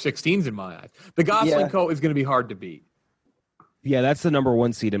 1 versus 16s in my eyes. The Gosling coat is going to be hard to beat. Yeah, that's the number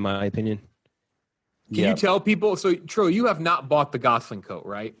 1 seed in my opinion. Can you tell people? So, Tro, you have not bought the Gosling coat,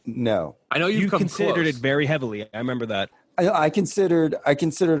 right? No. I know you come considered close. it very heavily. I remember that. I considered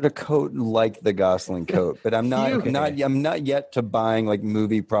a coat like the Gosling coat, but I'm not yet to buying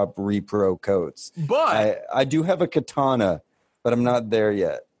movie prop repro coats. But I do have a katana, but I'm not there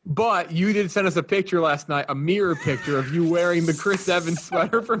yet. But you did send us a picture last night, a mirror picture of you wearing the Chris Evans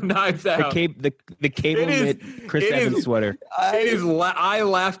sweater from Knives Out. The cable knit Chris Evans sweater. I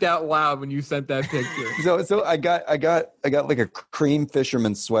laughed out loud when you sent that picture. So I got like a cream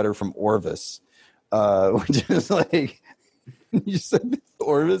fisherman sweater from Orvis, which is you said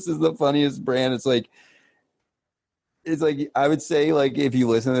Orvis is the funniest brand. It's like I would say if you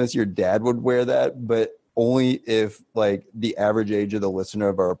listen to this, your dad would wear that, but only if the average age of the listener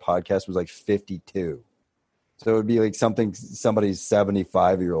of our podcast was 52. So it would be somebody's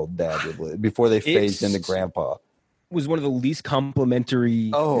 75-year-old dad would live before they phased into grandpa. Was one of the least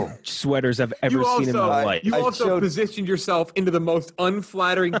complimentary sweaters I've ever seen in my life. You also positioned yourself into the most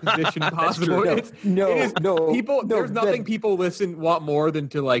unflattering position possible. There's nothing people want more than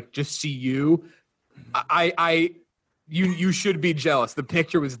to just see you. You should be jealous. The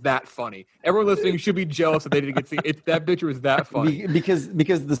picture was that funny. Everyone listening should be jealous that they didn't get to see it. That picture was that funny. Because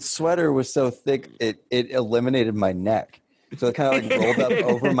the sweater was so thick, it eliminated my neck. So it kind of rolled up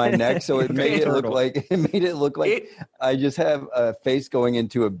over my neck. So it made it look like I just have a face going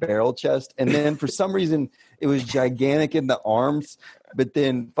into a barrel chest. And then for some reason it was gigantic in the arms, but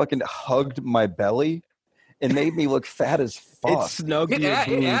then fucking hugged my belly. and made me look fat as fuck. It snugged It your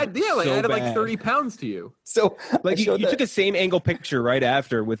boob added so like bad. 30 pounds to you. So Like you took the same angle picture right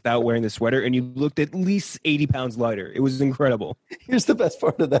after without wearing the sweater, and you looked at least 80 pounds lighter. It was incredible. Here's the best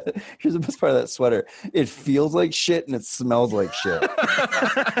part of that. Here's the best part of that sweater. It feels like shit and it smells like shit.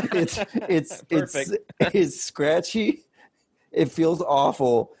 It's scratchy. It feels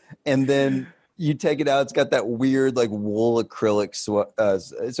awful, and then you take it out. It's got that weird like wool acrylic.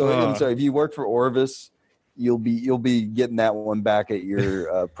 I'm sorry. If you work for Orvis, you'll be getting that one back at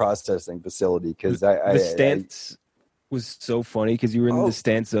your processing facility because the stance was so funny because you were in the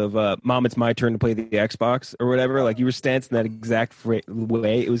stance of "Mom, it's my turn to play the Xbox" or whatever. Like you were stanced in that exact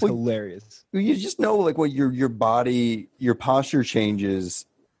way. It was hilarious. You just know like what your body, your posture changes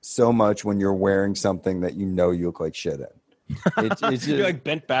so much when you're wearing something that you know you look like shit in. It's just, You're like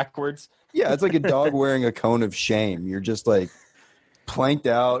bent backwards. Yeah, it's like a dog wearing a cone of shame. You're just like planked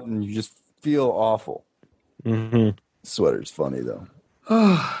out and you just feel awful. Mm-hmm. Sweater's funny though.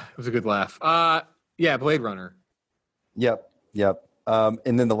 It was a good laugh. Yeah, Blade Runner. Yep. And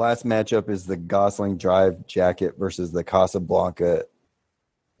then the last matchup is the Gosling Drive jacket versus the Casablanca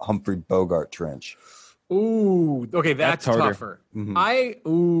Humphrey Bogart trench. Ooh, okay, that's harder. tougher.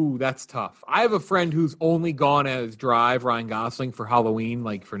 That's tough. I have a friend who's only gone as Drive, Ryan Gosling, for Halloween,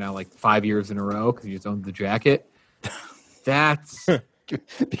 like for now, like 5 years in a row because he just owned the jacket. That's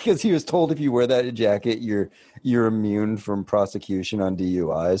because he was told if you wear that jacket, you're immune from prosecution on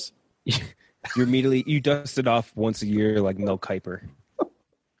DUIs. You dust it off once a year like Mel Kiper.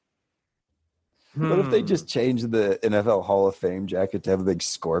 What if they just change the NFL Hall of Fame jacket to have a big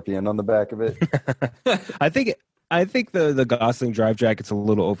scorpion on the back of it? I think the Gosling Drive jacket's a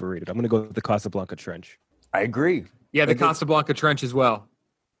little overrated. I'm going to go with the Casablanca trench. I agree. Yeah, the Casablanca trench as well.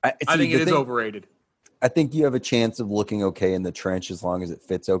 I think it is overrated. I think you have a chance of looking okay in the trench as long as it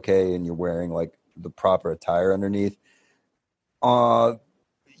fits okay and you're wearing like the proper attire underneath.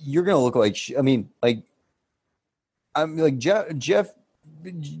 You're going to look like I'm like Jeff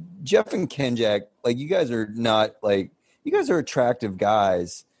and Kenjack, like you guys are not like you guys are attractive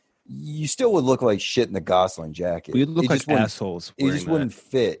guys. You still would look like shit in the Gosling jacket. We'd look like assholes. It just wouldn't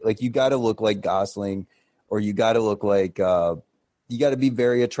fit. Like you got to look like Gosling, or you got to look like you got to be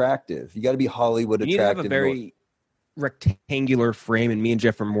very attractive. You got to be Hollywood attractive. You have a very rectangular frame, and me and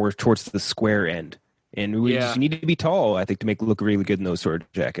Jeff are more towards the square end. And we just need to be tall, I think, to look really good in those sort of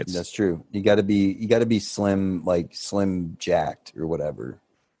jackets. That's true. You got to be slim, like slim jacked or whatever.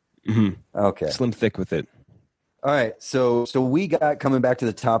 Mm-hmm. Okay, slim thick with it. All right, so we got coming back to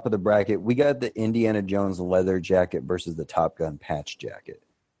the top of the bracket. We got the Indiana Jones leather jacket versus the Top Gun patch jacket.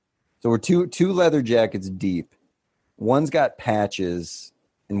 So we're two leather jackets deep. One's got patches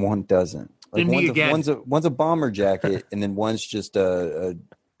and one doesn't. Like one's a bomber jacket and then one's just a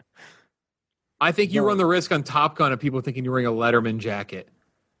I think you run the risk on Top Gun of people thinking you're wearing a Letterman jacket.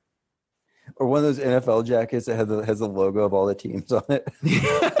 Or one of those NFL jackets that has the logo of all the teams on it.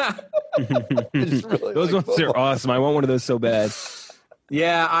 Really those ones are awesome. I want one of those so bad.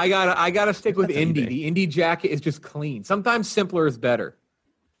 Yeah, I gotta stick with Indy. The Indy jacket is just clean. Sometimes simpler is better.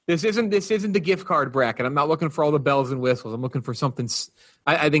 This isn't the gift card bracket. I'm not looking for all the bells and whistles. I'm looking for something.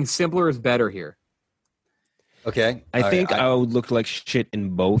 I think simpler is better here. Okay, I think I would look like shit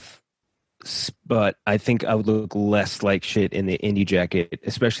in both. But I think I would look less like shit in the Indy jacket,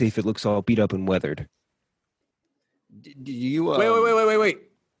 especially if it looks all beat up and weathered. Do you wait?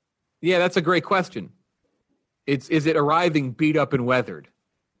 Yeah, that's a great question. Is it arriving beat up and weathered?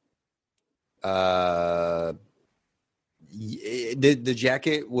 The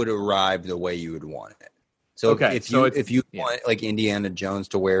jacket would arrive the way you would want it. So if you want like Indiana Jones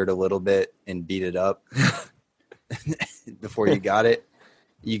to wear it a little bit and beat it up before you got it,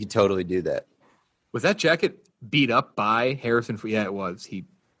 you could totally do that. Was that jacket beat up by Harrison Ford? Yeah, it was.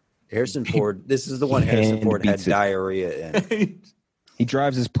 Harrison Ford. This is the one Harrison Ford had diarrhea in. He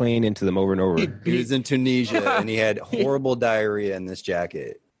drives his plane into them over and over. He was in Tunisia and he had horrible diarrhea in this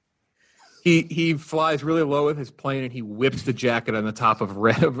jacket. He flies really low with his plane and he whips the jacket on the top of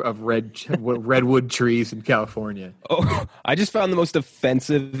redwood trees in California. Oh, I just found the most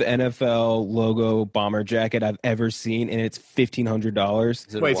offensive NFL logo bomber jacket I've ever seen, and it's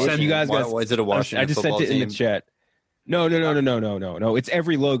 $1,500. Wait, you guys is it a Washington? I just sent it in the chat. No. It's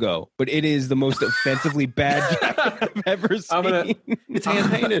every logo, but it is the most offensively bad jacket I've ever seen. It's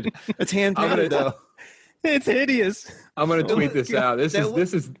hand painted. It's hand painted though. It's hideous. I'm going to tweet this out.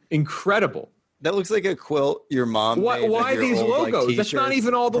 This is incredible. That looks like a quilt your mom made. Why these logos? Like, that's not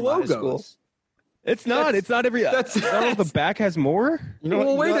even all the logos. It's not. It's not every. I don't know if the back has more. You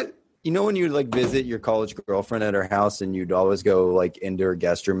know what? You know when you'd like visit your college girlfriend at her house and you'd always go like into her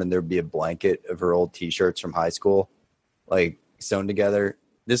guest room and there'd be a blanket of her old T-shirts from high school, like sewn together.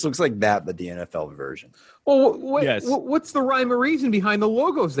 This looks like that, but the NFL version. Well, what's the rhyme or reason behind the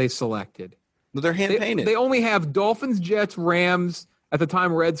logos they selected? Well, they're hand painted. They only have Dolphins, Jets, Rams, at the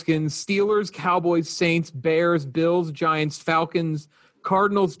time Redskins, Steelers, Cowboys, Saints, Bears, Bills, Giants, Falcons,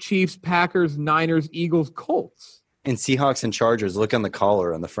 Cardinals, Chiefs, Packers, Niners, Eagles, Colts. And Seahawks and Chargers. Look on the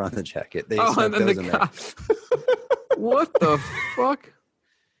collar on the front of the jacket. They stuck those in there. What the fuck?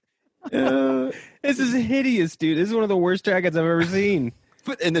 This is hideous, dude. This is one of the worst jackets I've ever seen.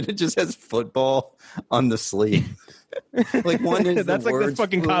 And then it just has football on the sleeve. Like one is that's like the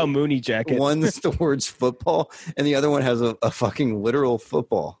fucking Kyle Mooney jacket. One's the words football, and the other one has a fucking literal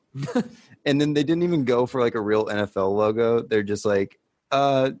football. And then they didn't even go for like a real NFL logo. They're just like,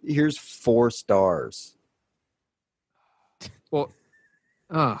 here's 4 stars. Well,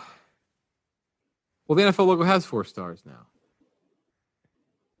 the NFL logo has 4 stars now.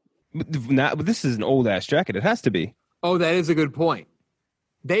 But this is an old ass jacket. It has to be. Oh, that is a good point.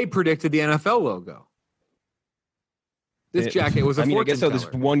 They predicted the NFL logo. This jacket was a fortune I guess so. teller.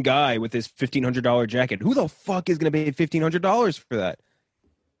 This one guy with this $1,500 jacket. Who the fuck is going to pay $1,500 for that?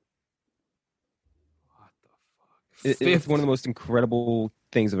 What the fuck? It's one of the most incredible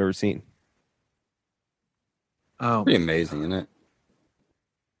things I've ever seen. Oh, pretty amazing, isn't it?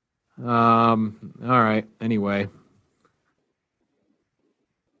 All right. Anyway.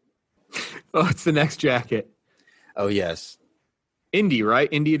 Oh, it's the next jacket. Oh, yes. Indy, right?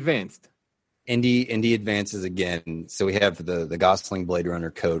 Indy Advanced. Indy advances again. So we have the Gosling Blade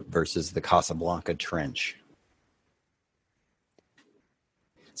Runner coat versus the Casablanca trench.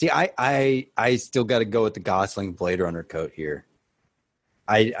 See, I still got to go with the Gosling Blade Runner coat here.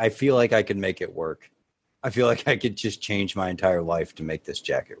 I feel like I could make it work. I feel like I could just change my entire life to make this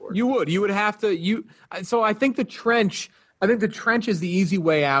jacket work. You would have to. So I think the trench is the easy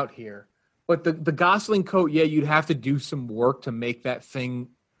way out here. But the Gosling coat, yeah, you'd have to do some work to make that thing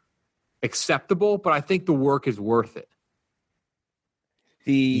acceptable, but I think the work is worth it.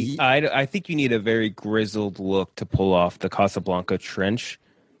 I think you need a very grizzled look to pull off the Casablanca trench,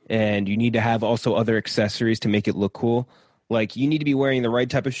 and you need to have also other accessories to make it look cool. Like, you need to be wearing the right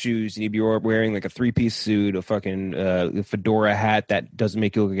type of shoes. You need to be wearing like a 3-piece suit, a fucking fedora hat that doesn't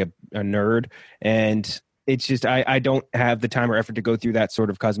make you look like a nerd. And it's just, I don't have the time or effort to go through that sort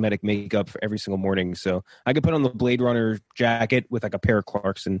of cosmetic makeup for every single morning. So I could put on the Blade Runner jacket with like a pair of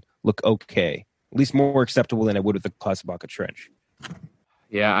Clarks and look okay. At least more acceptable than I would with the Casablanca trench.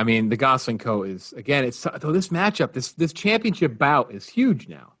 Yeah, I mean, the Gosling coat is, again, this matchup, this championship bout is huge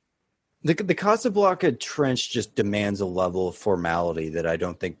now. The Casablanca trench just demands a level of formality that I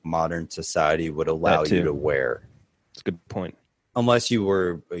don't think modern society would allow you to wear. That's a good point. Unless you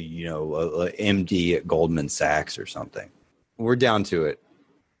were, a MD at Goldman Sachs or something. We're down to it.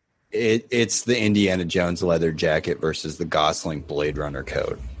 It's the Indiana Jones leather jacket versus the Gosling Blade Runner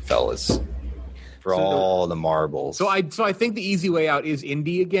coat, fellas. For all the marbles. So I think the easy way out is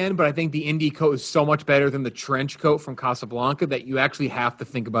Indy again, but I think the Indy coat is so much better than the trench coat from Casablanca that you actually have to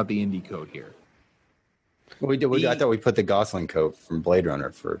think about the Indy coat here. I thought we put the Gosling coat from Blade Runner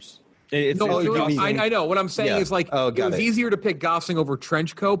first. I know. What I'm saying is like it was easier to pick Gosling over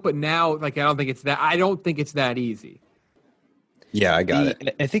trench coat, but now I don't think it's that easy. Yeah, I got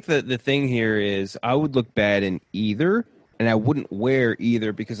it. I think the thing here is I would look bad in either. And I wouldn't wear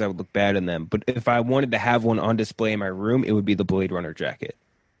either because I would look bad in them. But if I wanted to have one on display in my room, it would be the Blade Runner jacket.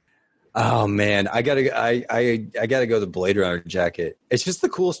 Oh man, I gotta go the Blade Runner jacket. It's just the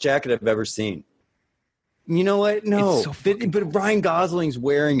coolest jacket I've ever seen. You know what? No, but Ryan Gosling's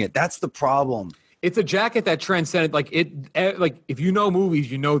wearing it. That's the problem. It's a jacket that transcended like if you know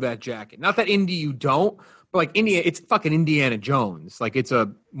movies, you know that jacket. Not that Indy you don't, but like it's fucking Indiana Jones. Like it's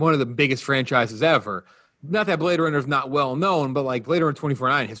one of the biggest franchises ever. Not that Blade Runner is not well known, but like Blade Runner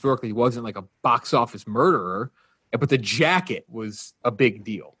 2049 historically wasn't like a box office murderer, but the jacket was a big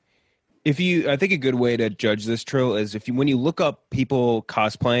deal. I think a good way to judge this, Trill, is when you look up people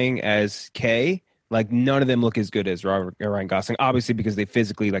cosplaying as K, like none of them look as good as Ryan Gosling, obviously because they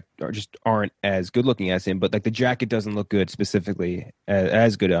physically aren't as good looking as him, but like the jacket doesn't look good specifically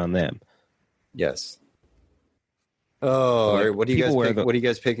as good on them. Yes. Oh, what do you guys pick? What are you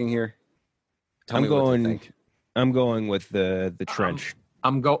guys picking here? I'm going with the trench.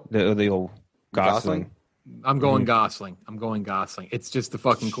 The old Gosling. I'm going Gosling. It's just the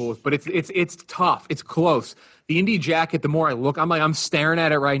fucking coolest, but it's tough. It's close. The Indy jacket. The more I look, I'm staring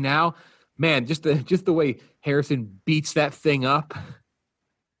at it right now. Man, just the way Harrison beats that thing up.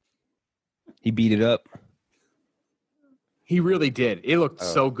 He beat it up. He really did. It looked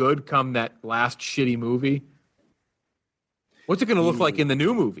so good come that last shitty movie. What's it going to look like in the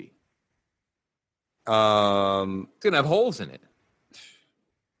new movie? It's going to have holes in it.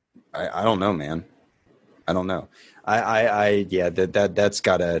 I don't know, man. I don't know. That's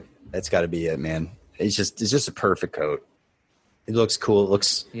gotta be it, man. It's just a perfect coat. It looks cool. It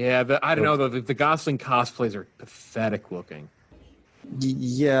looks. Yeah, I don't know though. The Gosling cosplays are pathetic looking.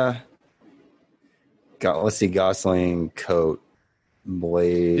 Yeah. Let's see, Gosling coat,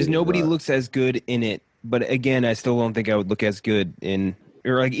 Blade. Because nobody looks as good in it, but again, I still don't think I would look as good in,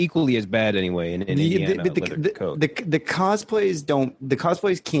 or like equally as bad anyway in Indiana leather coat. The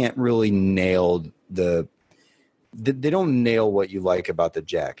cosplays can't really nail they don't nail what you like about the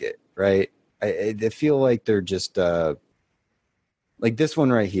jacket, right? I feel like they're just like this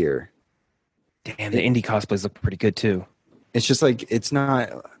one right here. Damn, the indie cosplays look pretty good too. It's just like it's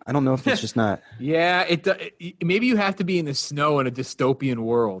not. I don't know if it's just not. Yeah, maybe you have to be in the snow in a dystopian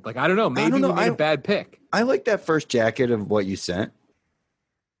world. Like I don't know. Maybe we made a bad pick. I like that first jacket of what you sent.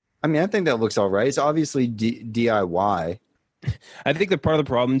 I mean, I think that looks all right. It's obviously DIY. I think that part of the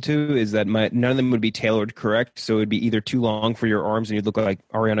problem too is that none of them would be tailored correct. So it'd be either too long for your arms and you'd look like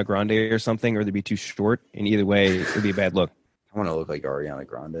Ariana Grande or something, or they'd be too short. And either way, it would be a bad look. I want to look like Ariana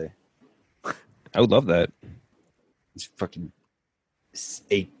Grande. I would love that. It's fucking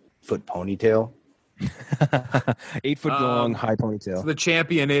 8-foot ponytail. 8 foot long, high ponytail. So the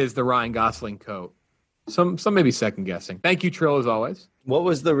champion is the Ryan Gosling coat. Some may be second guessing. Thank you, Trill, as always. What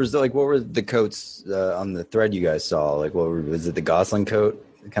was the result? Like, what were the coats on the thread you guys saw? Like, was it the Gosling coat?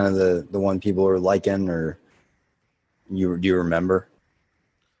 Kind of the one people were liking, or do you remember?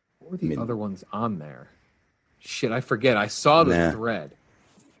 What were the other ones on there? Shit, I forget. I saw the thread.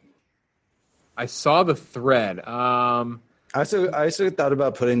 I also thought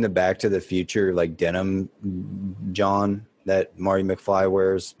about putting the Back to the Future like denim John that Marty McFly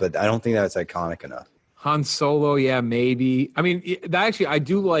wears, but I don't think that's iconic enough. Han Solo, yeah, maybe. I mean, I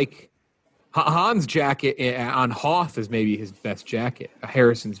do like Han's jacket on Hoth is maybe his best jacket.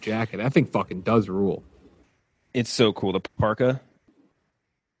 Harrison's jacket. That thing fucking does rule. It's so cool. The parka.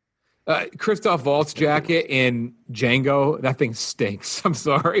 Christoph Waltz jacket in Django. That thing stinks. I'm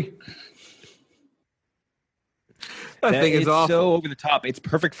sorry. That thing is awful. So over the top. It's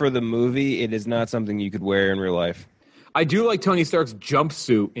perfect for the movie. It is not something you could wear in real life. I do like Tony Stark's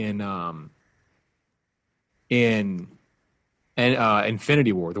jumpsuit in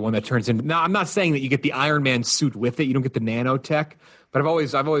Infinity War, the one that turns into. Now, I'm not saying that you get the Iron Man suit with it. You don't get the nanotech, but I've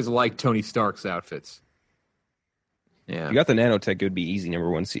always liked Tony Stark's outfits. Yeah, you got the nanotech. It would be easy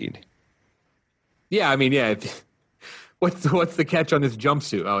 #1 seed. Yeah, I mean, yeah. What's the catch on this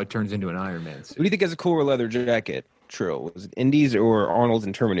jumpsuit? Oh, it turns into an Iron Man suit. Who do you think has a cooler leather jacket? Trill, was it Indy's or Arnold's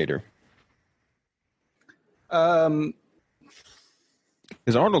in Terminator? Because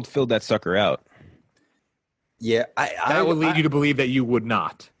Arnold filled that sucker out. Yeah, that would lead you to believe that you would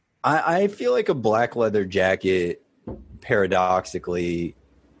not. I feel like a black leather jacket, paradoxically,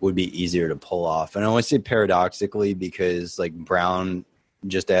 would be easier to pull off. And I only say paradoxically because, like, brown,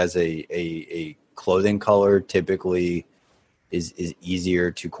 just as a clothing color, typically is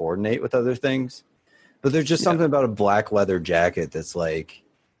easier to coordinate with other things. But there's just something about a black leather jacket that's like,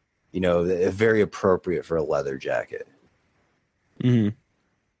 very appropriate for a leather jacket. Mm-hmm.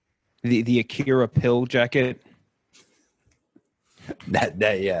 The Akira pill jacket.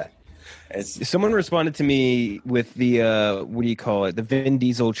 Yeah. Someone responded to me with the what do you call it? The Vin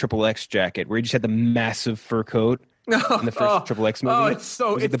Diesel XXX jacket, where he just had the massive fur coat in the first XXX movie. Oh,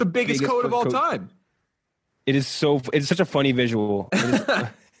 it's the biggest coat of all time. It is so. It's such a funny visual.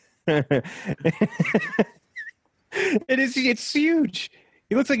 It's huge.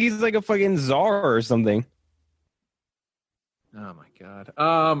 He looks like he's like a fucking czar or something. Oh my god.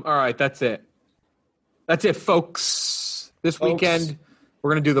 All right, that's it. That's it, folks. This weekend we're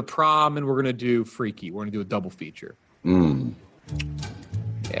gonna do the prom and we're gonna do Freaky. We're gonna do a double feature.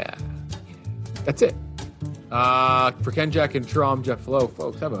 Yeah. That's it. For Ken, Jack, and Trom, Jeff Lowe,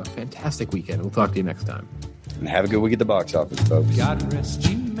 folks, have a fantastic weekend. We'll talk to you next time. And have a good week at the box office, folks. God rest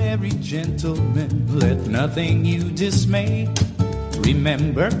you, merry gentlemen. Let nothing you dismay.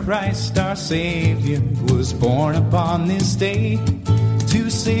 Remember Christ our Savior was born upon this day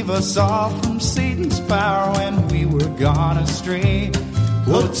to save us all from Satan's power when we were gone astray.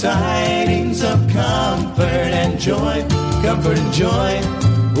 Oh, tidings of comfort and joy, comfort and joy.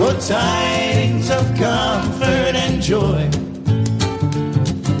 Oh, tidings of comfort and joy.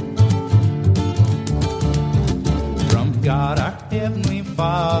 From God our Heavenly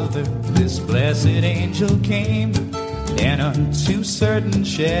Father, this blessed angel came, and unto certain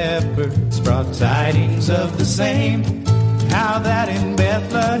shepherds brought tidings of the same, how that in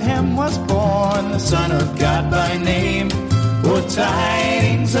Bethlehem was born the Son of God by name. Oh,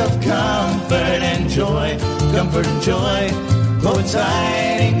 tidings of comfort and joy, comfort and joy. Oh,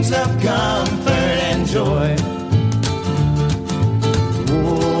 tidings of comfort and joy.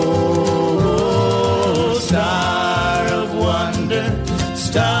 Oh, star of wonder,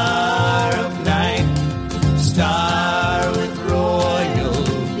 star of night, star with royal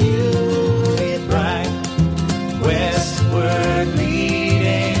beauty bright, westward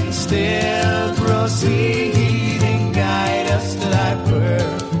leading, still proceeding, guide us to thy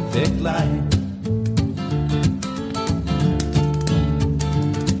perfect light.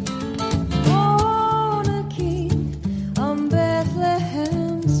 Born a king on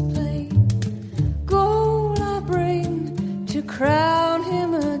Bethlehem's plain, gold I bring to crown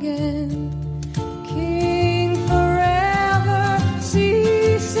him again. King forever,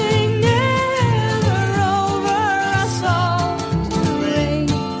 ceasing never, over us all to reign.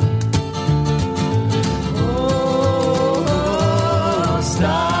 Oh,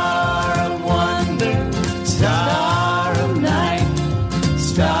 star of wonder, star of night,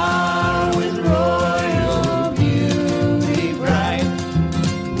 star with royal beauty bright,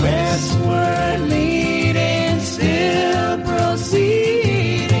 westward leading, still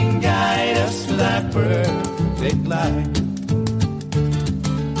proceeding, guide us to thy perfect light.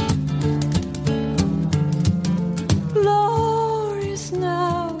 Glorious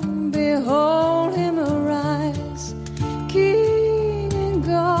now, behold him arise, King and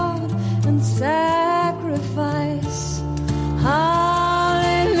God and sacrifice.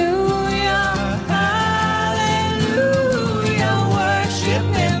 Hallelujah, hallelujah, worship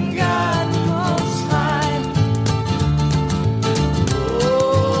him, God most high.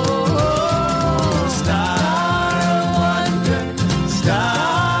 Oh, star of wonder,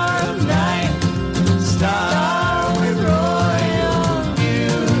 star of night, star with royal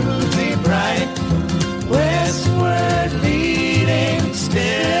beauty bright, westward leading,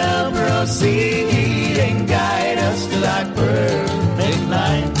 still proceeding, guide us to thy perfect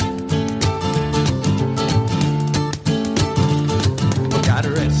light. God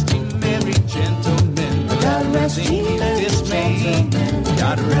rest him, every gentleman. God rest him, dismay.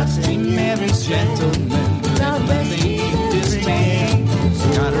 God rest him, every gentleman. God rest him,